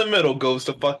one in the middle goes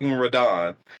to fucking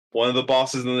Radon, one of the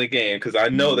bosses in the game, because I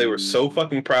know they were so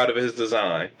fucking proud of his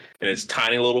design and his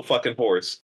tiny little fucking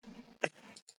horse.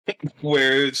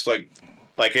 Where it's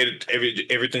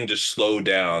everything just slowed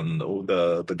down.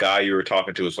 The guy you were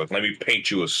talking to was like, "Let me paint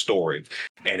you a story,"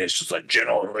 and it's just like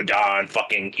General Radon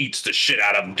fucking eats the shit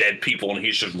out of dead people, and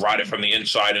he's just riding from the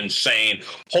inside, insane,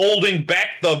 holding back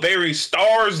the very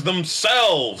stars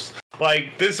themselves.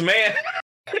 Like this man,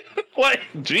 like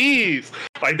jeez,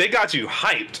 like they got you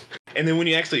hyped. And then when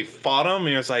you actually fought him,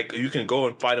 and it's like you can go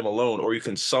and fight him alone, or you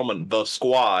can summon the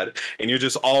squad, and you're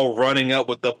just all running up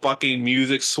with the fucking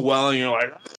music swelling. You're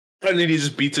like, and then he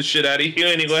just beats the shit out of you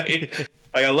anyway.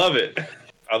 Like I love it.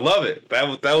 I love it. That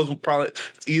was probably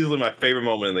easily my favorite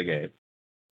moment in the game.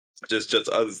 Just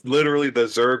literally the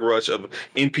Zerg rush of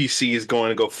NPCs going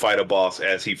to go fight a boss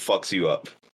as he fucks you up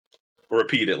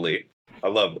repeatedly. I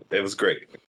love it. It was great.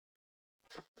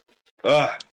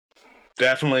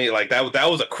 Definitely, like that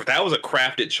was a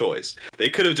crafted choice. They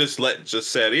could have just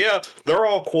said, yeah, they're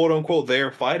all quote unquote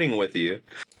there fighting with you,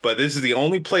 but this is the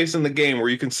only place in the game where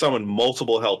you can summon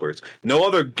multiple helpers. No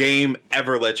other game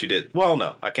ever lets you do. Well,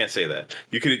 no, I can't say that.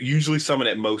 You could usually summon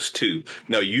at most 2.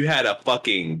 No, you had a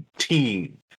fucking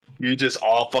team. You're just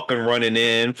all fucking running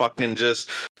in, fucking just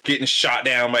getting shot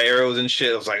down by arrows and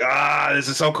shit. I was like, this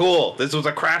is so cool. This was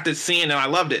a crafted scene, and I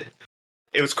loved it.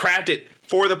 It was crafted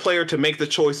for the player to make the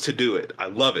choice to do it. I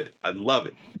love it. I love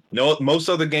it. No, most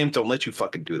other games don't let you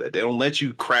fucking do that. They don't let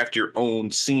you craft your own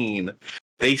scene.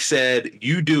 They said,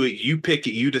 you do it, you pick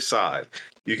it, you decide.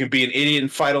 You can be an idiot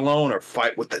and fight alone or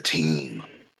fight with the team.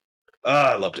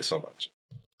 I loved it so much.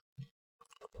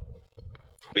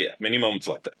 But yeah, many moments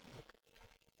like that.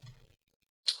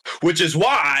 Which is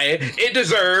why it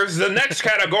deserves the next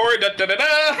category. Da, da, da,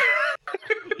 da.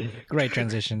 Great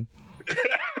transition.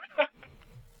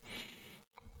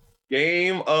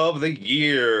 Game of the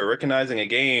Year, recognizing a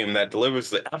game that delivers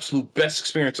the absolute best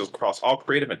experiences across all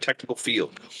creative and technical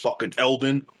fields. Fucking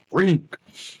Elden Ring.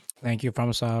 Thank you,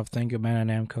 FromSoft. Thank you,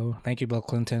 Bandai Namco. Thank you, Bill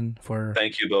Clinton, for.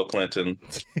 Thank you, Bill Clinton.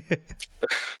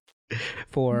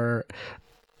 for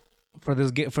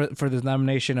this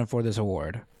nomination and for this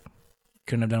award.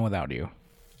 Couldn't have done without you.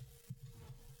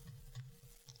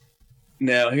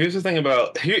 Now, here's the thing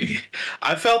about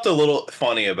I felt a little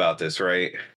funny about this,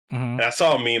 right? Mm-hmm. And I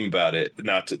saw a meme about it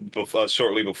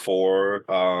shortly before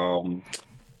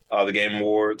the Game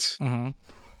Awards. Mm-hmm.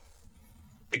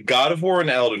 God of War and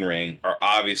Elden Ring are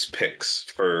obvious picks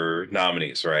for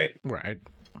nominees, right? Right.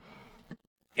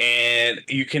 And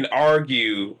you can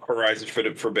argue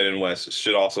Horizon Forbidden West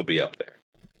should also be up there.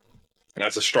 And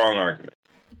that's a strong argument.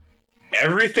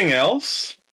 Everything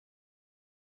else,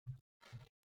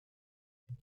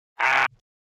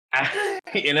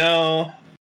 you know,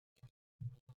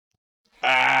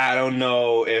 I don't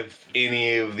know if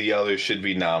any of the others should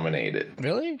be nominated.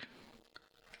 Really?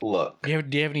 Look. Do you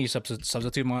have any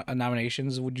substitute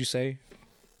nominations, would you say?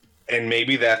 And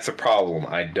maybe that's a problem.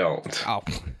 I don't. Oh.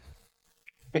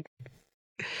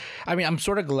 I mean, I'm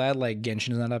sort of glad, like,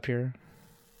 Genshin is not up here.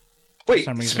 Wait,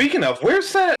 speaking of,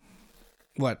 where's that?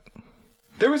 What?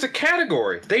 There was a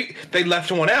category. They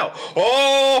left one out.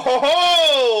 Oh, ho,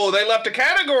 ho! They left a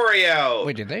category out.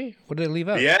 Wait, did they? What did they leave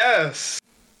out? Yes.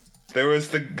 There was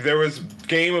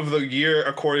Game of the Year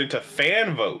according to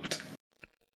fan vote.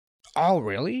 Oh,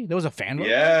 really? There was a fan vote?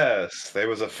 Yes, there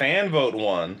was a fan vote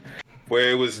one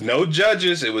where it was no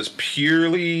judges. It was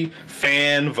purely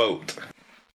fan vote.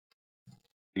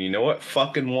 You know what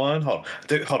fucking won? Hold on.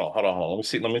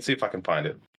 Let me see if I can find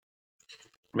it.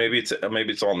 Maybe it's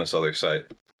on this other site.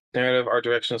 Narrative, art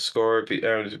direction, score,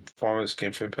 performance,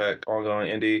 game for impact, ongoing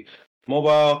indie,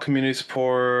 mobile, community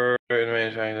support,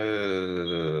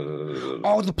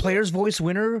 Oh, the player's voice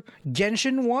winner,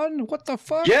 Genshin won? What the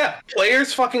fuck? Yeah,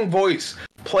 player's fucking voice.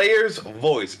 Player's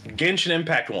voice. Genshin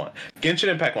Impact won.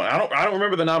 I don't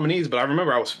remember the nominees, but I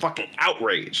remember I was fucking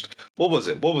outraged. What was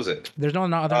it? There's no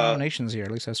other nominations here,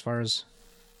 at least as far as.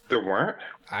 There weren't?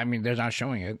 I mean, they're not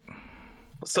showing it.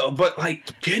 So, but like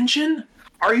Genshin?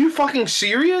 Are you fucking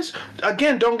serious?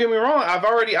 Again, don't get me wrong. I've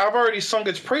already sung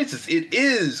its praises. It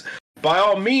is, by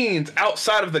all means,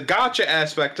 outside of the gacha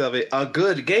aspect of it, a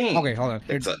good game. Okay, hold on.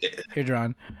 Here,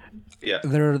 John. Yeah.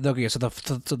 Okay. So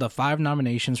the 5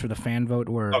 nominations for the fan vote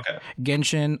were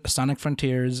Genshin, Sonic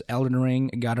Frontiers, Elden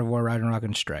Ring, God of War, Ragnarok,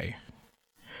 and Stray.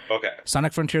 Okay.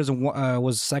 Sonic Frontiers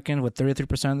was second with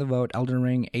 33% of the vote. Elden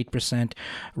Ring 8%,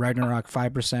 Ragnarok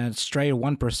 5%, Stray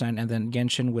 1%, and then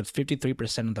Genshin with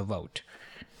 53% of the vote.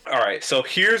 All right, so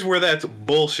here's where that's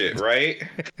bullshit, right?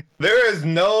 There is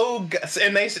no,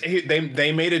 and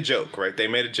they made a joke, right? They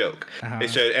made a joke. They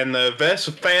said, and the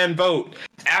best fan vote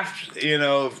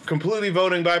after completely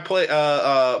voting by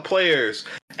players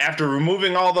after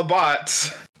removing all the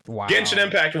bots. Wow. Genshin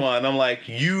Impact won. I'm like,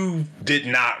 you did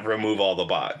not remove all the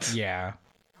bots. Yeah.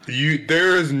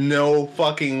 There is no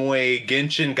fucking way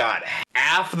Genshin got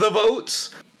half the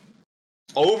votes.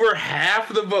 Over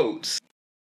half the votes.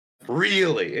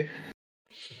 Really?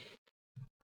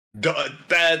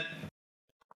 That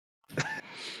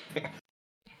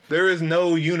there is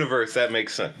no universe that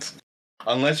makes sense.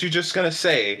 Unless you're just gonna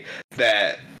say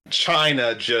that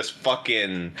China just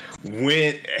fucking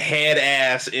went head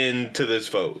ass into this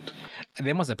vote.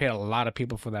 They must have paid a lot of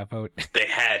people for that vote. They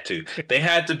had to. They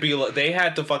had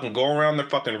to fucking go around their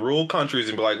fucking rural countries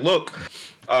and be like, look,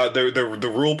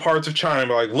 the rural parts of China, and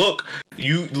be like, look,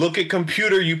 you look at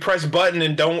computer, you press button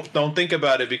and don't think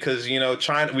about it because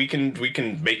China, we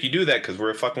can make you do that because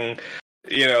we're fucking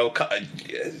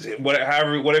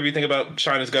whatever you think about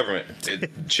China's government, it's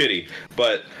shitty,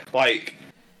 but like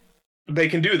they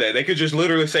can do that. They could just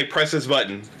literally say press this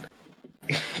button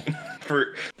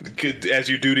as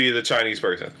your duty as a Chinese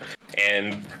person,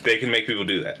 and they can make people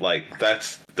do that. Like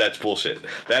that's bullshit.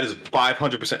 That is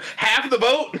 500% half the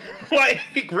vote. Like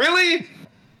really?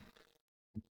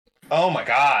 Oh my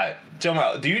god,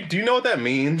 Jamal, do you know what that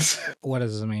means? What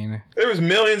does it mean? There was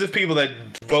millions of people that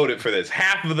voted for this.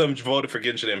 Half of them voted for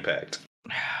Genshin Impact.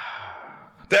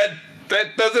 That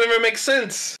doesn't even make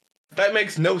sense. That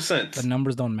makes no sense. The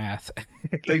numbers don't math.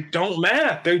 They don't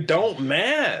math. They don't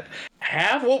math.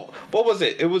 Half? What was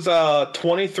it? It was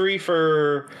 23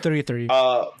 for 33.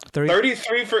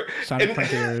 33 for Sonic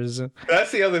Frontiers.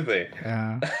 That's the other thing.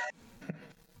 Yeah.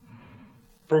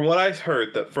 From what I've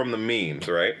heard from the memes,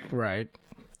 right? Right.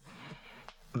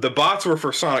 The bots were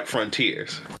for Sonic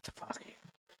Frontiers. What the fuck?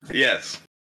 Yes.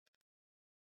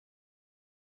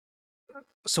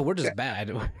 So we're just bad.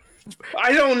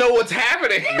 I don't know what's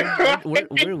happening.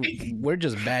 We're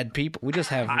just bad people. We just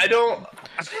have. I don't.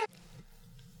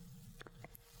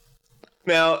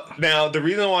 Now, the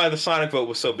reason why the Sonic vote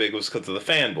was so big was because of the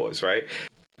fanboys, right?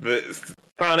 The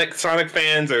Sonic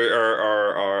fans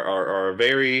are a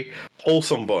very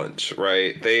wholesome bunch,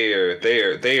 right? They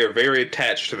are very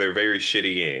attached to their very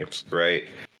shitty games, right?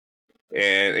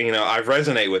 And I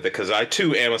resonate with it because I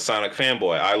too am a Sonic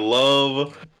fanboy.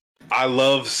 I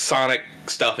love Sonic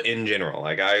stuff in general.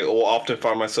 Like I will often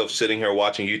find myself sitting here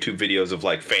watching YouTube videos of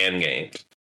like fan games,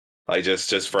 like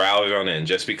just for hours on end,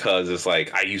 just because it's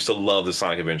like I used to love the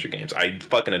Sonic Adventure games. I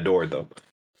fucking adored them.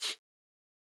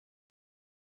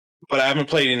 But I haven't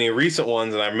played any recent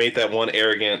ones, and I made that one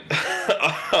arrogant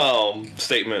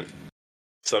statement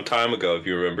some time ago, if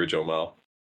you remember, Joel,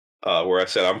 where I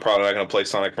said I'm probably not going to play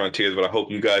Sonic Frontiers, but I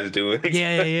hope you guys do it.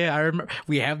 Yeah. I remember.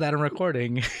 We have that in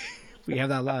recording. We have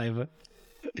that live. And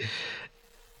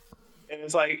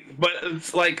it's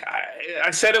like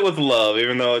I said it with love,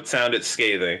 even though it sounded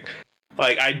scathing.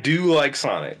 Like I do like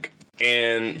Sonic,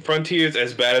 and Frontiers,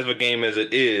 as bad as a game as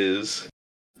it is,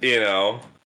 I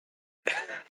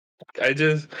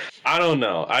don't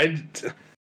know.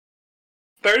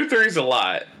 33 is a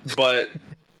lot, but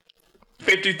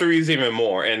 53 is even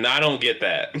more, and I don't get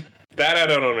that. That I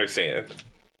don't understand.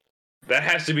 That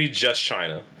has to be just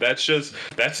China. That's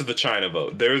the China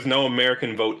vote. There is no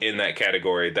American vote in that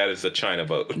category. That is the China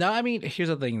vote. No, I mean, here's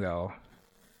the thing though.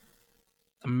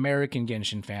 American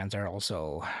Genshin fans are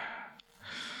also.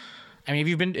 I mean, if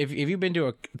you've been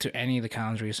to any of the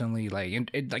cons recently,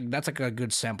 like that's like a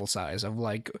good sample size of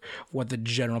like what the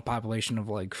general population of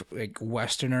like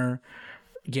Westerner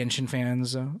Genshin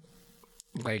fans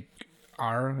like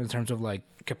are in terms of like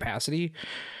capacity.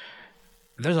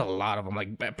 There's a lot of them.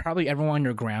 Like probably everyone and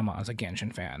your grandma is a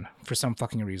Genshin fan for some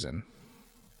fucking reason.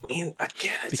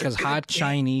 Because hot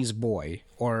Chinese boy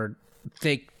or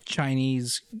thick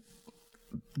Chinese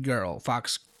girl,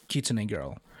 fox kitsune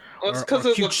girl. Well, it's because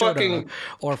of the fucking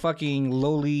or fucking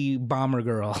lowly bomber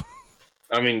girl.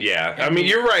 I mean, yeah. I mean,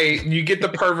 you're right. You get the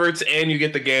perverts and you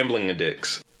get the gambling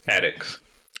addicts.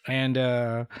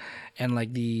 and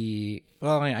like the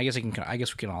well, I guess I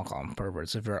guess we can all call them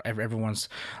perverts if everyone's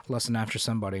lusting after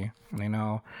somebody, you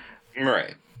know.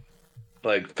 Right.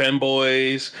 Like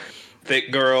femboys,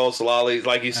 thick girls, lollies,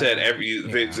 like you said,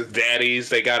 daddies,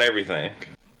 they got everything.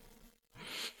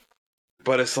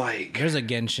 But it's like there's a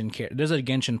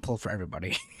Genshin pull for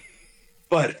everybody.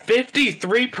 But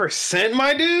 53%,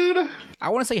 my dude? I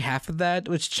want to say half of that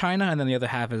was China, and then the other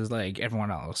half is like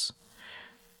everyone else.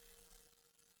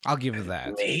 I'll give it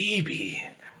that.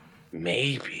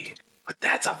 Maybe. But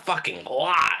that's a fucking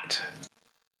lot.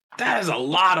 That is a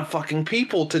lot of fucking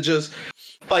people to just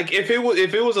like if it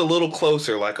was a little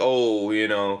closer, like, oh, you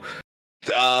know,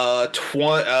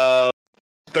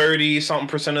 30 something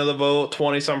percent of the vote,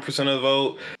 20 something percent of the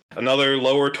vote, another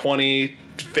lower 20,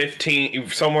 15,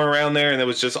 somewhere around there, and it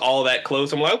was just all that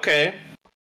close. I'm like, okay,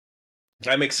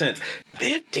 that makes sense.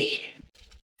 50.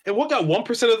 And what got 1%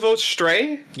 of the votes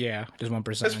Stray? Yeah, just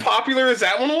 1%. As popular as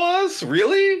that one was?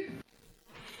 Really?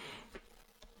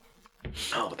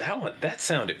 Oh, that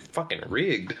sounded fucking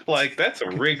rigged. Like, that's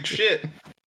some rigged shit.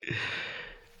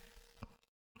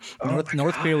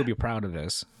 North Korea would be proud of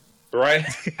this. Right?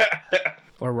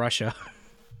 Or Russia.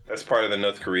 That's part of the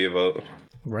North Korea vote.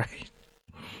 Right.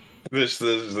 This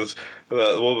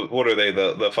what are they,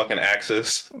 the fucking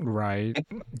Axis? Right.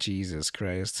 Jesus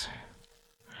Christ.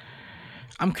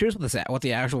 I'm curious what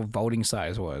the actual voting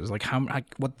size was. Like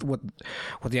what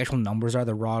the actual numbers are,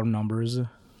 the raw numbers.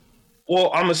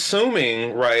 Well, I'm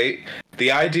assuming, right?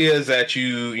 The idea is that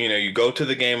you go to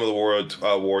the Game Awards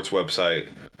website,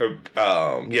 or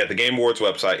the Game Awards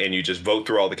website, and you just vote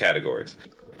through all the categories.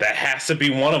 That has to be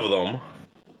one of them,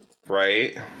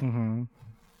 right? Mm-hmm.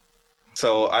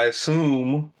 So I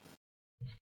assume.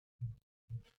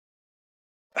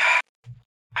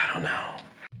 I don't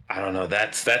know.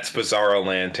 That's Bizarro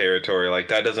Land territory. Like,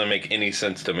 that doesn't make any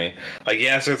sense to me. Like,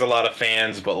 yes, there's a lot of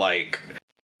fans, but like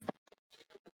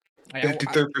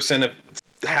 53% of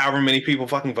however many people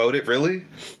fucking voted, really?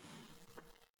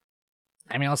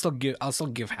 I mean, I'll still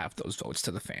give half those votes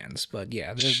to the fans, but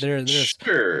yeah,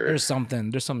 there's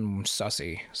something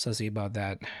sussy about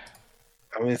that.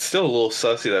 I mean, it's still a little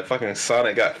sussy that fucking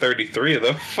Sonic got 33 of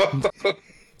them.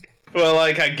 Well,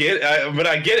 like, I get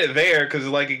it there because,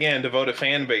 like, again, devoted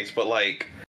fan base, but like,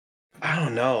 I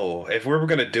don't know. If we were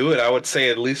gonna do it, I would say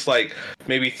at least like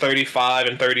maybe 35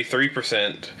 and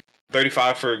 33%.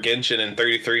 35 for Genshin and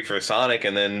 33 for Sonic,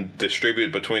 and then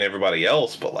distribute between everybody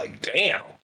else. But like, damn,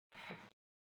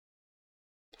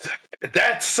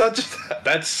 that's so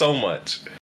much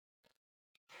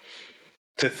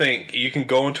to think. You can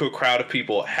go into a crowd of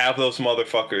people, have those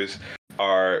motherfuckers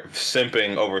are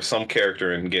simping over some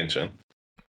character in Genshin.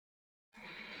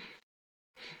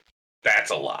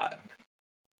 That's a lot.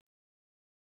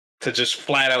 To just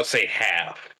flat out say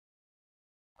half.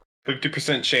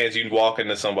 50% chance you'd walk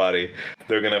into somebody,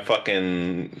 they're gonna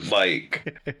fucking,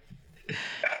 like...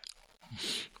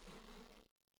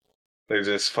 they're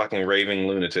just fucking raving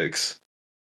lunatics.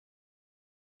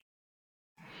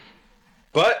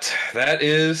 But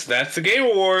that's the Game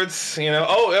Awards, you know.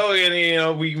 And you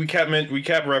know, we kept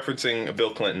referencing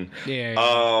Bill Clinton. Yeah.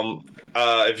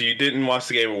 If you didn't watch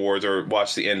the Game Awards or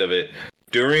watch the end of it,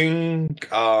 during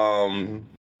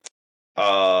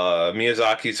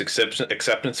Miyazaki's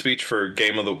acceptance speech for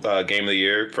game of the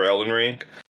year for Elden Ring,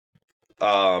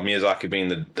 Miyazaki being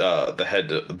the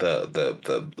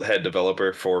head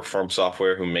developer for From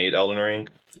Software who made Elden Ring.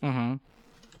 Mm-hmm.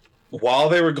 While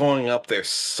they were going up there,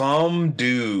 some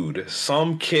dude,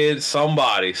 some kid,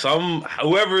 somebody,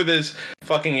 whoever this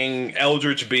fucking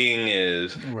eldritch being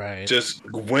is, right, just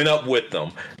went up with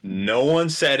them. No one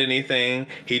said anything.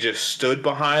 He just stood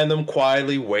behind them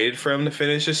quietly, waited for him to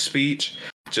finish his speech.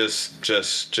 Just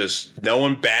no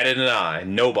one batted an eye.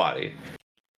 Nobody.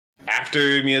 After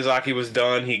Miyazaki was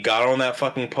done, he got on that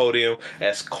fucking podium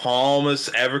as calm as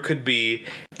ever could be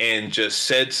and just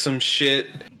said some shit.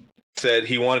 Said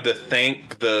he wanted to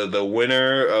thank the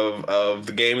winner of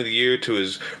the Game of the Year to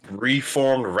his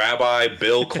reformed rabbi,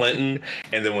 Bill Clinton,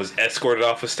 and then was escorted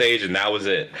off the stage, and that was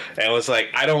it. And it was like,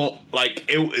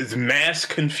 it was mass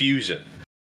confusion.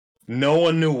 No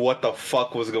one knew what the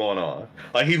fuck was going on.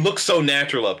 Like, he looked so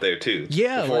natural up there, too.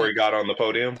 Yeah. Before he got on the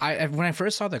podium. When I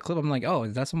first saw that clip, I'm like, oh,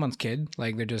 is that someone's kid?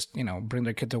 Like, they're just, bring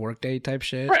their kid to work day type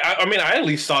shit. Right. I mean, I at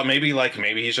least thought maybe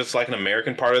he's just like an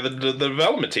American part of the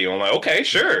development team. I'm like, okay,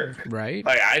 sure. Right.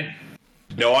 Like, I had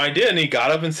no idea. And he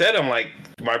got up and said, I'm like,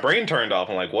 my brain turned off.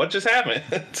 I'm like, what just happened?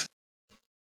 It's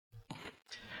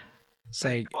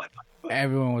like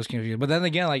everyone was confused. But then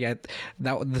again, like if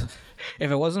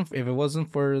it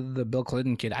wasn't for the Bill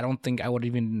Clinton kid, I don't think I would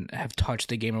even have touched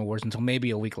the Game Awards until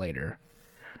maybe a week later.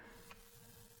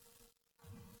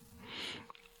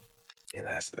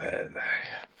 Yeah,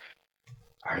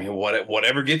 I mean,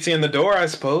 whatever gets you in the door, I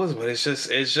suppose. But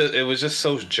it was just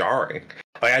so jarring.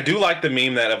 Like, I do like the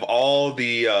meme that of all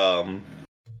the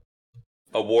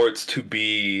awards to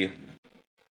be,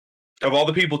 of all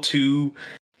the people to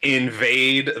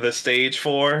invade the stage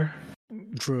for,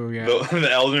 True, yeah. the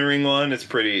Elden Ring one is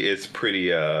pretty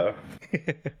pretty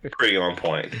on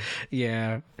point.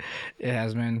 Yeah, it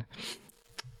has been.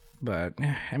 But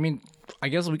I mean, I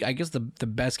guess the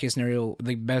best case scenario,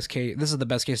 this is the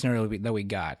best case scenario that we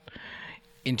got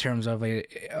in terms of a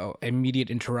immediate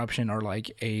interruption or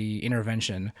like a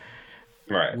intervention,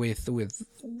 Right. with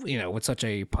with such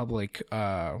a public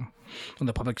in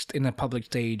the public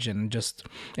stage, and just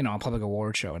a public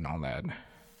award show and all that.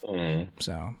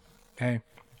 So hey,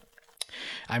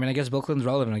 I mean, I guess Bill Clinton's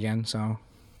relevant again. So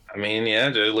I mean, yeah,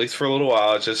 at least for a little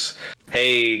while. It's just,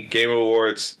 hey, Game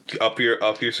Awards, up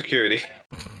your security.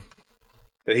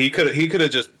 He could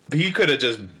have just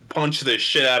punched the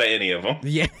shit out of any of them.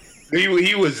 yeah. He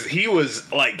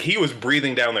was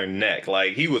breathing down their neck.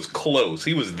 Like, he was close.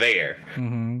 He was there.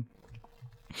 Mm-hmm.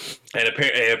 And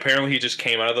apparently he just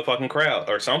came out of the fucking crowd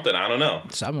or something. I don't know.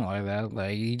 Something like that.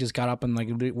 Like, he just got up in like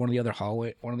one of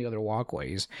the other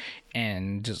walkways,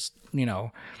 and just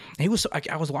he was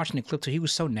I was watching the clip too. He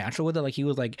was so natural with it. Like, he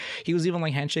was even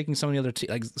like handshaking some of the other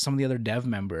some of the other dev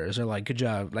members, or like, good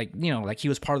job, like like he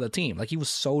was part of the team. Like, he was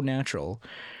so natural.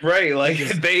 Right? Like,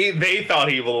 they thought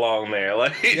he belonged there.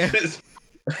 Like, Yeah.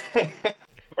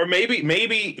 or maybe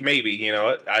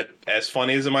as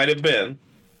funny as it might have been.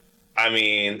 I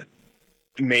mean,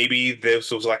 maybe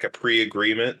this was like a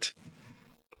pre-agreement.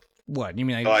 What you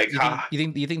mean? Like, you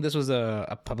think this was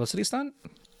a publicity stunt?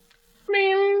 I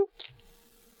mean,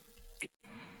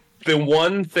 the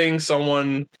one thing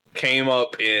someone came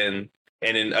up and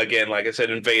then again, like I said,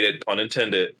 invaded, pun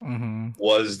intended,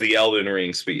 was the Elden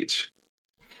Ring speech.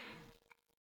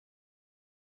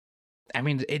 I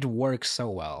mean, it works so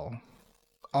well,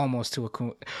 almost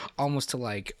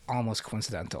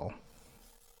coincidental.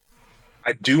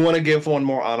 I do want to give one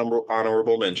more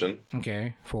honorable mention.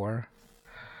 Okay,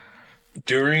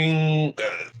 During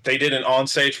they did an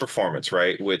on-stage performance,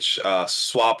 right, which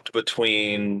swapped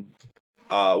between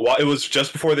well, it was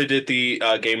just before they did the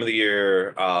Game of the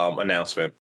Year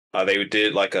announcement. They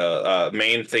did like a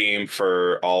main theme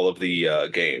for all of the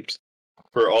games,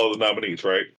 for all of the nominees,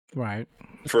 right? Right.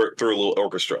 Through a little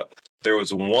orchestra. There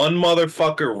was one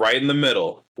motherfucker right in the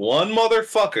middle. One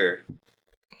motherfucker.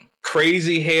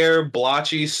 Crazy hair,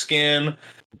 blotchy skin.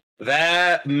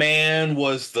 That man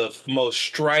was the most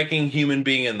striking human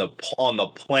being on the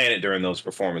planet during those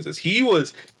performances. He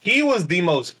was the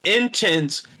most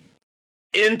intense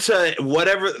into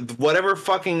whatever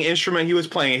fucking instrument he was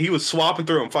playing. He was swapping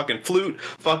through them, fucking flute,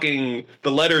 fucking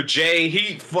the letter J.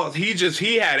 He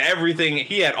had everything.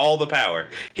 He had all the power.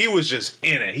 He was just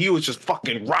in it. He was just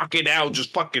fucking rocking out,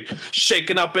 just fucking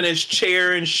shaking up in his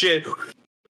chair and shit.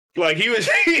 Like, he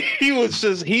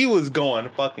was going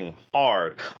fucking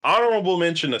hard. Honorable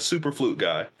mention, a super flute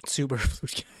guy.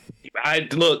 I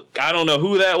don't know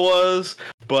who that was,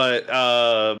 but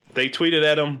they tweeted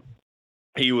at him.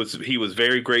 He was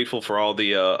very grateful for all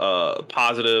the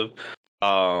positive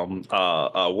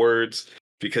words,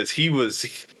 because he was.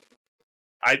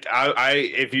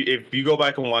 If you go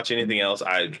back and watch anything else,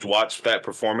 I watched that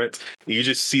performance. You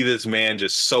just see this man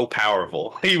just so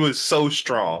powerful. He was so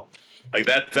strong. Like,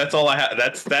 that's all I have.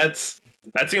 That's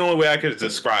the only way I could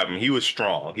describe him. He was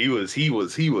strong. He was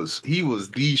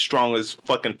the strongest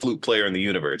fucking flute player in the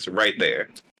universe, right there.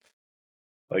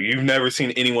 Like, you've never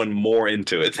seen anyone more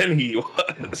into it than he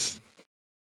was.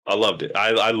 I loved it.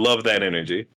 I love that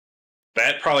energy.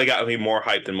 That probably got me more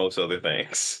hyped than most other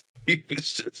things. He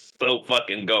was just so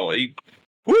fucking going.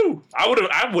 Woo! I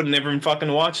would never even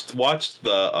fucking watched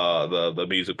the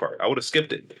music part. I would have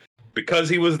skipped it, because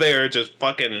he was there just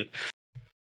fucking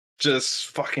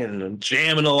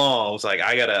jamming along. I was like,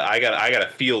 I gotta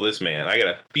feel this man.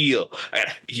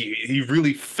 He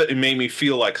really made me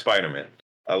feel like Spider-Man.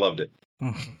 I loved it.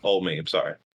 Old me, I'm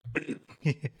sorry.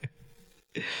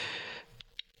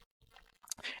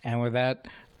 And with that,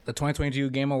 the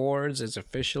 2022 Game Awards is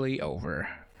officially over.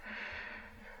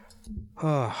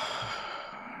 Well,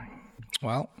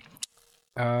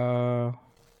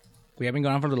 we have been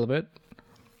going on for a little bit.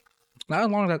 Not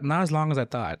as long as I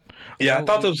thought. Yeah, I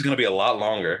thought that was going to be a lot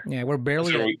longer. Yeah, we're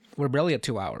barely at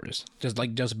 2 hours.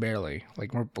 Just barely.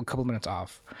 Like, we're a couple minutes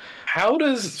off. How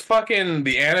does fucking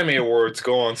the Anime Awards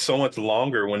go on so much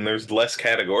longer when there's less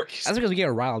categories? That's because we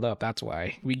get riled up. That's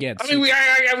why we got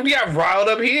riled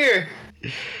up here.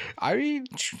 I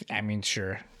mean,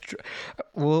 sure.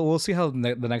 we'll see how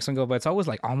the next one goes, but it's always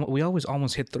like we always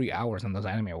almost hit 3 hours on those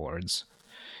anime awards.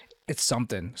 It's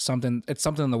something. It's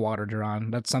something in the water,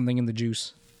 Duran. That's something in the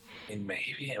juice. And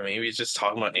maybe it's just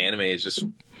talking about anime is just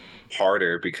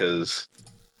harder because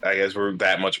I guess we're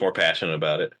that much more passionate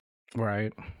about it.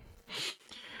 Right.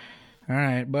 All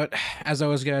right, but as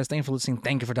always, guys, thank you for listening.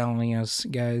 Thank you for downloading us,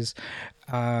 guys.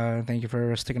 Thank you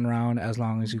for sticking around as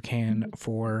long as you can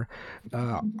for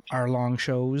our long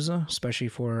shows, especially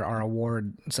for our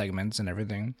award segments and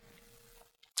everything.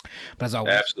 But as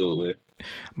always, absolutely.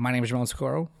 My name is Ramon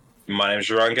Socorro. My name is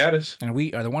Jerron Gaddis. And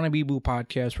we are the Wannabe Boo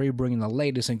Podcast, where we bring the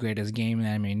latest and greatest game and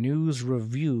anime news,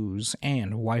 reviews,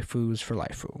 and waifus for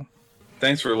life.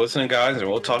 Thanks for listening, guys, and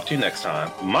we'll talk to you next time.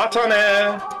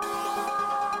 Matane!